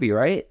that movie,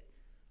 right?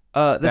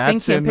 The thing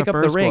That's can't in the pick up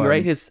the first ring, one.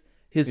 right? His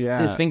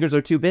fingers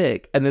are too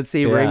big. And then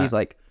Sam Raimi's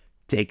like,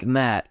 taking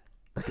that.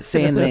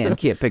 Sandman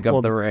can't pick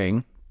up the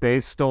ring. They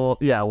stole.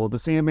 Yeah, well, the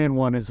Sandman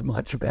one is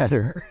much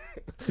better.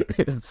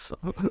 It's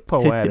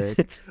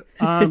poetic.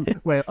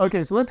 Wait,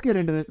 okay, so let's get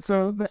into it.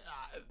 So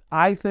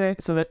I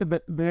think so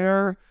that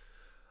they're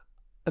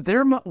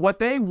what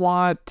they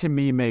want to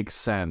me makes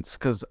sense,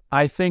 because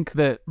I think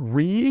that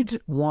Reed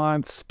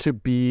wants to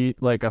be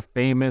like a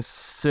famous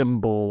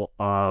symbol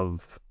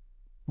of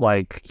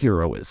like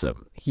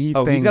heroism. He's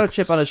got a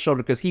chip on his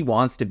shoulder because he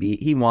wants to be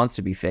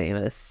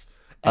famous.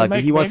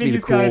 Like, he wants to be the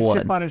he's cool got a one.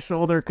 chip on his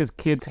shoulder because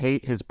kids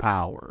hate his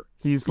power.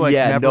 He's like,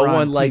 yeah, never no on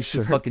one likes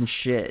his t-shirts. fucking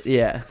shit.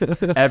 Yeah,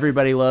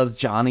 everybody loves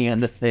Johnny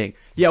and the Thing.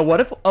 Yeah, what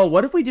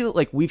if we do it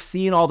like we've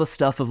seen all the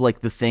stuff of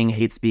like the Thing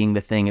hates being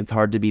the Thing. It's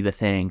hard to be the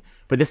Thing,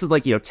 but this is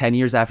like 10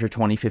 years after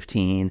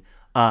 2015.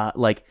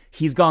 Like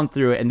he's gone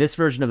through it, and this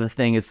version of the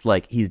Thing is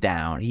like he's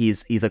down.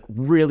 He's like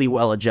really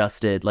well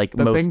adjusted. Like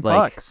The most Thing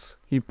like fucks.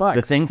 He fucks.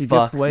 the Thing He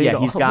gets fucks. laid Yeah,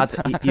 all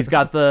he's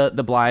got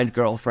the blind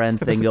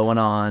girlfriend thing going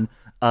on.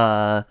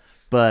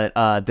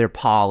 But they're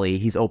poly.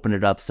 He's opened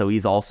it up, so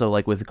he's also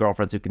like with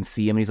girlfriends who can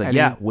see him. And he's like,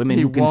 And women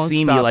he who can won't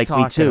see me stop like me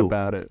talking too.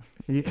 about it.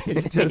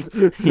 He's just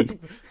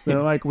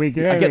they're like, we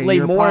get I get it, laid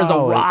you're more as a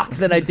poly. rock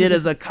than I did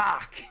as a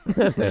cock.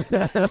 Does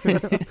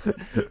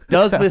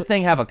the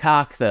Thing have a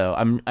cock though?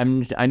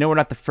 I know we're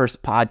not the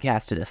first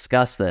podcast to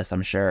discuss this,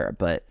 I'm sure,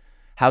 but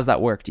how's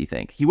that work? Do you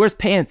think he wears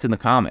pants in the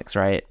comics,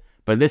 right?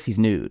 But this, he's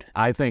nude.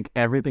 I think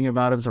everything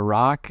about him's a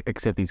rock,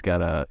 except he's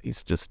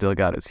just still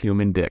got his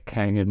human dick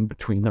hanging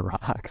between the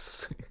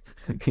rocks.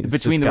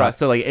 Between the rocks.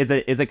 So like, is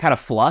it kind of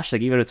flush?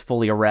 Like even if it's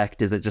fully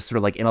erect, is it just sort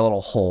of like in a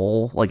little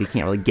hole? Like it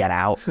can't really get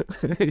out.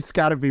 He's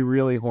got to be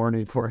really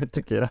horny for it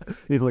to get out.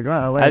 He's like,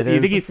 oh wait.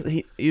 You think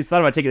he's thought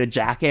about taking a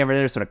jackhammer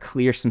there to sort of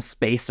clear some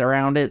space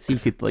around it so you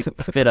could like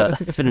fit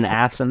an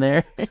ass in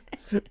there?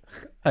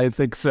 I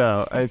think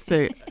so. I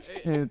think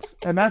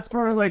and that's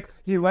part of like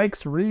he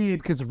likes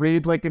Reed because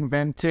Reed like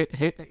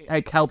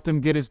helped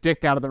him get his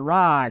dick out of the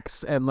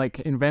rocks and like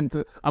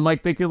invented. I'm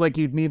like thinking like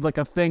you'd need like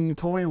a Thing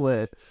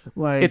toilet.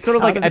 Like it's sort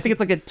of like I think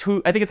it's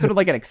sort of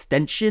like an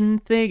extension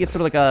thing. It's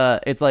sort of like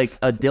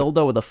a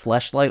dildo with a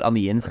fleshlight on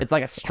the inside. It's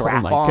like a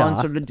strap-on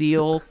sort of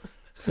deal.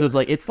 So it's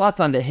like it slots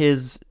onto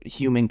his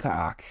human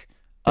cock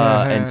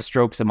and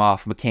strokes him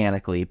off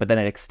mechanically, but then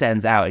it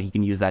extends out and he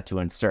can use that to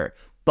insert.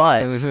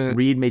 But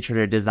Reed made sure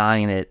to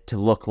design it to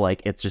look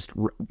like it's just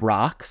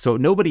rock, so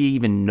nobody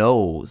even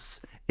knows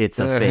it's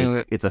a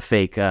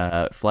fake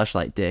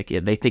fleshlight dick.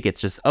 They think it's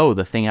just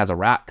the Thing has a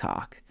rat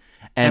cock.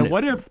 And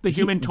what if the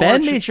Human Torch?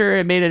 Ben made sure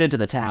it made it into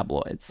the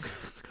tabloids.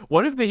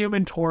 What if the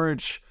Human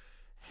Torch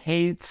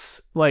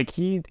hates like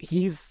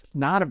he's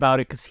not about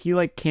it because he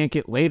like can't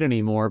get laid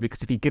anymore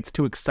because if he gets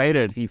too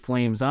excited he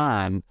flames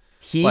on.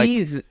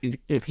 He's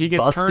if he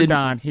gets turned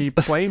on he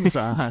flames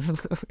on.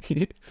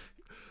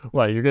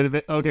 What, you're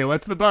gonna okay,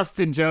 what's the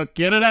busting joke?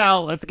 Get it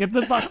out. Let's get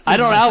the busting. I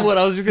don't have one.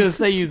 I was just gonna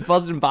say he's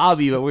busting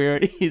Bobby,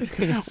 but he's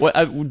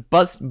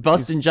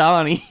busting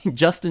Johnny.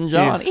 Justin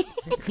Johnny.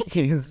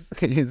 He's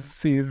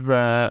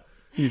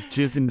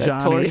jizzing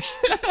Johnny.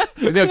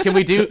 No, can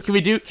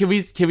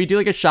we do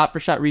like a shot for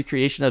shot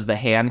recreation of the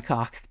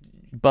Hancock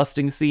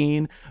busting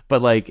scene?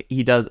 But like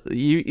he does.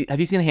 Have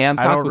you seen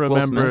Hancock? I don't with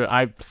remember. Will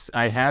Smith?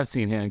 I have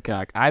seen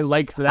Hancock. I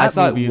liked that. I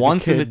saw movie it as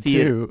once a in the kid,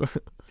 theater. too.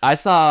 I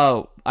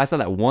saw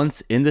that once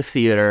in the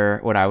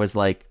theater when I was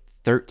like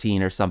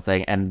 13 or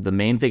something, and the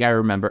main thing I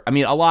remember, I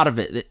mean, a lot of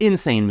it,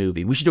 insane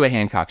movie. We should do a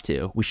Hancock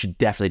 2. We should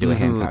definitely do a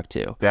Hancock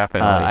 2.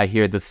 Definitely. I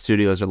hear the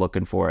studios are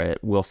looking for it.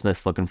 Will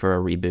Smith's looking for a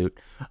reboot.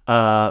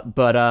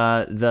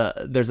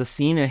 There's a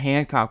scene in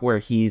Hancock where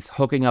he's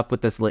hooking up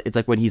with this, it's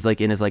like when he's like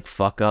in his like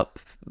fuck up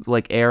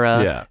like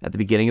era at the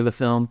beginning of the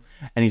film,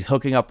 and he's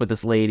hooking up with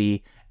this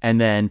lady. And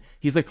then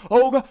he's like,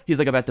 oh God, he's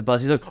like about to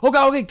bust. He's like, oh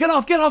God, okay, get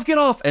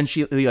off. And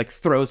he like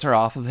throws her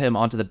off of him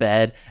onto the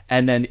bed.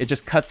 And then it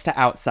just cuts to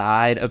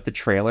outside of the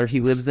trailer he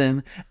lives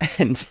in.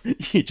 And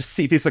you just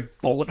see these like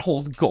bullet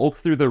holes go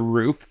through the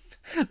roof.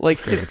 Like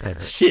his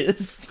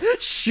shiz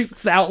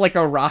shoots out like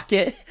a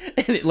rocket.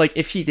 And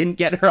if he didn't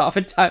get her off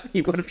in time,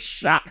 he would have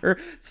shot her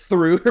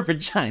through her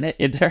vagina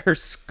into her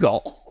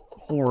skull.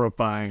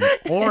 Horrifying.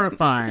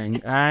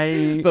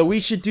 But we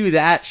should do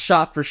that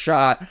shot for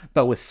shot,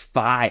 but with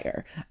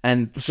fire.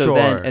 And so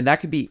then that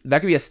could be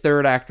a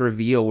third act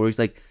reveal where he's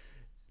gonna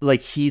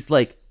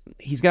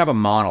have a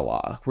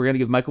monologue. We're gonna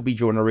give Michael B.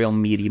 Jordan a real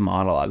meaty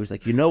monologue. He's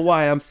like, you know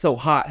why I'm so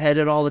hot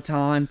headed all the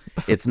time?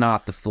 It's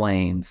not the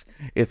flames.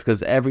 It's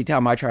because every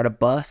time I try to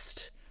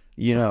bust,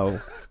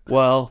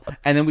 well,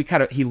 and then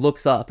he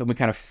looks up and we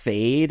kind of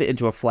fade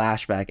into a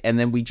flashback, and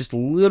then we just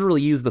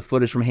literally use the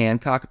footage from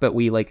Hancock, but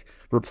we like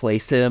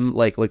replace him,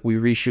 like we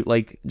reshoot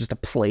like just a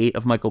plate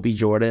of Michael B.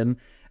 Jordan,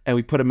 and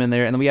we put him in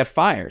there, and then we add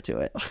fire to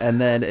it, and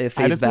then it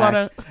fades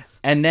back.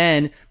 And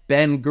then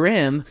Ben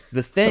Grimm,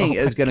 the Thing,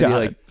 is going to be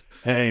like,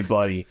 Hey,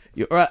 buddy.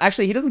 Or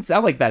actually, he doesn't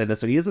sound like that in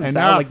this one. He doesn't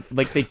sound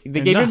like they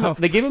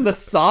gave him the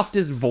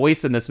softest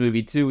voice in this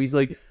movie too. He's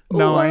like,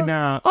 No, I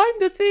know. I'm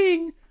the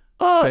thing.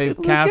 They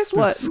cast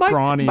this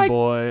scrawny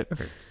boy.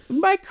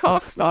 My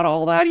cock's not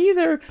all that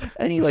either.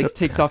 And he like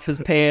takes off his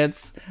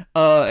pants.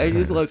 And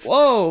he's like,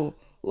 whoa,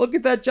 look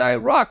at that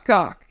giant rock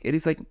cock. And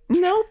he's like,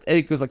 nope. And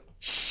he goes like,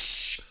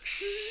 shh.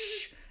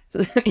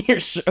 Here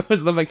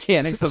shows the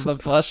mechanics of the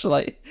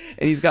fleshlight,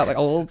 and he's got like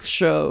a little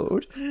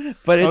chode,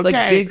 but it's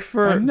like big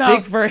for him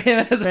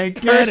as a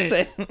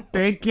person.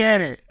 They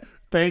get it.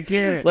 Like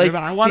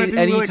I want to do.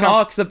 And he like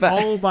talks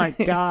about. Oh my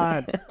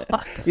god.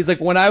 He's like,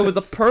 when I was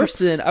a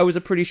person, I was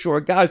a pretty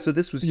short guy, so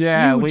this was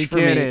huge for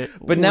me. It.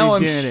 But now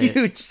I'm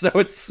huge, so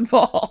it's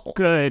small.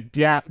 Good,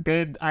 yeah,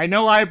 good. I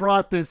know I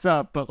brought this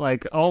up, but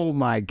like, oh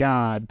my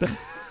god.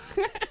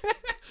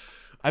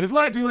 I just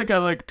want to do like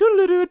a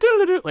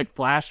doodle-doo, like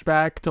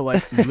flashback to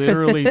like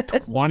literally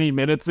 20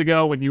 minutes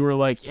ago when you were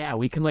like, yeah,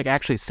 we can like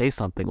actually say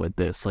something with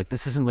this. Like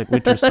this isn't like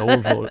Winter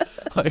Soldier.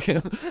 like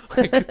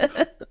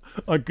a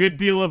good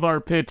deal of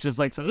our pitch is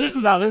like, so this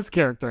is how this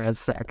character has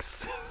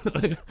sex.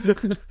 We're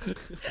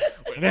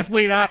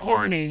definitely not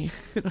horny.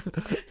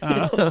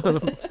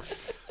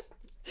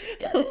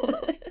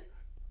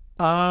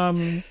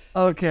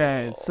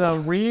 Okay, so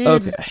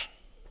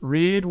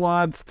Reed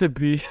wants to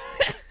be.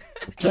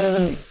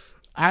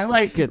 I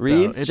like it.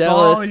 Reed's though. It's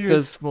jealous all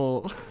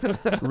useful.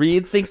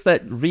 Reed thinks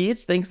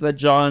that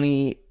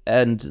Johnny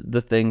and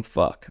the Thing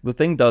fuck. The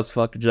Thing does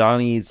fuck.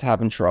 Johnny's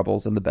having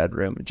troubles in the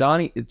bedroom.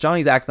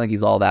 Johnny's acting like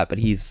he's all that, but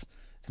it's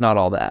not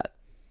all that.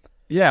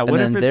 Yeah.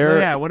 What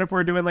if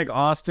we're doing like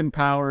Austin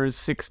Powers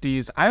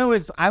 60s?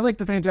 I like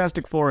the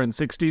Fantastic Four in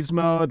 60s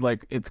mode.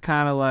 Like it's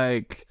kind of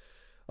like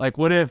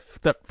what if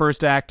the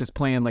first act is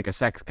playing like a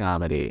sex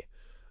comedy,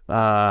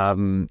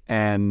 and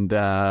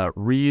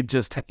Reed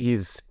just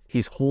he's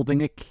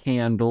holding a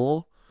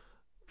candle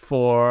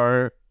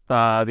for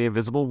the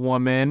Invisible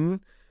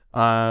Woman.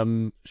 I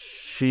think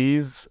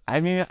she's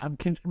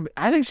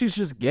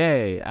just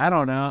gay. I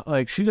don't know.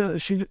 Like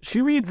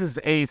she reads as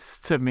ace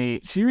to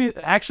me. She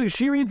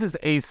reads as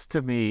ace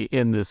to me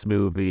in this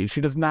movie.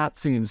 She does not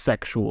seem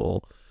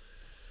sexual.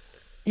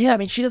 Yeah, I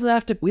mean, she doesn't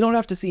have to. We don't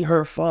have to see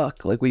her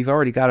fuck. Like we've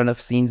already got enough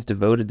scenes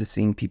devoted to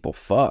seeing people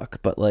fuck.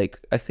 But like,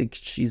 I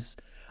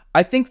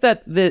think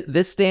that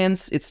this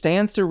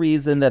stands to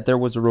reason that there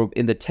was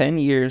in the 10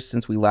 years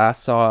since we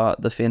last saw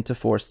the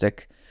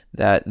F4NT4STIC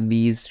that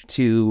these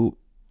two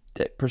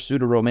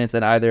pursued a romance,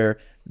 and either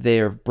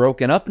they're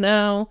broken up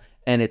now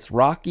and it's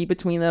rocky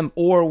between them,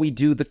 or we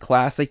do the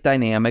classic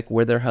dynamic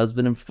where they're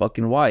husband and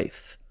fucking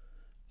wife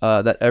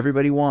that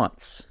everybody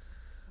wants.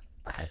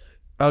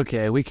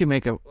 Okay, we can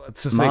make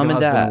let's just Mom make a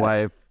and husband dad. and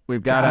wife.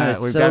 We've got to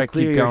clear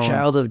keep your going.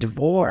 child of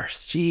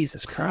divorce.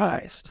 Jesus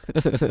Christ.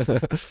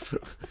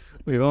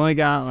 We've only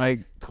got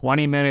like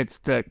 20 minutes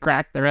to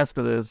crack the rest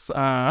of this.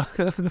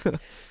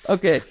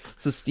 Okay,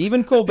 so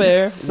Stephen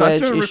Colbert, it's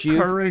such Wedge a issue.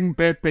 recurring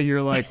bit that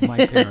you're like,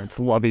 my parents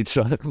love each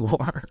other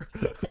more.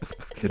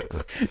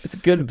 It's a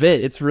good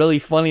bit. It's really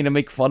funny to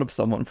make fun of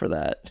someone for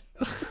that.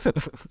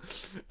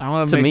 I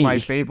want to make my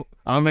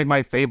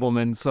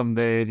Fablemans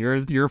someday. Your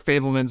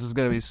Fablemans is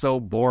gonna be so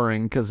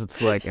boring because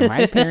it's like, and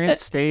my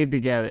parents stayed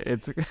together.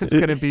 It's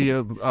gonna be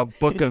a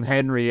Book of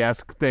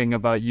Henry-esque thing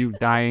about you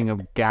dying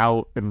of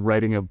gout and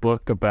writing a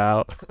book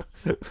about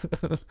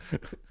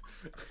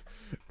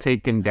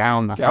taking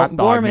down the hot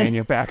dog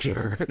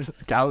manufacturers.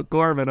 Gout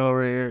Gorman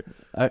over here.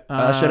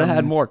 I should have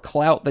had more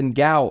clout than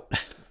gout,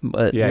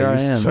 but yeah, here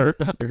I am.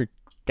 Your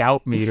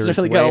gout meter is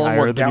certainly way got a little higher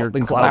more than gout your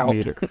than clout clout.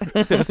 meter.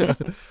 To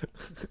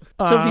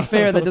be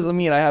fair, that doesn't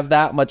mean I have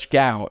that much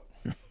gout.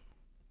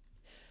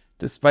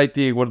 Despite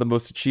being one of the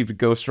most achieved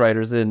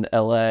ghostwriters in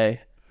LA.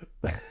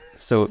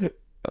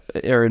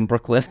 Or in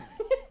Brooklyn.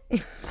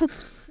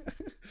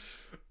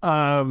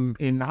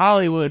 In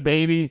Hollywood,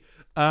 baby.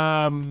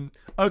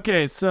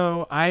 Okay,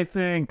 so I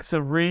think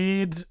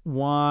Reed he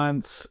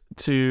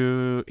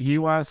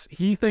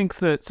thinks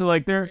that, so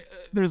like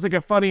there's like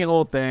a funny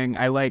little thing.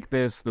 I like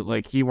this, that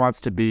like he wants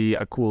to be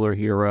a cooler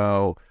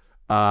hero.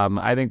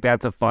 I think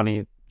that's a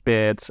funny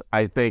bit.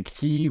 I think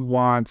he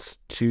wants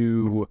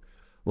to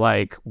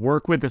like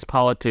work with this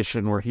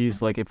politician where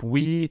he's like, if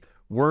we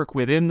work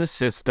within the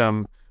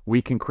system,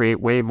 we can create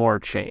way more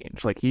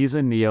change. Like he's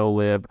a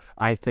neolib.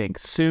 I think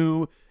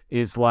Sue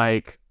is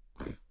like,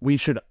 we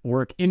should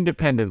work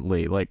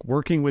independently. Like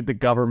working with the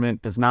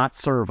government does not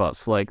serve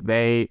us. Like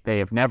they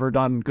have never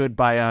done good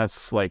by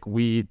us. Like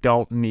we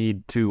don't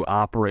need to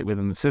operate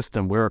within the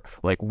system. We're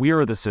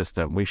the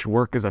system. We should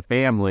work as a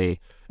family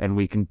and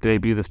we can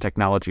debut this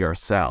technology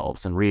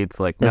ourselves. And Reed's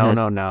like,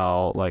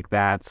 no. Like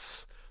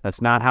that's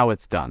not how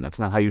it's done. That's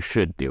not how you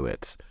should do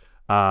it.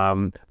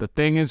 The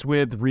thing is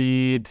with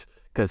Reed,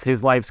 because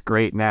his life's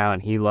great now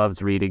and he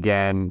loves Reed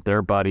again.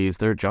 They're buddies.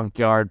 They're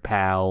junkyard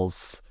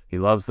pals. He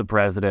loves the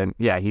president.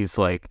 He's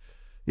so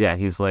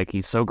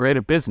great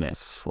at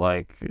business.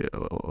 Like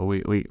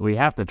we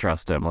have to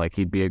trust him. Like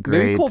he'd be a great.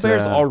 Maybe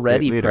Colbert's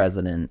already leader.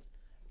 president,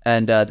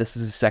 and this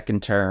is his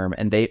second term,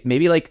 and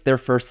maybe like their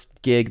first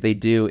gig they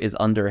do is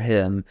under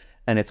him,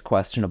 and it's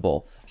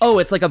questionable. Oh,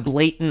 it's like a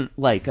blatant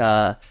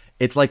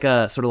it's like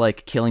a sort of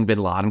like killing Bin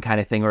Laden kind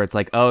of thing, where it's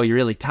like, oh, you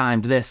really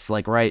timed this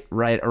like right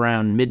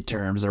around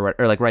midterms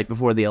or like right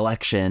before the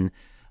election.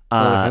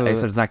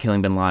 Except it's not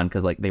killing Bin Laden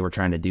because like they were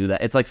trying to do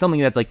that. It's like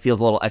something that like feels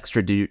a little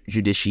extra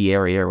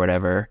judiciary or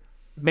whatever.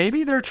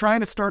 Maybe they're trying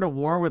to start a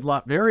war with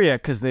Latveria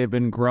because they've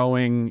been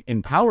growing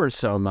in power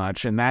so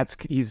much, and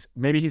he's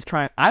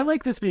trying. I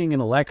like this being an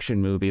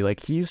election movie.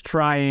 Like, he's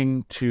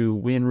trying to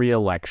win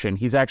re-election.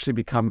 He's actually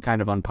become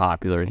kind of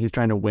unpopular, and he's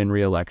trying to win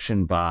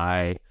re-election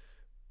by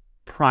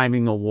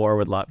priming a war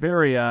with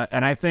Latveria.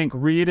 And I think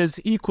Reed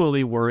is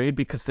equally worried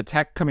because the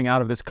tech coming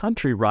out of this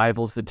country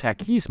rivals the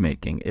tech he's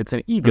making. It's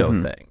an ego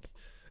thing,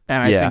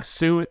 and I think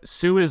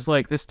Sue is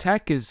like, this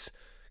tech is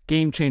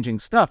game-changing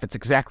stuff. It's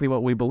exactly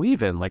what we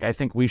believe in. Like, I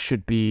think we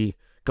should be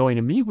going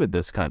to meet with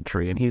this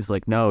country. And he's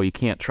like, no, you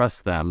can't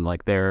trust them.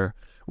 Like,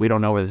 we don't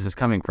know where this is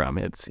coming from.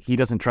 He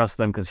doesn't trust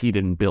them because he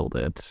didn't build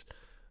it.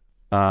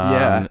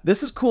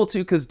 This is cool too,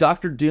 because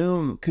Dr.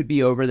 Doom could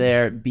be over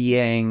there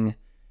being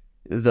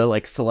the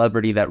like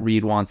celebrity that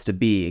Reed wants to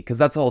be, because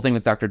that's the whole thing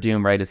with Dr.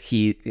 Doom, right?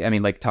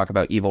 Talk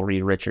about evil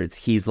Reed Richards.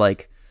 He's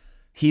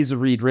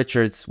Reed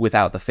Richards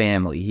without the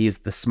family. He's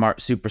the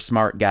super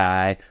smart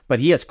guy, but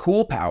he has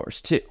cool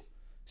powers too.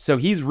 So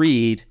he's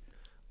Reed.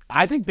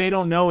 I think they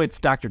don't know it's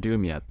Dr.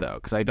 Doom yet, though,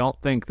 because I don't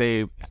think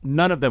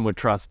none of them would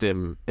trust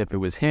him if it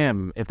was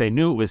him, if they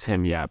knew it was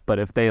him yet. But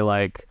if they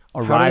like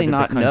arrived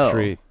at the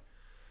country,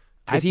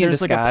 is he in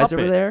disguise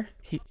over there?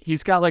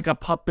 He's got like a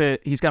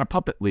puppet. He's got a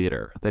puppet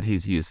leader that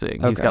he's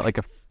using. Okay. He's got like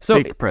a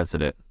fake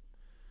president.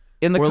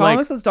 In the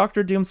comics, is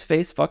Dr. Doom's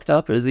face fucked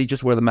up, or does he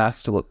just wear the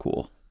mask to look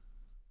cool?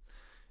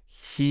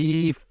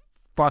 He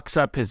fucks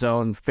up his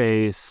own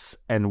face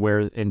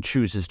and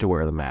chooses to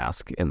wear the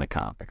mask in the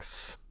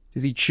comics.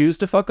 Does he choose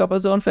to fuck up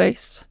his own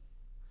face?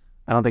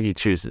 I don't think he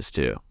chooses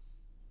to.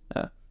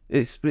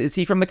 Is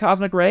he from the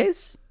cosmic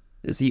rays?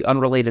 Is he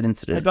unrelated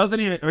incident?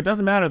 It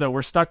doesn't matter though.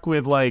 We're stuck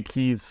with like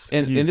he's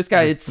this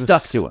guy. It's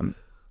stuck to him.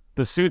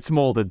 The suit's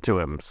molded to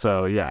him.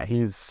 So yeah,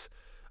 he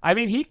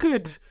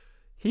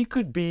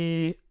could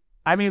be.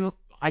 I mean,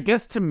 I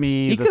guess to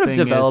me, he could have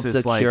developed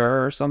a like,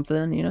 cure or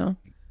something. You know.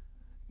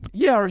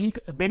 Yeah, or he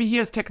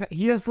has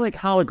like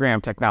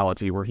hologram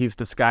technology where he's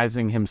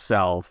disguising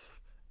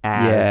himself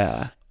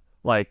as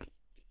like,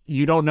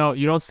 you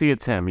don't see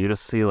it's him. You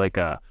just see like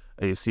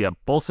you see a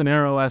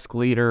Bolsonaro-esque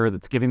leader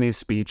that's giving these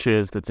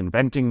speeches, that's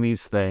inventing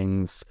these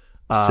things.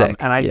 Sick.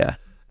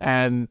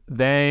 And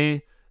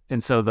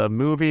so the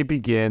movie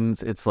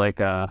begins. It's like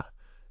a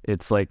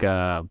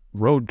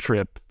road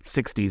trip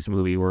 60s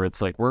movie where it's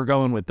like, we're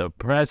going with the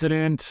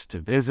president to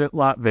visit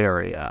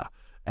Latveria.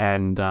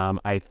 And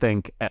I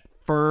think at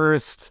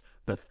first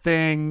the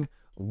Thing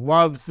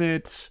loves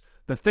it.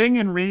 The Thing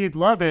and Reed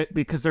love it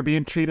because they're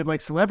being treated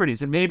like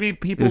celebrities. And maybe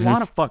people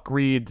want to fuck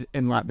Reed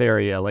in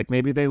Latveria. Like,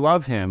 maybe they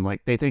love him.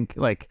 Like, they think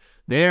like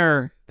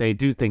they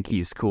do think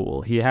he's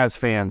cool. He has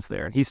fans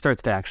there, and he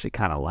starts to actually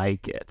kind of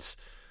like it.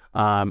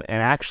 And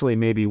actually,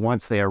 maybe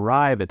once they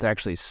arrive, it's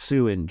actually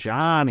Sue and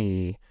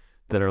Johnny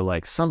that are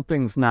like,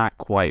 something's not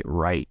quite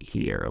right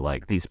here.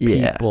 Like, these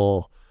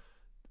people,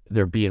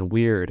 they're being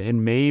weird.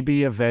 And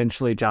maybe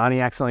eventually Johnny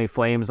accidentally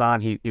flames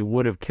on. He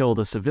would have killed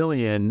a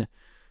civilian,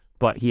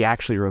 but he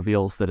actually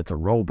reveals that it's a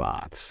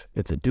robot.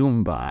 It's a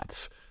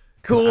Doombot.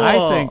 Cool.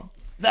 I think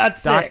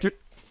that's sick.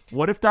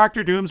 What if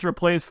Dr. Doom's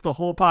replaced the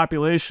whole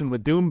population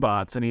with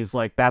Doombots, and he's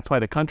like, that's why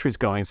the country's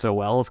going so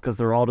well, is because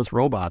they're all just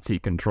robots he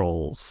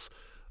controls.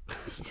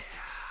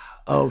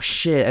 Oh,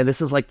 shit. And this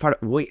is like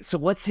wait, so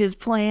what's his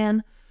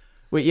plan?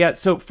 Wait, yeah,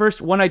 so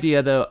first, one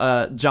idea,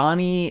 though.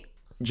 Johnny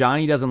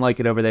doesn't like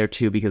it over there,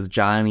 too, because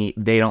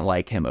they don't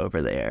like him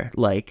over there.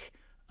 Like,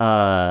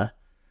 for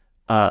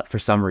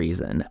some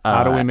reason.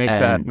 How do we make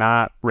that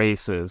not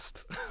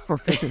racist?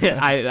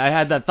 I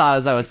had that thought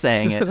as I was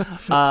saying it.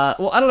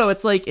 Well, I don't know.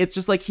 It's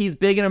just like he's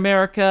big in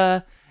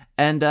America,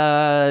 and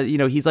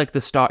he's like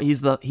the star.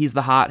 He's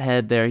the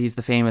hothead there. He's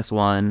the famous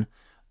one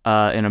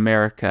in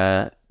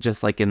America,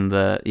 just like in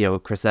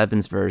the Chris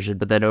Evans version.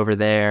 But then over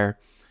there,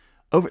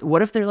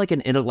 what if they're like an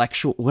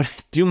intellectual? What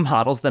Doom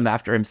models them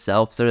after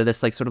himself? Sort of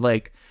this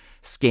like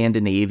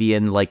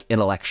Scandinavian like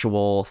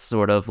intellectual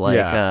sort of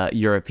like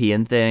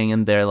European thing,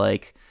 and they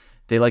like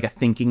a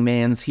thinking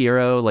man's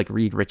hero like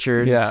Reed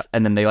Richards,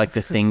 and then they like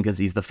the Thing because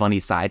he's the funny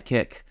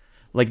sidekick.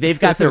 Like, they've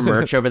got their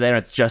merch over there.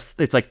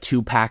 It's like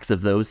 2 packs of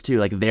those two.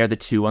 Like, they're the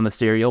 2 on the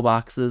cereal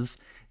boxes.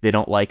 They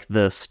don't like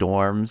the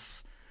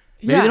Storms.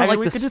 Maybe they don't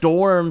like the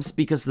Storms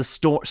because the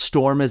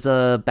Storm is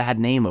a bad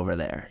name over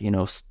there.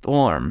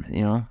 Storm.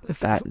 They don't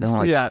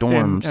like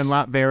Storms. And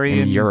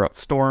Latvian in Europe.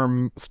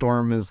 Storm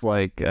is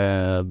like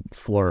a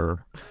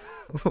slur.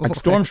 Like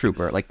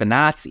Stormtrooper, like the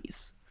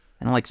Nazis.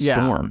 They don't like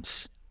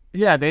Storms.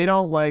 Yeah, they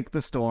don't like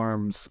the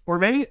Storms. Or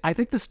maybe, I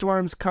think the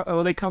Storms,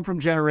 they come from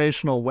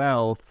generational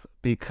wealth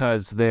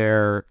because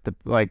they're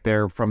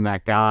from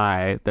that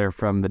guy. They're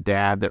from the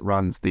dad that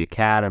runs the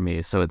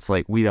academy. So it's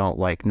like, we don't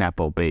like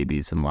Nepo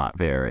babies in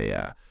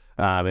Latveria.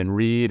 And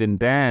Reed and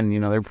Ben,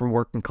 they're from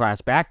working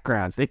class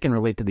backgrounds. They can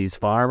relate to these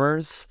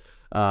farmers.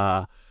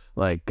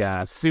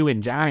 Sue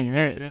and Johnny,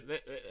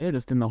 they're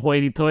just in the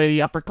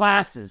hoity-toity upper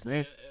classes.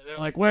 They're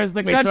like, where's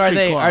the country So are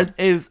they club?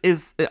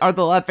 are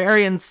the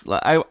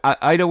Latvians?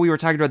 I know we were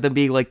talking about them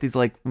being like these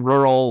like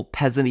rural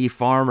peasant-y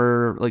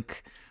farmer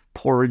like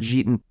porridge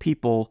eating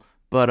people,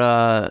 but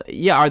are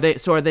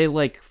they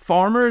like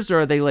farmers,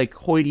 or are they like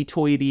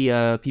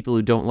hoity-toity people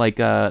who don't like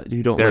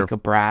like a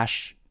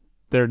brash?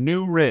 They're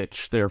new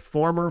rich. They're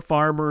former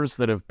farmers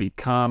that have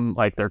become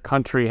like their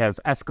country has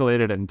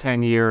escalated in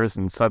 10 years,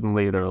 and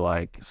suddenly they're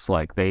like it's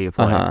like they've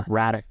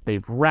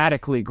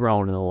radically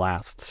grown in the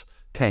last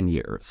 10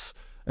 years,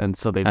 and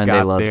so they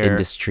love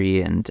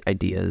industry and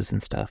ideas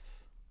and stuff.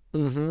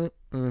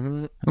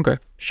 Okay,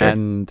 sure.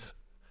 And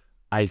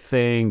I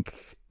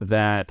think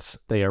that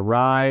they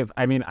arrive.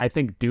 I mean, I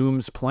think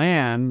Doom's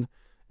plan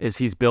is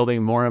he's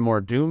building more and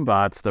more Doom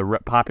bots. The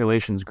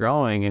population's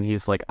growing, and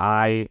he's like,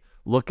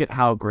 look at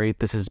how great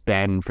this has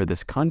been for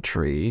this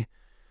country.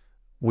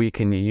 We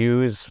can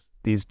use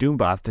these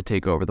Doombots to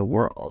take over the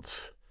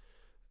world.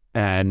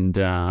 And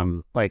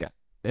it's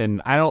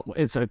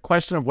a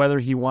question of whether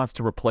he wants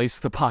to replace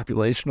the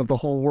population of the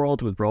whole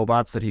world with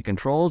robots that he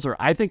controls, or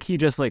I think he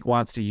just like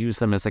wants to use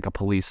them as like a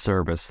police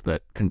service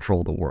that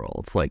control the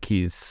world. Like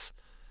you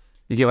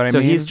get what I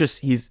mean? So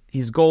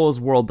his goal is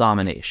world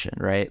domination,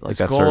 right? Like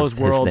his goal is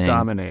world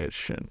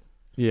domination.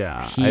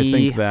 Yeah, I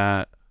think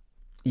that.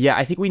 Yeah,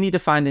 I think we need to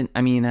find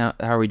how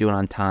are we doing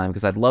on time?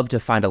 Because I'd love to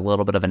find a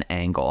little bit of an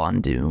angle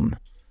on Doom.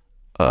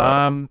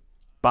 Bob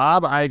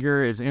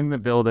Iger is in the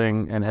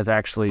building and has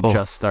actually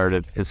just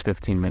started his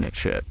 15-minute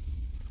shit.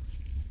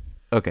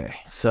 Okay.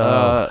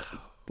 So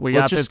we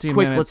got 15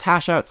 minutes. Let's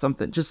hash out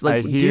something. Just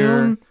like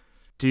Doom.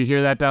 Do you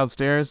hear that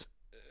downstairs?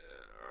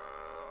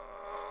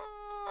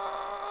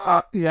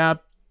 Yeah,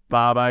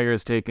 Bob Iger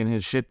is taking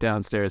his shit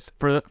downstairs.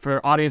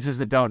 For audiences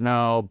that don't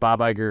know, Bob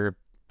Iger,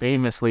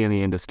 famously in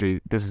the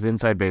industry, this is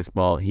inside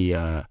baseball. He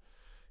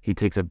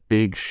takes a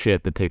big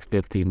shit that takes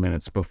 15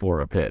 minutes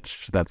before a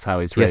pitch. That's how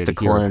he's ready to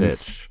hear a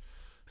pitch.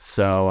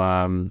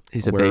 So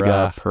he's a big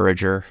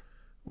purger.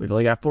 We've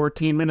only got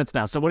 14 minutes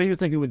now. So what do you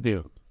think he would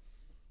do?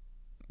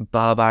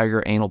 Bob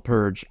Iger anal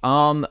purge.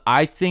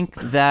 I think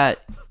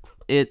that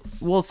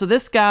so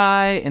this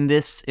guy in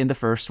the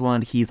first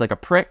one, he's like a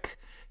prick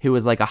who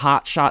was like a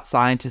hotshot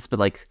scientist, but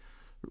like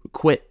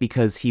quit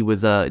because he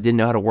was didn't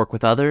know how to work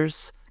with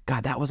others.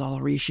 God, that was all a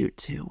reshoot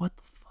too. What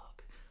the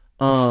fuck?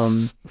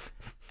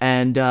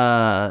 And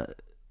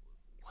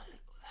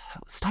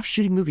stop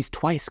shooting movies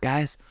twice,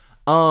 guys.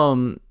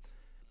 Then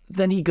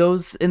he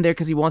goes in there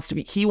because he wants to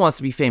be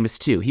famous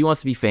too. He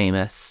wants to be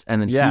famous,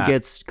 and then he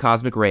gets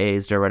cosmic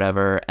raised or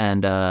whatever,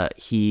 and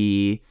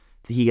he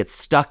gets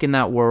stuck in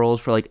that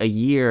world for like a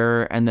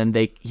year, and then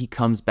he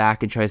comes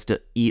back and tries to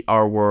eat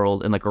our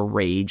world in like a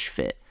rage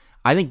fit.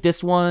 I think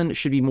this one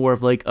should be more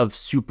of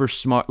super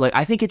smart. Like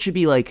I think it should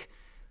be like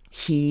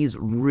he's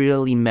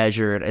really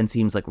measured and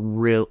seems like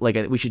real. Like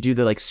we should do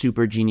the like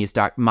super genius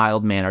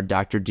mild mannered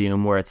Dr.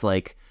 Doom, where it's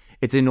like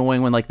it's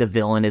annoying when like the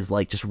villain is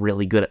like just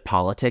really good at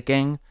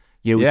politicking.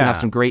 You know, we can have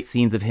some great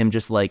scenes of him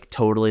just like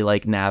totally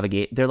like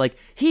navigate. They're like,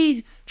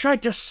 he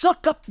tried to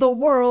suck up the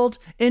world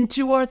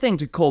into our thing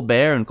to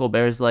Colbert, and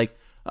Colbert's like,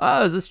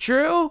 oh, is this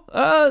true,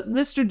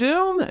 Mr.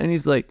 Doom? And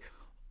he's like,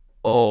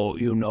 oh,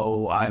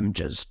 I'm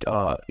just,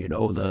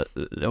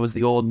 that was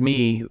the old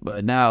me,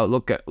 but now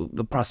look at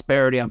the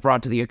prosperity I've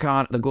brought to the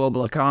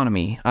global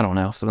economy. I don't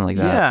know, something like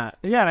that.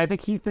 Yeah, and I think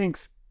he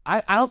thinks,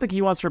 I don't think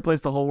he wants to replace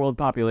the whole world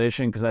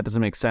population because that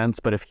doesn't make sense,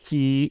 but if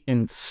he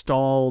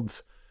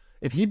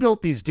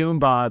built these Doom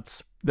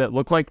bots that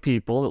look like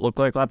people, that look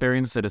like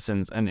Latvian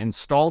citizens, and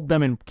installed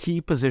them in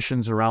key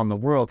positions around the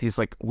world, he's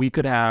like, we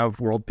could have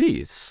world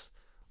peace.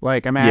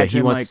 Like,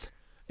 imagine, like,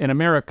 in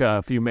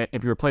America, if you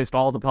replaced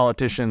all the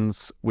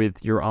politicians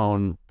with your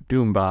own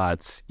Doom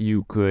bots,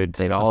 you could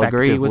they'd all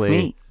agree with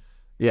me.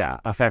 Yeah,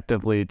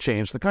 effectively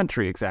change the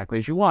country exactly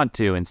as you want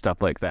to and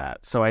stuff like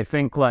that. So I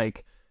think,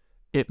 like,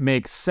 it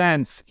makes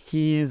sense.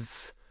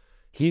 He's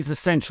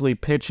essentially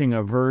pitching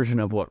a version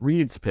of what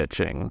Reed's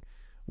pitching,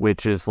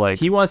 which is like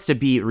he wants to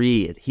beat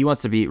Reed. He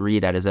wants to beat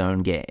Reed at his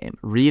own game.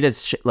 Reed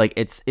is like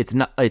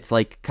it's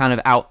like kind of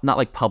out, not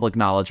like public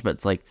knowledge, but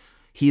it's like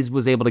he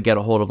was able to get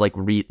a hold of like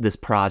this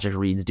project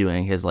Reed's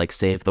doing, his like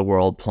save the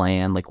world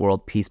plan, like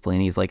world peace plan.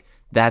 He's like,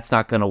 that's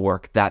not gonna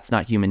work. That's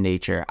not human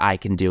nature. I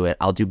can do it.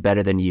 I'll do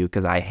better than you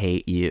because I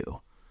hate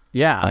you.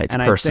 Yeah, it's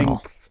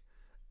personal.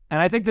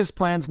 I think this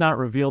plan's not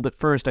revealed at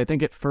first. I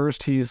think at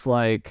first he's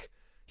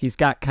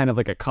got kind of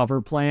like a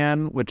cover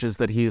plan, which is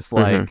that he's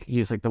like,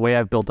 the way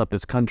I've built up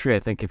this country, I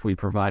think if we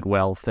provide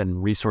wealth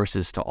and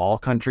resources to all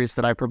countries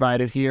that I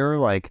provided here,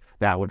 like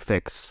that would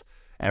fix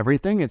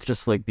everything. It's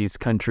just like these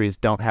countries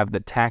don't have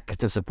the tech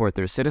to support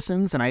their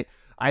citizens. And I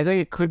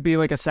think it could be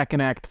like a second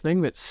act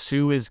thing that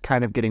Sue is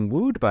kind of getting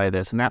wooed by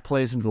this. And that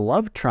plays into the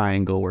love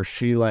triangle where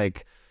she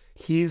likes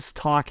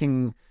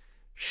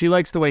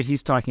the way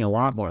he's talking a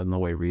lot more than the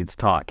way Reed's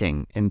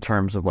talking in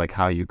terms of like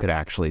how you could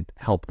actually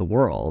help the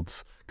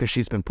world. Because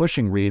she's been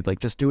pushing Reed, like,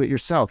 just do it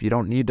yourself. You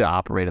don't need to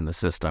operate in the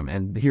system.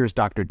 And here's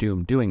Dr.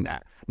 Doom doing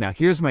that. Now,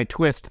 here's my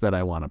twist that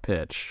I want to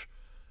pitch.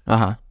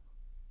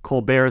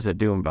 Colbert's a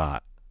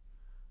Doombot.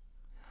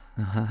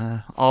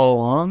 All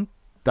along?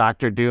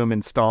 Dr. Doom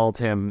installed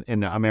him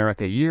in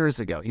America years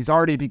ago. He's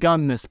already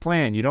begun this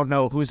plan. You don't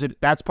know who's it.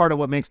 That's part of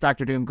what makes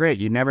Dr. Doom great.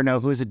 You never know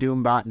who's a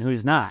Doombot and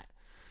who's not.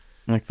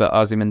 Like the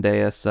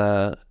Ozymandias,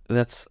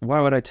 that's why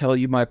would I tell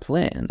you my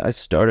plan? I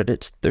started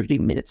it 30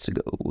 minutes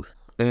ago.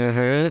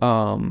 Yeah,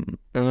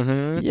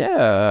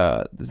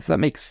 does that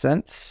make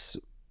sense?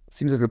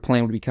 Seems like the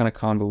plan would be kind of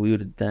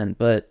convoluted then,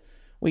 but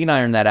we can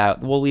iron that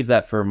out. We'll leave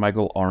that for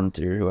Michael Arndt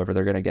or whoever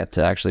they're gonna get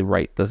to actually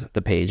write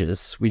the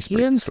pages. We just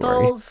write the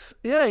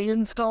story. He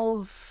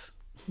installs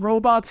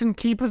robots in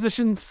key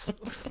positions.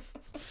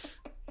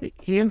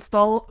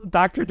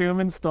 Dr. Doom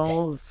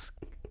installs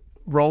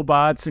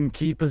robots in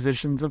key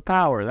positions of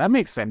power. That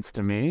makes sense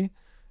to me.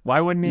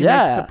 Why wouldn't he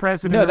make the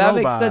president No, a that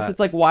robot? makes sense. It's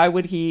like, why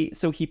would he?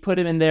 So he put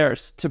him in there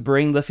to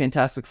bring the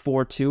Fantastic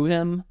Four to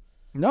him.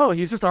 No,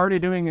 he's just already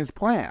doing his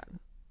plan.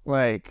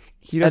 Like,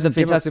 he As doesn't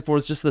the Fantastic Four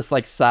is just this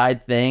like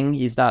side thing.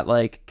 He's not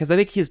like, because I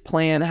think his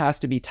plan has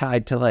to be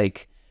tied to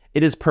like,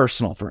 it is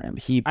personal for him.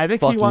 I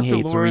think fucking he wants to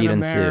hates lure Reed them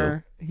and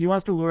there. He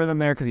wants to lure them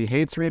there because he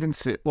hates Reed and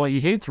Sue. Well, he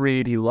hates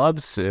Reed. He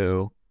loves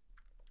Sue.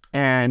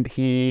 And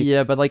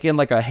Yeah, but like in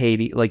like a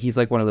Haiti, like he's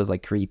like one of those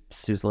like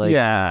creeps who's like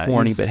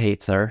horny but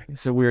hates her.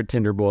 He's a weird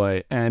Tinder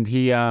boy, and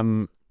he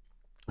wants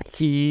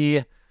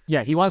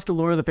to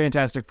lure the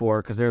Fantastic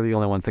Four because they're the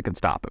only ones that can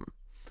stop him.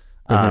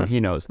 He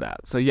knows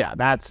that. So yeah,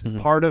 that's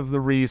part of the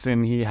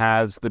reason he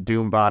has the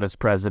Doombot as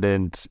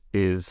president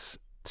is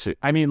to.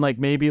 I mean, like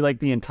maybe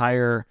like the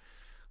entire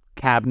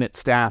cabinet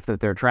staff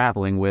that they're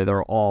traveling with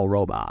are all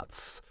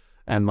robots,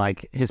 and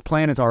like his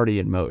plan is already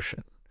in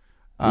motion.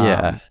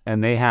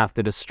 And they have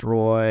to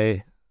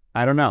destroy.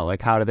 I don't know.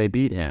 Like, how do they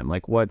beat him?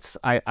 Like, what's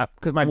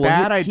because my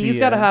bad idea. He's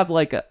got to have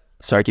like a.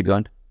 Sorry, keep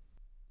going.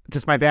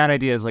 Just my bad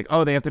idea is like,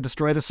 oh, they have to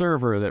destroy the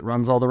server that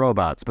runs all the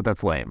robots, but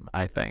that's lame.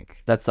 I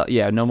think that's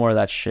no more of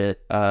that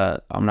shit.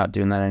 I'm not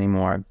doing that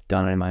anymore. I've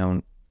done it in my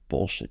own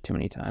bullshit too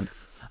many times.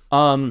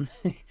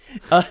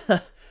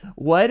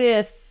 What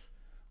if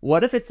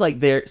it's like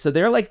they're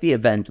like the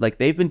event, like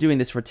they've been doing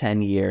this for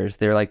 10 years.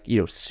 They're like,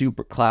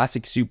 super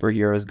classic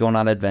superheroes going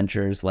on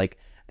adventures. Like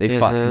they've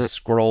fought some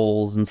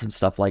scrolls and some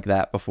stuff like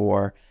that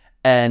before.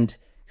 And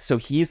so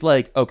he's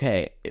like,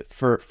 okay,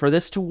 for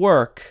this to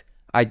work,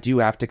 I do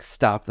have to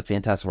stop the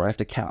Fantastic Four. I have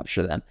to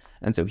capture them.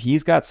 And so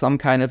he's got some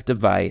kind of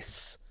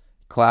device,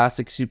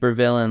 classic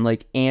supervillain,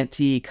 like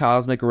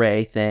anti-cosmic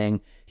ray thing.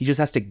 He just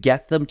has to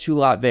get them to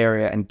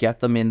Latveria and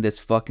get them in this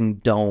fucking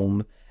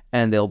dome,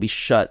 and they'll be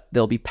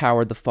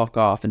powered the fuck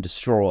off and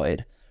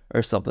destroyed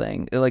or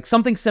something. Like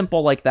something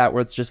simple like that,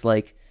 where it's just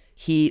like,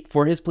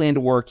 for his plan to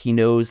work, he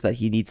knows that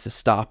he needs to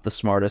stop the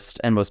smartest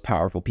and most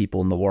powerful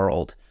people in the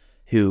world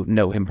who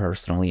know him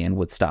personally and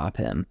would stop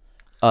him.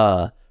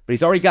 But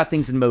he's already got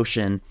things in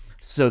motion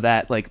so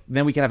that like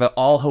then we can have an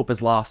all hope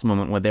is lost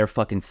moment when they're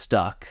fucking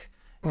stuck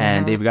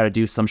and they've got to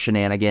do some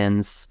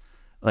shenanigans,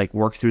 like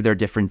work through their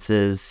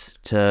differences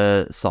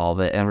to solve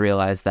it and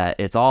realize that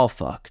it's all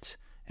fucked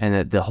and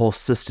that the whole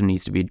system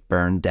needs to be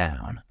burned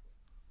down.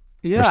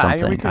 Yeah,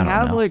 we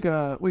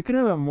could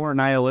have a more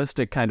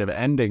nihilistic kind of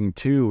ending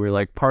too, where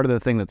like part of the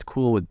thing that's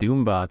cool with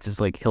Doombots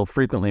is like he'll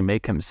frequently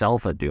make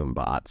himself a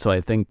Doombot. So I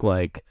think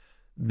like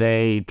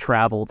they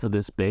travel to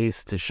this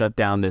base to shut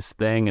down this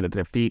thing and to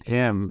defeat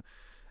him.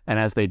 And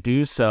as they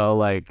do so,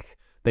 like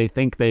they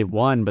think they've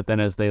won, but then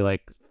as they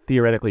like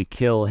theoretically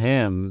kill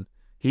him,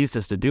 he's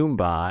just a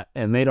Doombot,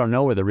 and they don't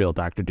know where the real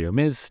Dr. Doom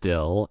is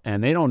still,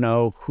 and they don't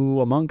know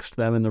who amongst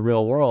them in the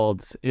real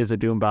world is a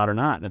Doombot or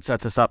not. And it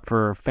sets us up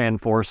for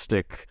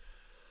F4NT4STIC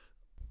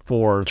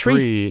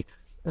 4-3.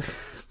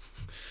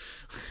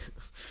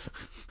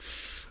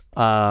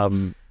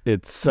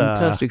 It's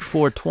Fantastic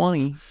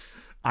 420.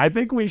 I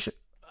think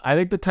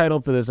the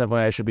title for this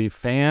FYI should be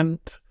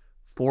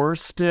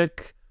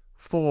F4NT4STIC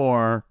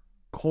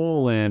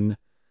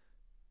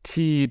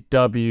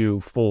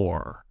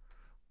 4:TW4.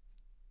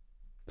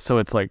 So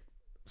it's like,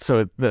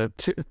 the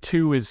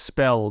two is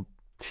spelled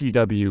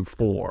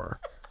TW4.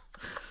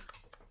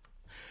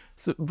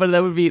 So, but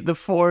that would be the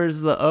 4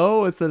 is the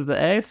O instead of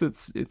the A, so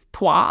it's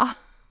trois.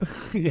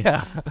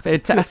 Yeah.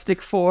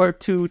 Fantastic 4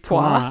 2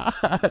 trois.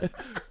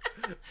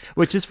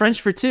 Which is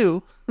French for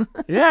two.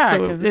 Yeah,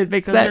 so it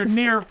makes sense.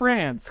 They're near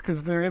France,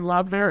 because they're in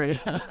Latveria.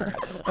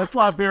 That's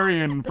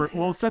Latvian.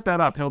 We'll set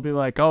that up. He'll be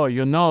like, oh,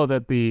 you know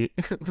that the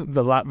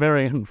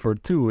Latvian for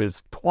two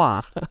is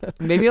trois.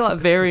 Maybe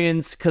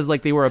Latvians, because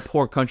like they were a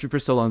poor country for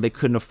so long, they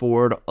couldn't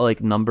afford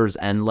like numbers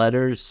and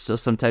letters. So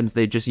sometimes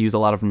they just use a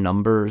lot of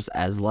numbers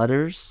as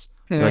letters,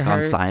 like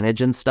on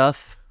signage and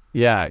stuff.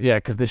 Yeah,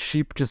 because the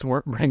sheep just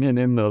weren't bringing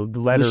in the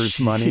letters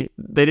money.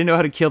 They didn't know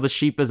how to kill the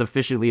sheep as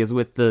efficiently as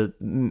with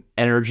the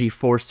energy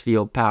force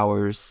field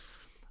powers.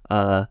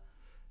 Yeah,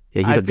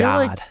 he's a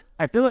god.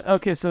 I feel like,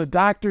 okay, so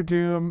Dr.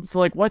 Doom, so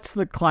like what's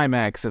the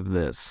climax of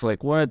this?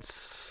 Like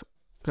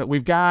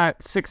we've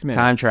got 6 minutes.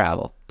 Time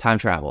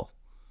travel.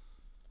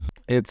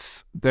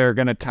 They're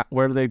going to,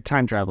 where are they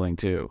time traveling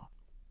to?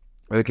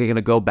 They're going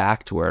to go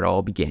back to where it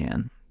all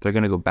began. They're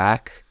going to go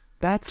back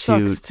that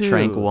sucks to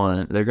Trank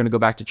 1. They're going to go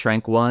back to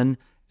Trank 1,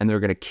 and they're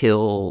gonna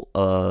kill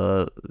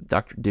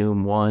Dr.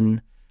 Doom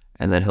 1,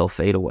 and then he'll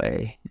fade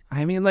away.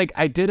 I mean, like,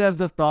 I did have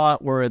the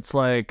thought where it's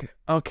like,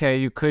 okay,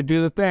 you could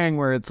do the thing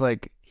where it's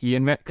like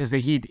because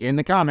in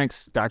the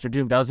comics, Dr.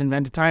 Doom does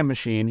invent a time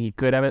machine. He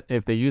could have it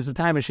if they use the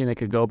time machine, they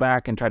could go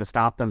back and try to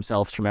stop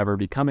themselves from ever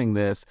becoming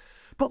this.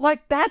 But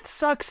like that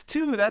sucks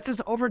too. That's as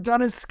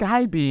overdone as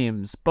Sky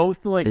Beams.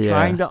 Both like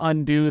trying to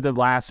undo the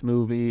last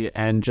movie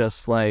and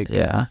just like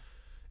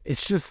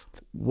it's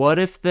just what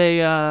if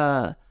they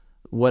go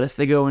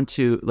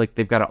into like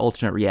they've got an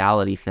alternate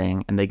reality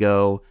thing and they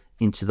go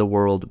into the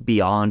world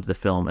beyond the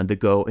film and they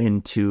go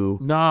into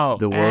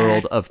the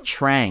world of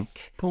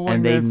Trank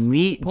and they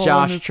meet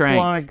Josh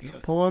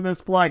Trank. Pulling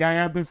this plug. I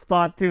had this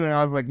thought too, and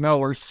I was like, no,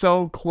 we're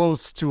so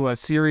close to a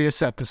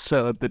serious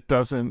episode that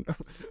doesn't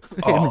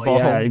involve.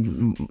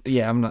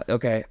 I'm not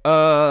okay.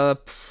 I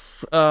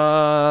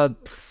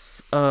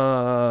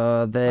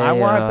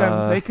want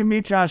them. They can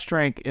meet Josh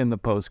Trank in the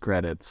post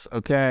credits.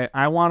 Okay,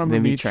 I want them to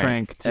meet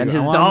Trank too. And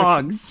his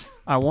dogs.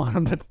 I want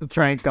him to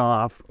Trank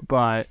off,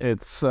 but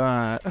it's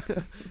we're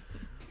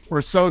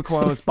so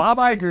close. Bob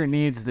Iger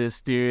needs this,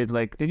 dude.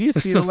 Like, did you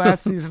see the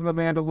last season of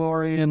The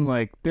Mandalorian?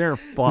 Like, they're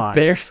fucked.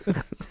 They're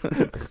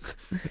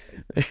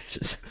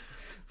just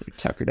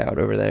tuckered out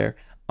over there.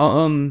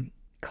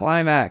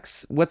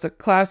 Climax. What's a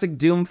classic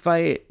Doom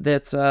fight?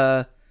 That's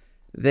they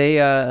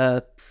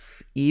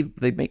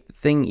make the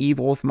thing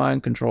evil with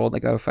mind control. They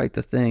gotta fight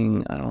the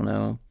thing. I don't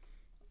know.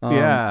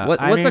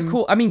 What's a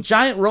cool? I mean,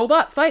 giant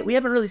robot fight. We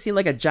haven't really seen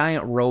like a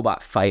giant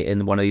robot fight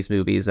in one of these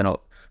movies, and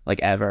like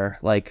ever.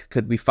 Like,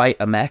 could we fight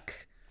a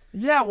mech?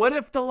 Yeah. What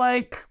if the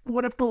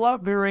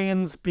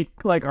Latvians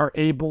are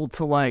able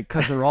to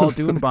because they're all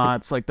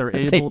Doombots, like they're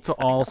able to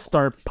all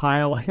start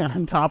piling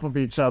on top of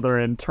each other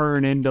and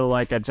turn into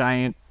like a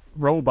giant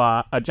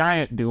robot, a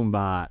giant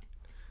Doombot.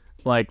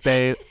 Like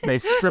they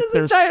strip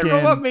their giant skin.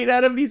 Robot made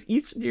out of these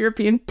Eastern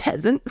European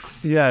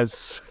peasants.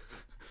 Yes.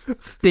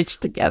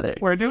 Stitched together.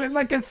 We're doing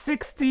like a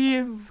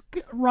 60s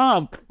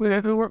romp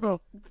with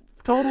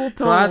total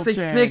classic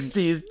change.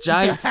 60s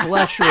giant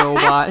flesh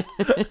robot.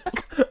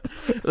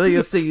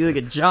 You'll see like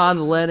a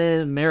John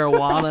Lennon,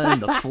 marijuana,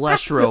 and the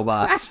flesh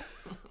robots.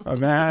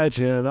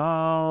 Imagine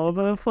all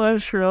the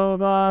flesh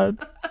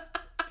robots.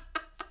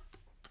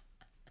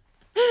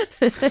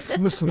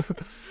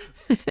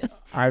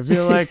 I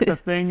feel like the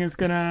thing is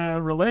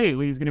gonna relate.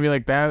 He's gonna be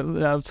like,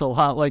 that's a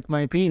lot like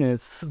my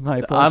penis.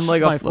 I'm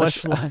like a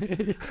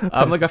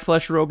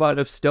flesh robot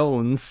of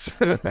stones.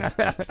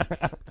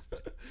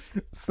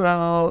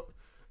 So,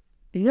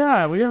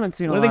 yeah, we haven't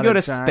seen. When they go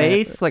to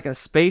space, like a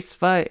space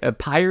fight, a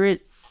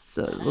pirates.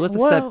 What's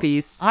the set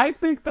piece? I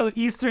think the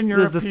Eastern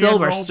European the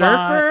Silver robot,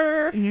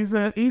 Surfer. He's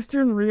an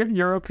Eastern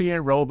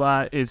European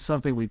robot. Is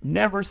something we've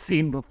never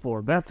seen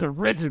before. That's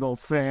original,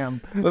 Sam.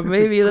 But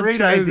maybe that's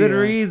for a good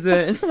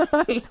reason.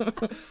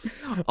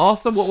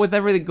 Also, what with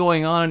everything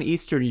going on in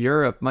Eastern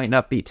Europe, might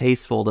not be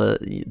tasteful to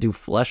do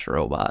flesh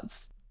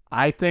robots.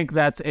 I think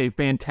that's a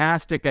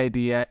fantastic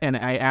idea, and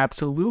I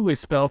absolutely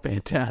spell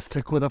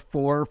fantastic with a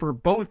 4 for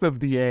both of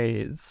the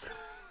A's.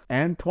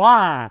 And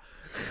toi.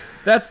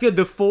 That's good.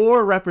 The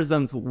 4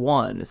 represents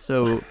 1.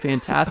 So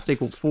Fantastic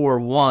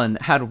 4-1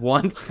 had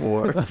 1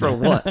 4 for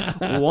 1.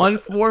 1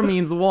 4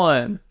 means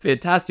 1.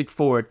 Fantastic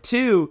 4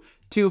 2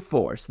 2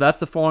 4. So that's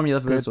the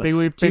formula for this one. 2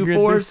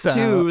 4s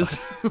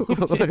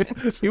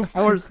 2s. 2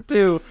 4s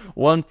 2.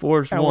 1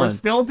 4s 1. We're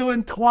still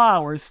doing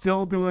toi. We're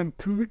still doing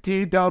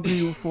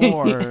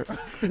TW4.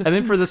 And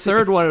then for the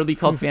third one, it'll be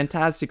called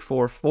Fantastic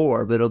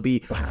 4-4, but it'll be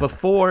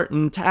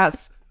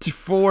Fantastic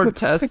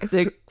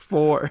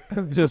 4.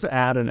 Just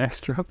add an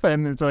extra,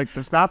 and it's like,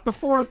 it's not the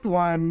fourth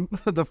one.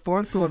 The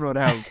fourth one would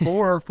have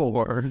 4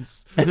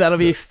 4s. And that'll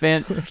be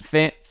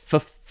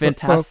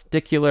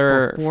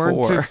fantasticular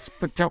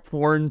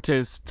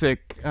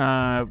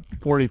 4NT4STIC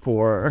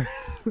 44.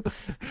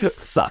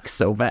 Sucks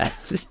so bad.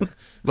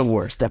 The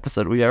worst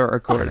episode we ever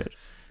recorded.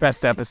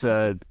 Best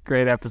episode.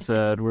 Great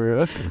episode.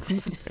 We're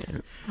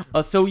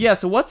so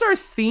what's our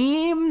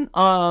theme?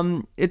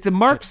 It's a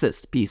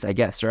Marxist piece, I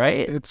guess,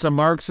 right? It's a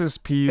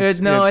Marxist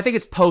piece. I think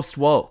it's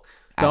post-woke.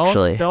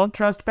 Actually, don't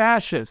trust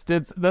fascist.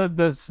 It's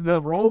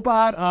the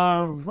robot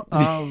of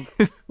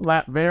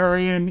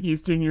Latvian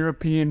Eastern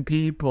European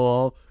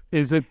people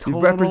is a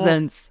total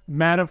represents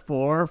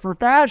metaphor for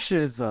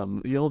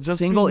fascism. You'll just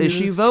single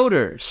issue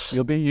voters.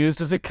 You'll be used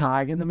as a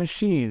cog in the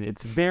machine.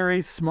 It's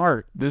very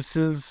smart. This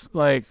is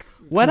like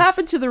what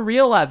happened to the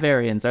real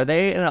Latvians? Are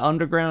they in an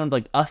underground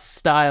like us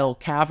style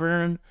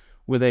cavern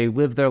where they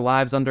live their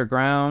lives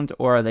underground,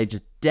 or are they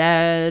just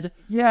dead?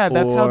 Yeah,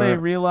 that's how they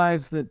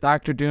realize that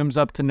Dr. Doom's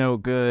up to no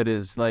good.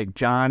 Is like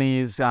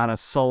Johnny's on a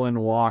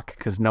sullen walk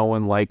because no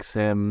one likes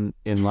him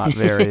in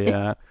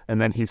Latveria,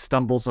 and then he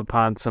stumbles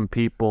upon some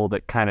people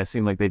that kind of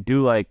seem like they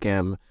do like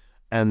him,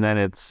 and then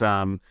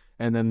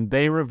and then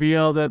they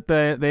reveal that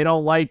they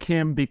don't like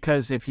him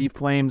because if he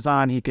flames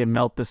on, he can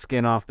melt the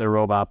skin off their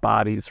robot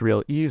bodies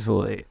real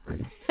easily.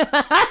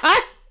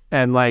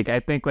 And like I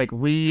think like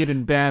Reed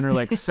and Ben are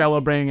like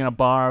celebrating in a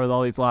bar with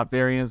all these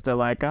Lotvarians. They're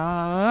like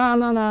ah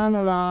la la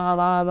la la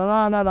la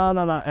la la la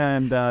la la,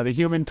 and the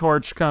Human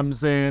Torch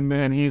comes in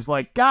and he's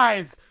like,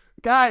 guys,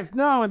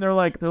 no, and they're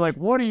like,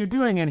 what are you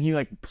doing? And he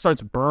like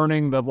starts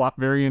burning the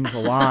Lotvarians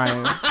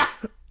alive.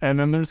 And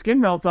then their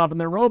skin melts off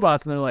and they're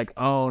robots, and they're like,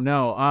 oh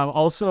no.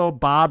 Also,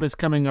 Bob is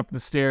coming up the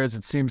stairs.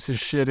 It seems his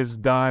shit is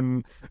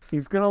done.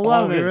 He's gonna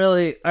love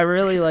it. I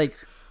really like.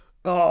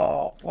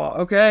 Oh, well,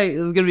 okay.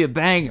 This is gonna be a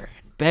banger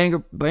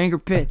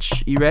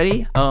pitch. You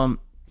ready? Boys,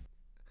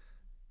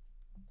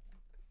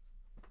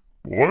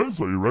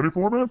 are you ready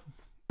for me?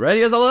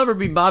 Ready as I'll ever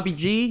be. Bobby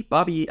G,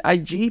 Bobby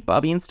IG,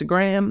 Bobby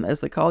Instagram, as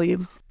they call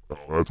you. Oh,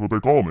 that's what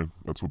they call me.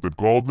 That's what they've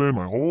called me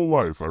my whole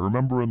life. I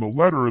remember in the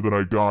letter that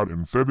I got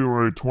in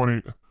February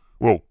 20...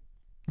 Well,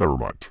 never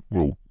mind.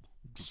 We'll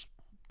just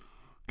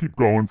keep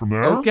going from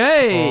there.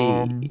 Okay.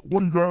 What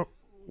do you got?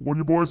 What do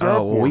you boys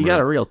have for we me?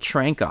 got a real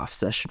trank off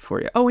session for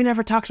you. Oh, we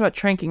never talked about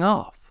tranking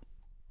off.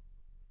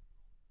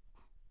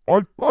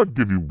 I'd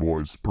give you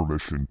boys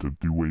permission to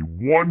do a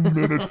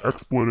 1-minute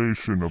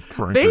explanation of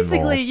tranking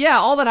Basically, off. yeah,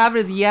 all that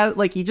happened is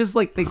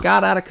they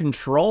got out of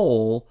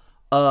control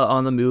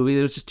on the movie.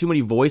 There was just too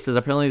many voices.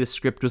 Apparently the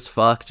script was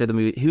fucked, or the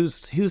movie.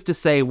 Who's to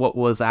say what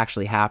was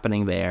actually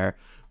happening there?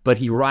 But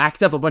he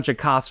racked up a bunch of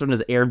costs from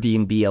his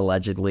Airbnb,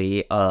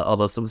 allegedly,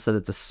 although some said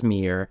it's a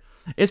smear.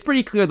 It's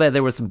pretty clear that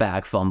there was some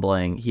bag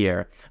fumbling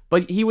here.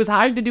 But he was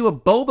hired to do a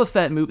Boba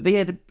Fett movie. They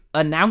had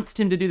announced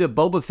him to do the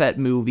Boba Fett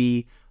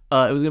movie.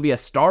 It was going to be a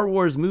Star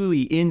Wars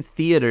movie in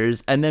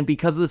theaters, and then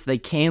because of this, they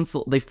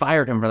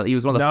fired him. He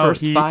was one of the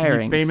first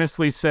firings. He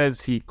famously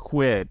says he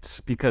quit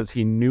because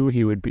he knew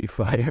he would be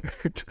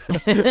fired.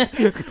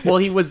 Well,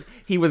 he was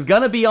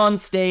going to be on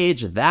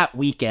stage that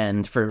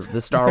weekend for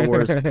the Star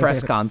Wars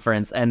press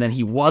conference, and then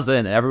he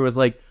wasn't. And everyone was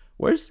like,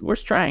 where's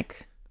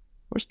Trank?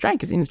 Where's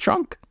Trank? Is he in the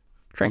trunk?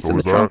 Trank's in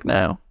the trunk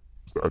now.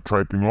 Is that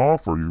tranking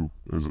off, or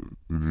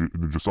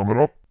did you sum it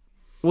up?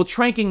 Well,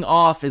 tranking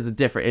off is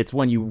different. It's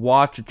when you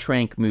watch a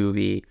Trank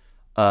movie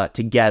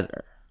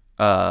together.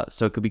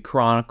 So it could be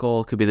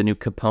Chronicle, it could be the new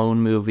Capone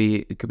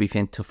movie, it could be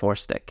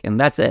F4NT4STIC, and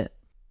that's it.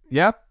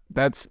 Yep,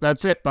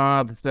 that's it,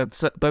 Bob.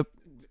 But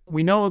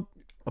we know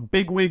a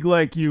big wig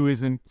like you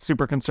isn't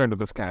super concerned with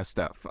this kind of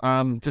stuff.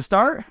 To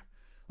start,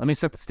 let me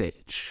set the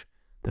stage.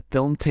 The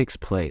film takes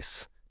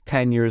place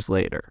 10 years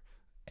later,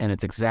 and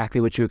it's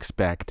exactly what you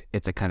expect.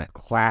 It's a kind of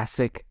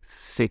classic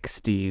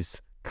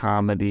 60s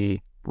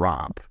comedy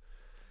romp.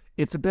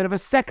 It's a bit of a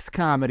sex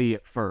comedy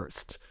at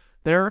first.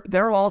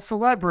 They're all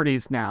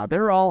celebrities now.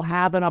 They're all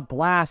having a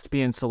blast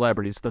being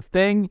celebrities. The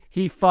Thing,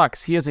 he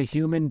fucks. He has a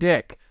human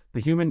dick.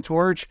 The Human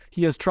Torch,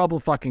 he has trouble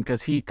fucking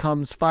because he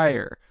comes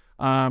fire.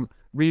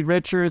 Reed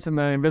Richards and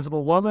the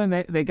Invisible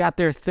Woman, they got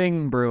their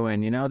thing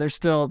brewing. You know, they're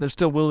still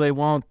will they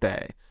won't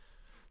they.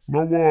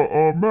 No,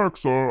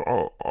 Max, I'm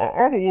a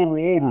little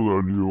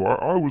older than you.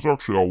 I was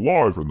actually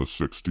alive in the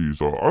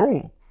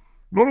 60s.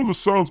 None of this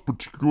sounds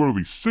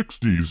particularly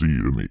 60s-y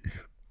to me.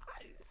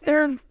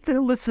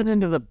 They're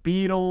listening to the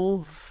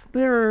Beatles.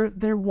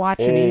 They're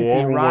watching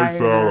Easy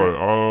Rider.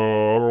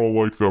 I don't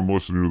like them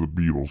listening to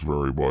the Beatles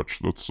very much.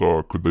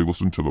 Could they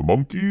listen to the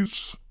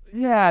Monkees?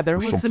 Yeah, they're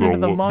listening to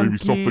the Monkees. Maybe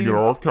something in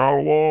our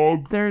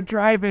catalog. They're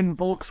driving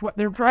Volkswagen.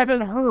 They're driving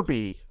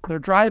Herbie. They're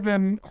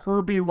driving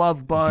Herbie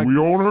Love Bugs. Do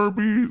we own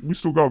Herbie? We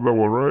still got that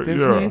one, right?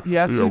 Disney? Yeah.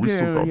 Yes, you we do.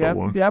 Still got that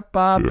one. Yep,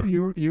 Bob.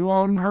 Yeah. You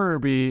own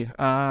Herbie.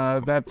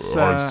 That's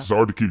it's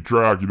hard to keep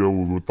track, with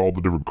all the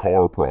different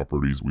car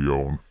properties we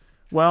own.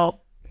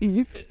 Well,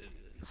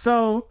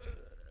 so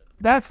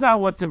that's not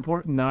what's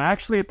important, though.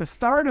 Actually, at the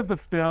start of the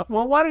film...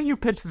 Well, why don't you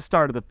pitch the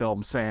start of the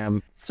film,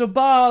 Sam? So,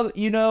 Bob,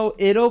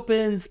 it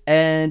opens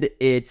and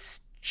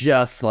it's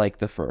just like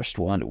the first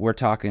one. We're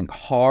talking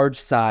hard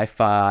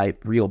sci-fi,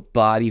 real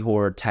body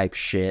horror type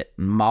shit,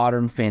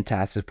 modern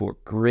Fantastic Four,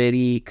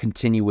 gritty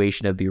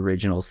continuation of the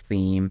original's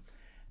theme.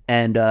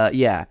 And,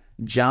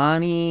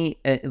 Johnny,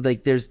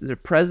 there's the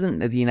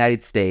president of the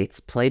United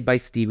States, played by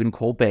Stephen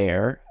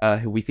Colbert,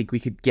 who we think we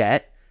could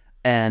get,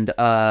 and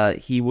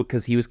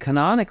because he was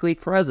canonically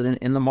president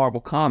in the Marvel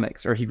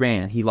comics, or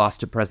he lost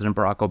to President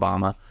Barack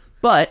Obama,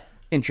 but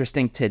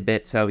interesting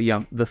tidbit, so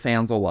the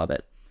fans will love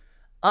it.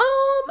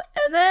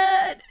 And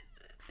then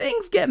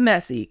things get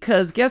messy,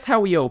 because guess how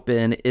we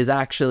open is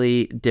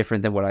actually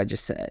different than what I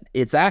just said.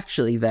 It's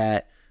actually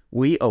that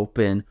we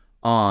open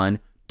on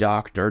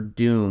Dr.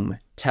 Doom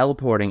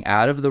teleporting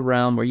out of the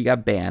realm where you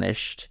got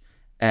banished,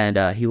 and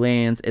he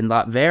lands in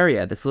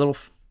Latveria, this little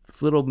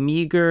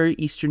meager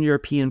Eastern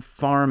European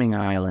farming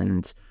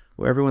island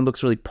where everyone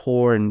looks really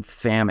poor and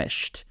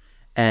famished,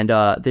 and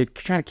they're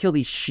trying to kill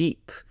these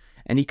sheep.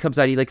 And he comes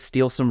out, he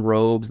steals some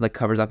robes and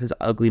covers up his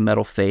ugly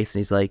metal face, and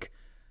he's like,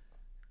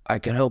 I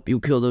can help you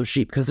kill those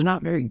sheep, because they're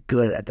not very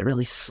good at it. They're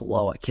really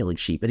slow at killing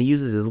sheep, and he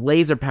uses his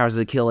laser powers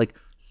to kill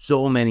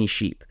so many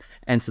sheep.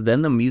 And so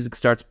then the music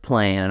starts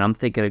playing, and I'm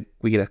thinking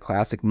we get a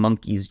classic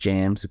Monkees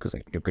jam. So it goes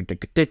and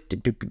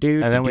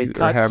then we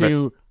cut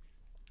to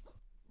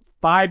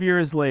 5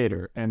 years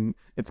later, and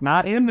it's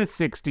not in the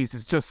 60s,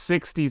 it's just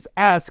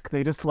 60s-esque.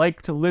 They just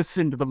like to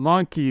listen to the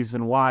monkeys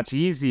and watch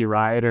Easy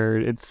Rider.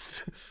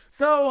 It's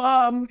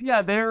so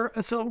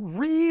so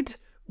Reed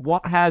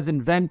has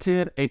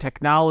invented a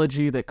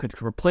technology that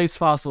could replace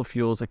fossil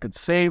fuels, that could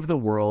save the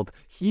world.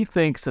 He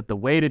thinks that the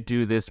way to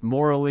do this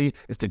morally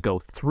is to go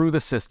through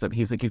the system.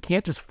 He's like, you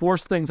can't just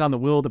force things on the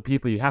will of the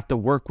people. You have to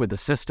work with the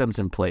systems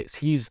in place.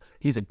 He's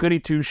a goody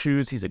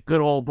two-shoes. He's a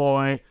good old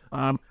boy.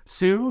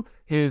 Sue,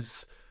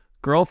 his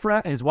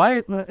girlfriend, his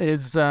wife,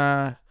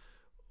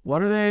 what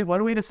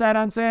do we decide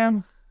on,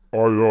 Sam?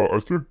 I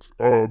think,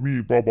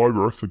 me, Bob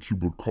Iger, I think you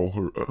would call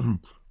her,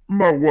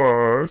 my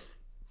wife.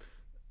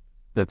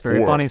 That's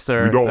very funny,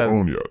 sir. We don't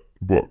own yet,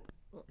 but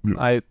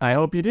yeah. I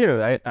hope you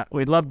do.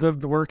 We'd love to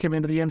work him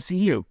into the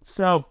MCU.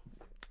 So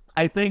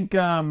I think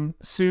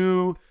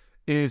Sue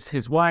is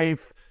his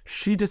wife.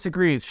 She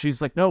disagrees.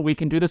 She's like, no, we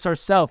can do this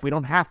ourselves. We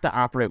don't have to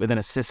operate within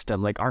a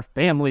system. Like, our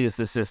family is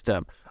the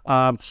system.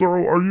 So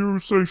are you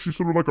saying she's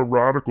sort of like a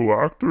radical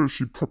actor? Is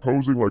she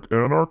proposing like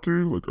anarchy,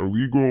 like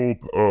illegal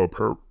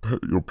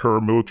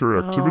paramilitary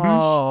activities?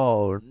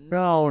 Oh,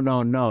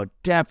 no,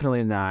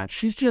 definitely not.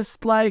 She's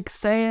just like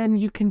saying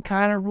you can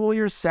kind of rule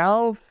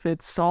yourself.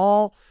 It's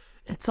all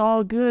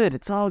good.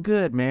 It's all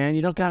good, man.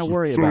 You don't got to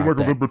worry about that. Sort of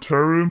like that. a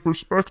libertarian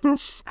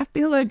perspective? I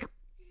feel like,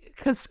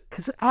 because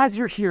as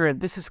you're hearing,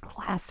 this is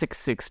classic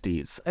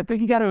 60s. I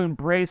think you got to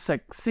embrace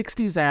like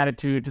 60s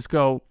attitude. Just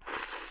go,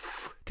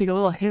 take a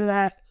little hit of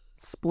that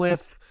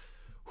spliff.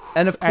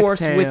 And of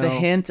course, exhale. with a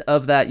hint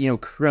of that,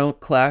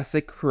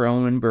 classic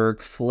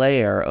Cronenberg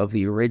flair of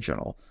the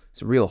original.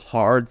 It's a real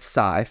hard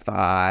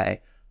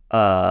sci-fi,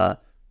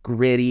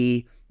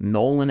 gritty,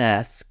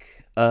 Nolan-esque,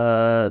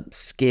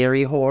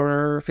 scary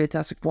horror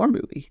Fantastic Four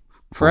movie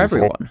for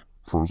everyone.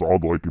 For all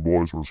the Lakey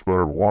boys who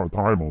spent a lot of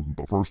time on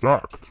the first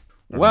act.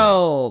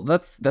 Well,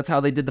 that's how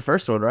they did the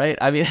first one, right?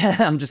 I mean,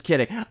 I'm just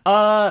kidding.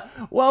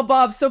 Well,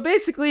 Bob, so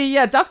basically,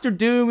 yeah, Dr.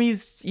 Doom,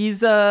 he's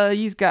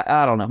got,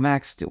 I don't know,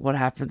 Max, what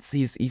happens?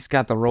 He's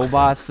got the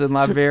robots in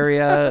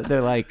Latveria.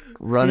 They're like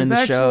running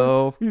the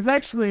show. He's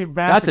actually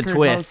That's a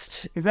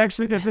twist. It's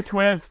a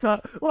twist.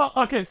 Well,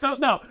 okay,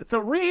 so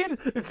Reed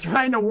is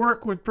trying to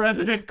work with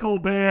President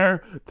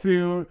Colbert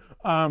to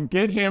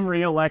get him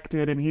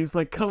reelected, and he's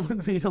like, come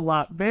with me to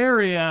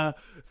Latveria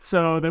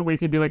so that we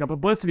can do like a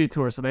publicity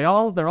tour. So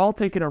they're all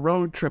taking a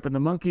road trip, and the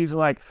monkeys are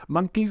like,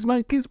 monkeys,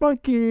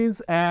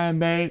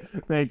 and they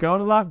go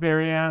to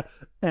Latveria,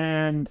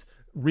 and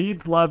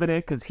Reed's loving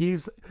it because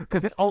he's a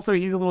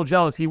little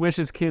jealous. He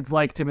wishes kids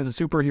liked him as a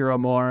superhero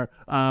more.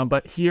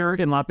 But here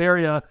in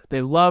Latveria, they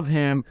love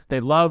him.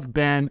 They love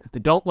Ben. They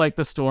don't like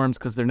the Storms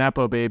because they're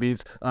Nepo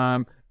babies.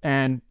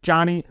 And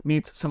Johnny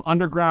meets some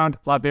underground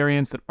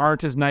Latvians that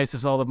aren't as nice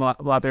as all the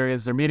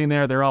Latvians they're meeting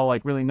there. They're all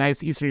like really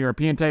nice Eastern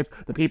European types.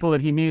 The people that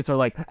he meets are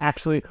like,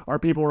 actually, our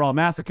people were all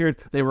massacred.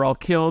 They were all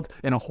killed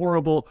in a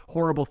horrible,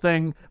 horrible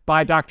thing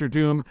by Dr.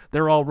 Doom.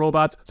 They're all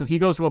robots. So he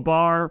goes to a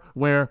bar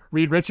where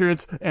Reed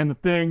Richards and the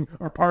Thing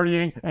are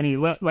partying, and he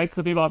lights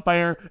the people on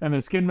fire, and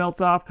their skin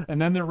melts off,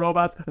 and then they're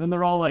robots, and then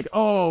they're all like,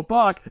 oh,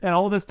 fuck. And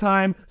all this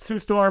time, Sue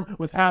Storm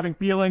was having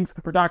feelings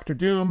for Dr.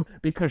 Doom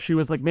because she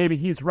was like, maybe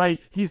he's right.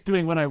 He's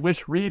doing what I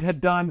wish Reed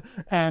had done.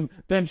 And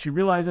then she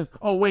realizes,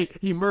 oh wait,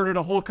 he murdered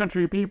a whole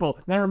country of people.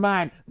 Never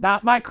mind,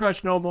 not my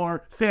crush no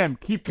more. Sam,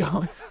 keep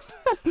going.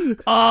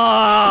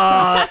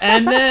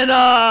 And then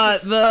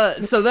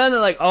so then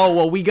they're like, oh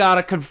well, we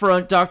gotta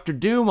confront Dr.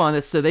 Doom on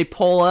this. So they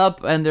pull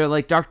up and they're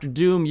like, Dr.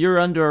 Doom, you're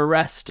under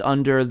arrest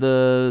under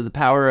the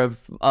power of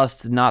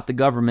us, not the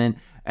government.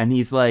 And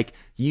he's like,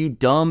 you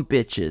dumb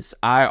bitches,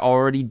 I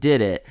already did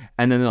it.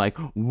 And then they're like,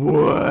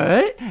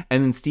 what?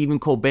 And then Stephen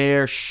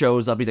Colbert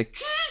shows up. He's like,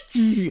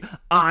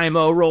 I'm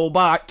a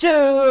robot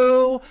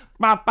too.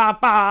 Ba, ba,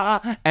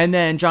 ba. And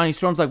then Johnny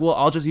Storm's like, well,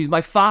 I'll just use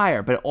my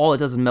fire. But all it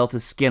does is melt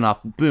his skin off.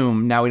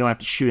 Boom. Now we don't have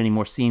to shoot any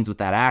more scenes with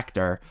that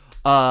actor.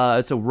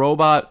 So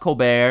Robot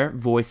Colbert,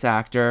 voice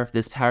actor.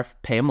 This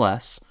pay him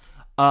less.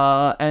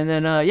 And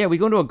then, we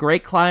go into a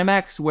great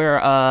climax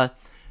where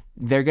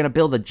they're going to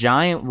build a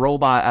giant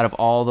robot out of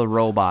all the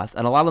robots.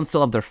 And a lot of them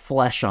still have their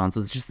flesh on. So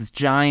it's just this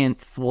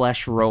giant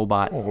flesh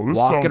robot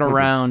walking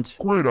around.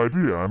 Like a great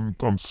idea.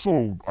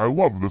 I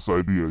love this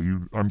idea.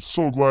 I'm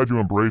so glad you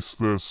embraced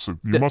this.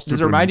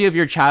 Does it remind you of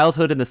your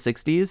childhood in the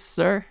 60s,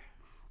 sir?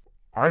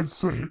 I'd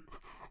say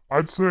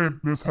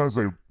this has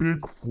a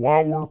big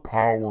flower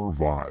power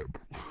vibe.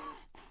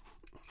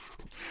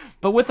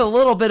 But with a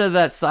little bit of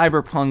that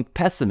cyberpunk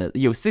pessimism,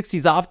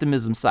 60s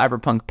optimism,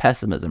 cyberpunk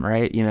pessimism,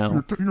 right?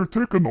 You're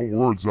taking the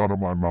words out of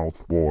my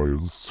mouth,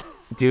 boys.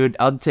 Dude,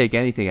 I'll take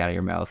anything out of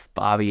your mouth,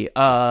 Bobby.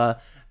 So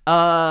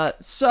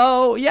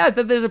yeah,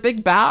 there's a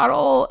big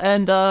battle,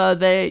 and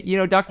Dr.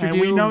 Doom. And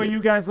we know you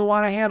guys will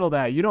want to handle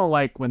that. You don't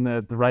like when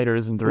the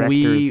writers and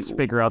directors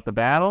figure out the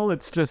battle.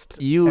 It's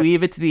just you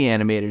leave it to the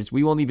animators.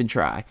 We won't even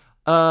try.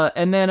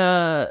 And then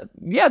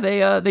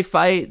they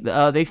fight.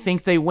 They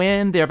think they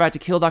win. They're about to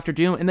kill Dr.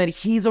 Doom, and then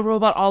he's a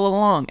robot all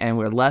along, and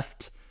we're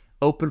left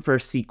open for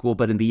a sequel.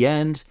 But in the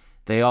end,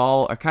 They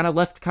all are kind of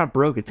left kind of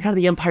broken. It's kind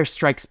of the Empire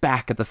Strikes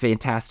Back of the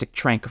Fantastic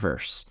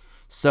Trankverse.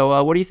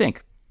 So what do you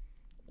think,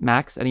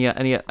 Max? Any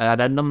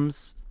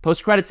addendums?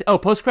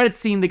 Post-credits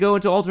scene. They go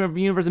into alternate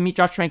universe and meet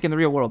Josh Trank in the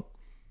real world.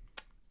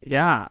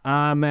 Yeah.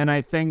 And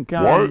I think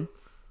What?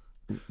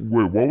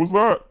 Wait, what was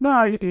that? No,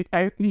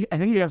 I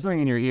think you have something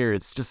in your ear.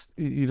 It's just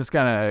you just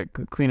gotta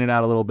clean it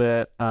out a little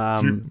bit.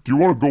 Do you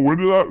want to go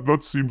into that?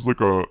 That seems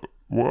like a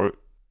what?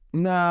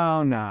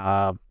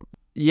 No.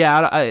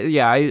 Yeah,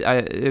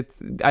 I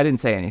didn't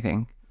say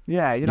anything.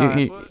 Yeah,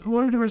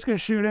 we're just gonna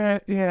shoot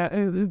it. Yeah,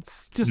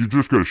 it's just You're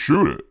just gonna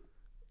shoot it.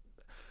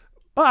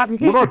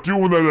 We're not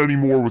doing that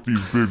anymore with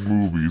these big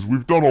movies.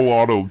 We've done a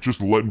lot of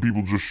just letting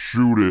people just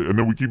shoot it, and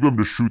then we keep them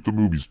to shoot the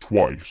movies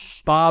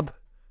twice. Bob,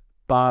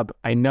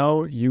 I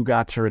know you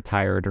got to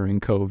retire during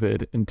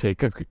COVID and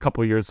take a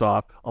couple years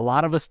off. A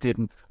lot of us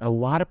didn't. A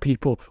lot of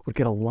people would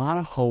get a lot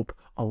of hope,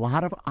 a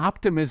lot of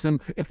optimism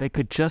if they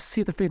could just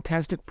see the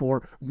Fantastic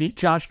Four meet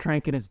Josh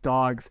Trank and his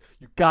dogs.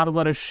 You gotta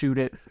let us shoot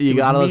it. You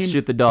gotta let us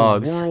shoot the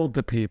dogs. The world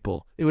to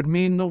people. It would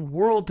mean the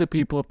world to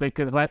people if they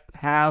could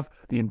have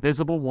the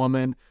Invisible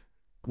Woman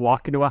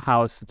walk into a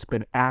house that's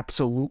been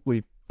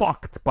absolutely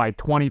fucked by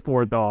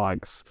 24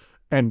 dogs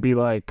and be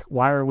like,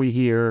 "Why are we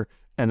here?"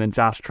 And then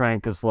Josh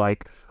Trank is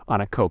like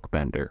on a coke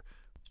bender.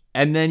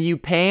 And then you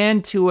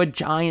pan to a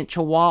giant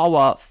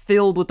chihuahua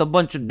filled with a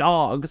bunch of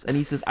dogs, and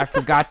he says, "I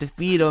forgot to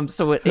feed them,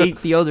 so it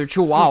ate the other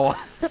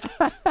chihuahuas."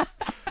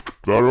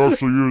 That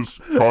actually is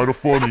kind of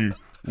funny.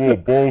 Little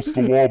balls to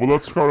the wall, but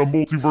that's kind of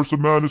multiverse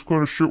of madness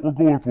kind of shit we're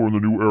going for in the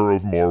new era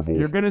of Marvel.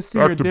 You're gonna see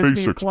Back your to Disney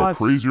basics, Plus,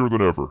 but crazier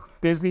than ever.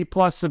 Disney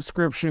Plus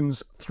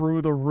subscriptions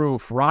through the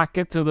roof.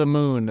 Rocket to the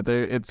moon.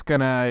 It's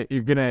gonna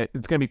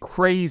be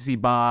crazy,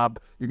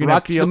 Bob. You're gonna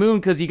Rocket to the moon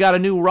because you got a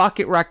new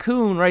Rocket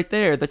Raccoon right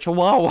there, the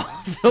chihuahua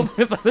filled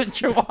with other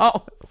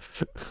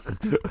chihuahuas.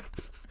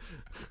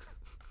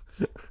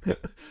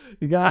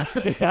 You got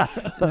yeah.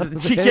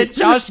 You get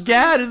Josh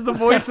Gad as the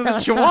voice of the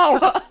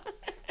chihuahua.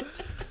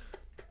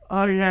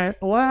 Oh yeah,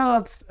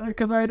 well, it's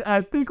because I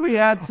think we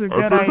had some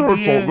good I think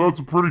ideas. that's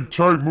a pretty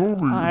tight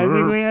movie, I man.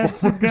 think we had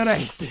some good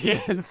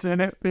ideas,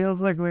 and it feels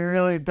like we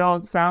really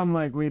don't sound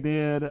like we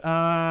did.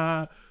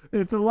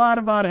 It's a lot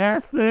about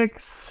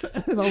ethics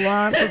and a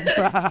lot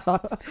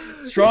about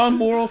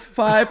Strong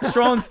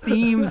strong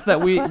themes that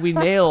we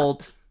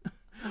nailed.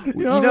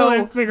 you don't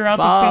really figure out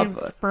Bob, the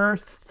themes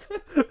first.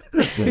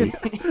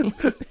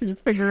 You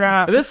figure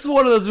out. This is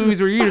one of those movies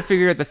where you're gonna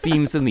figure out the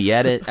themes in the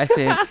edit, I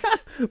think.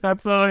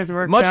 That's always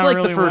worked Much out like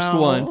really the first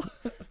well. one.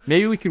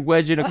 Maybe we could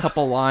wedge in a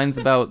couple lines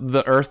about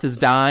the Earth is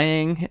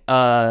dying.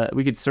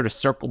 We could sort of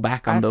circle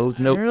back on those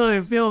notes. I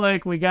really feel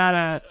like we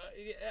gotta.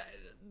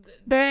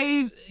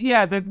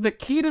 The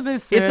key to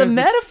this It's is a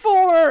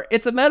metaphor.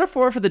 It's a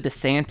metaphor for the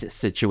DeSantis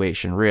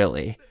situation,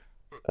 really.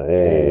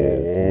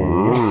 Oh.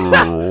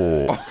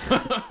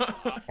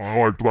 I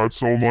liked that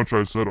so much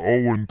I said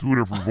 "oh" in two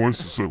different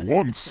voices at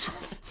once.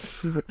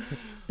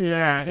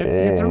 Yeah,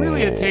 it's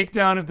really a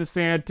takedown of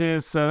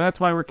DeSantis, so that's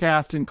why we're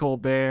casting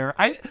Colbert.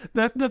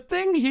 The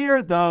thing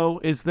here, though,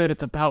 is that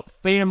it's about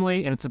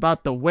family, and it's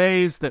about the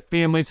ways that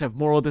families have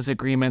moral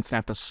disagreements and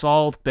have to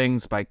solve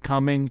things by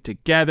coming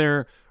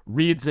together.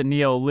 Reed's a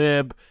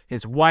neo-lib.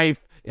 His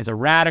wife is a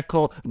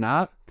radical.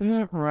 Not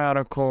that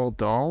radical,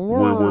 don't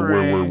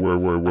worry.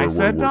 Wait. I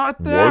said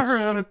not that What?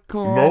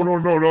 radical. No,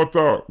 not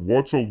that.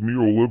 What's a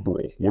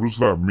neoliberal? What does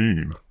that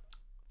mean?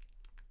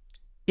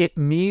 It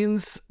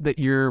means that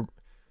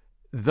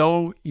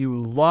though you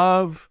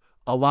love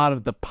a lot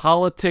of the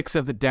politics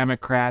of the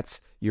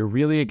Democrats, you're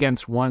really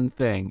against one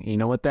thing. You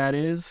know what that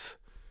is?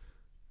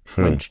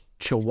 When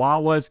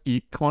chihuahuas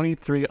eat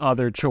 23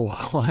 other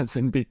chihuahuas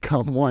and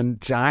become one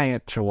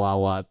giant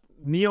chihuahua.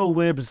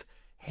 Neo-libs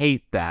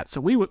hate that.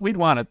 So we'd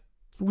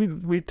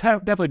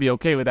definitely be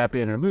okay with that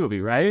being in a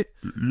movie, right?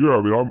 Yeah,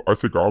 I mean, I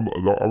think I'm a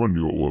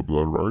neolib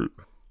then, right?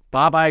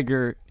 Bob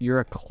Iger, you're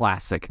a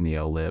classic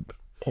neo-lib.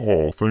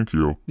 Oh, thank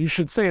you. You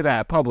should say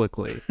that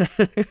publicly.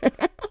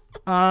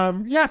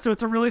 So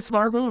it's a really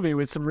smart movie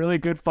with some really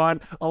good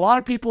fun. A lot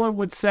of people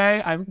would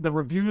say, the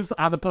reviews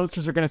on the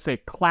posters are going to say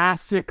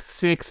classic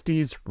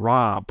 60s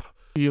romp.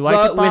 You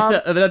like it, Bob?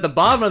 At the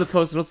bottom of the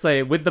poster, it'll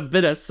say, with the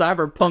bit of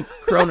cyberpunk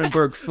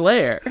Cronenberg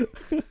flair.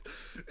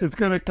 It's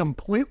going to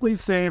completely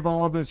save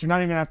all of this. You're not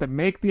even going to have to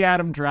make the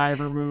Adam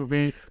Driver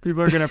movie.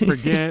 People are going to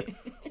forget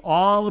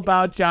all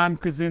about John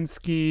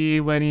Krasinski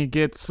when he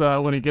gets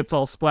all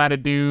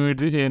splatted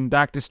dude in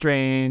Doctor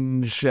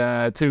Strange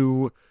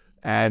 2.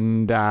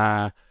 And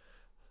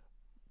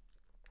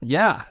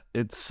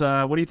it's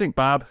what do you think,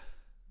 Bob?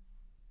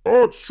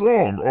 Oh, it's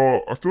strong.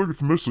 I feel like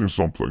it's missing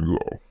something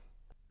though.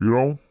 You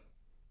know?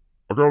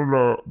 I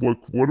gotta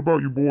what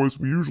about you boys?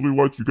 We usually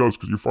like you guys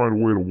because you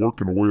find a way to work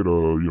in a way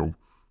to,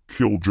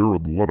 kill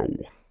Jared Leto.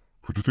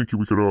 Do you think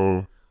we could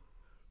Well,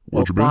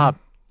 Bob,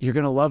 you're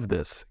gonna love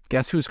this.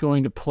 Guess who's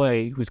going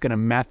to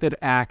method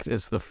act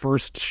as the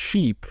first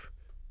sheep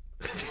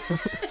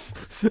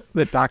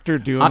that Dr.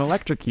 Doom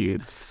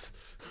electrocutes?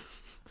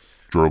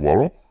 Jared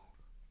Leto?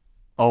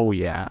 Oh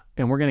yeah,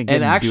 and we're gonna get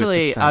And him to do it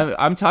actually, this time.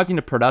 I'm talking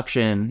to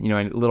production,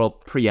 a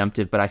little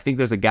preemptive, but I think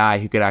there's a guy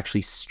who could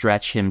actually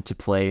stretch him to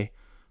play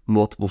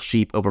multiple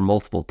sheep over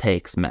multiple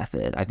takes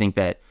method. I think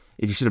that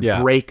if you sort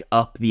of break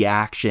up the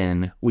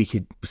action, we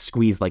could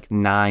squeeze like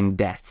 9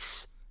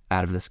 deaths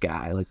out of this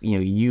guy. Like,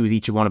 use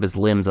each one of his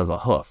limbs as a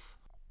hoof.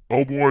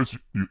 Oh, boys,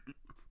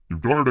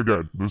 you've done it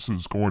again. This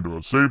is going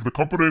to save the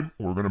company.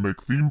 We're going to make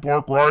theme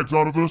park rides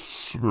out of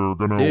this. We're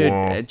going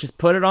to... Dude, just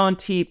put it on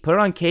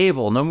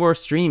cable. No more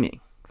streaming.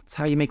 That's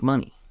how you make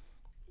money.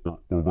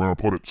 We're going to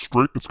put it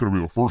straight. It's going to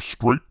be the first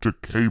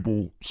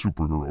straight-to-cable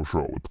superhero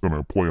show. It's going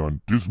to play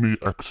on Disney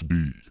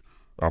XD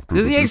after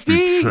Disney the Disney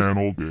XD!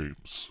 Channel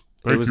games.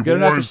 Thank It was you, good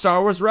enough for boys.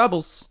 Star Wars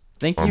Rebels.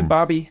 Thank you,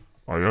 Bobby.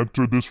 I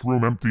entered this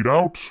room emptied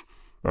out,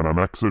 and I'm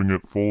exiting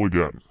it full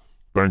again.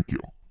 Thank you.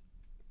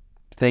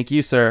 Thank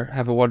you, sir.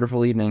 Have a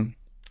wonderful evening.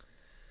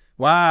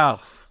 Wow,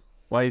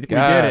 we did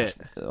it.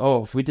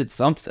 Oh, we did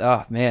something.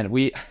 Oh man,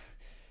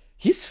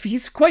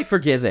 he's quite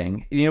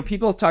forgiving.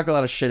 People talk a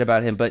lot of shit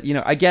about him, but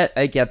I get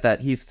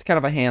that he's kind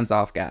of a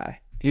hands-off guy.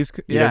 He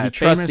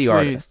trusts the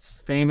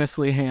artists.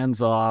 Famously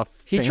hands off.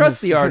 He trusts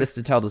the artists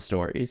to tell the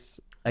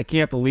stories. I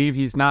can't believe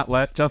he's not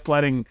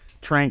letting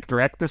Trank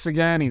direct this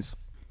again. He's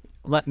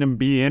letting him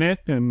be in it,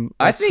 and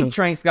I think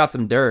Trank's got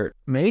some dirt.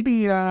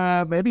 maybe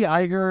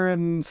Iger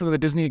and some of the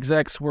Disney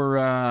execs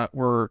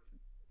were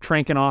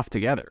tranking off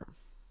together.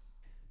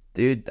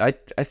 Dude, I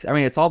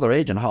mean, it's all the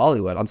rage in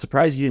Hollywood. I'm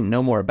surprised you didn't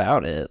know more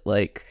about it.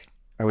 Like,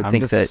 I would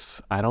think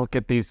that I don't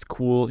get these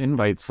cool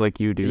invites like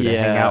you do to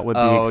hang out with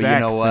the execs. You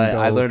know what? And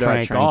I learned about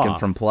trank Trankin off.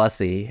 from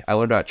Plussy. I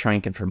learned about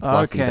Trankin from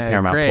Plussy, the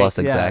Paramount great. Plus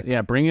exec.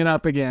 Yeah, bring it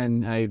up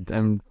again.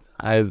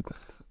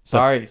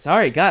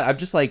 Sorry. God, I'm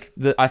just like,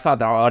 I thought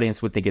that our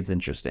audience would think it's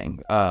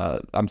interesting.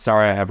 I'm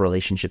sorry I have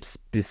relationships,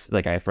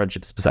 I have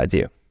friendships besides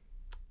you.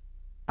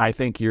 I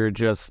think you're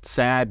just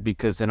sad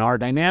because in our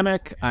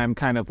dynamic, I'm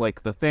kind of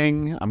like the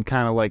thing. I'm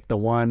kind of like the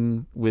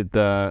one with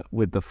the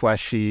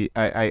fleshy.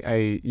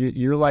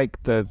 You're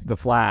like the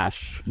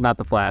Flash, not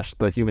the Flash,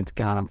 the human.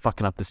 God, I'm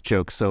fucking up this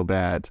joke so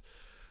bad.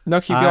 No,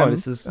 keep going.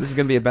 This is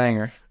gonna be a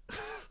banger.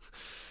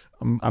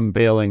 I'm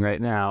bailing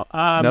right now.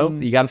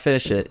 Nope, you gotta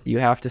finish it. You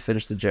have to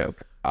finish the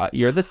joke.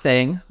 You're the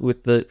thing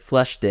with the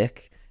flesh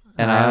dick,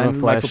 and I'm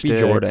Michael B.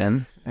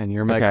 Jordan. And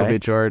you're Michael B.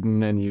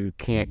 Jordan, and you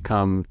can't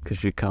come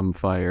because you come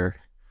fire.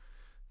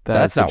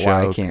 That's not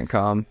why I joke. can't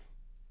come.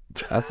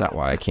 That's not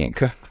why I can't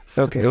come.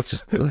 Okay, let's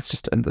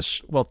just end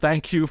this. Well,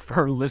 thank you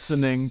for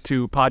listening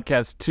to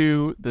Podcast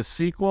 2, the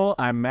sequel.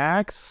 I'm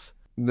Max.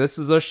 This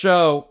is a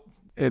show.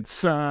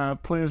 It's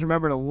please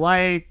remember to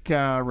like,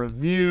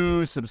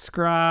 review,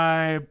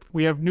 subscribe.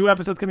 We have new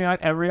episodes coming out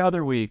every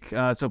other week,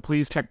 so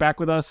please check back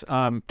with us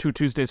 2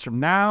 Tuesdays from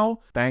now.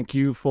 Thank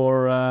you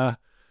for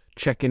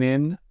checking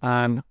in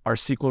on our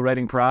sequel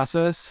writing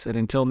process, and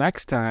until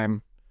next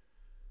time,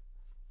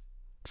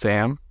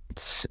 Sam.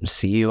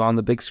 See you on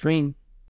the big screen.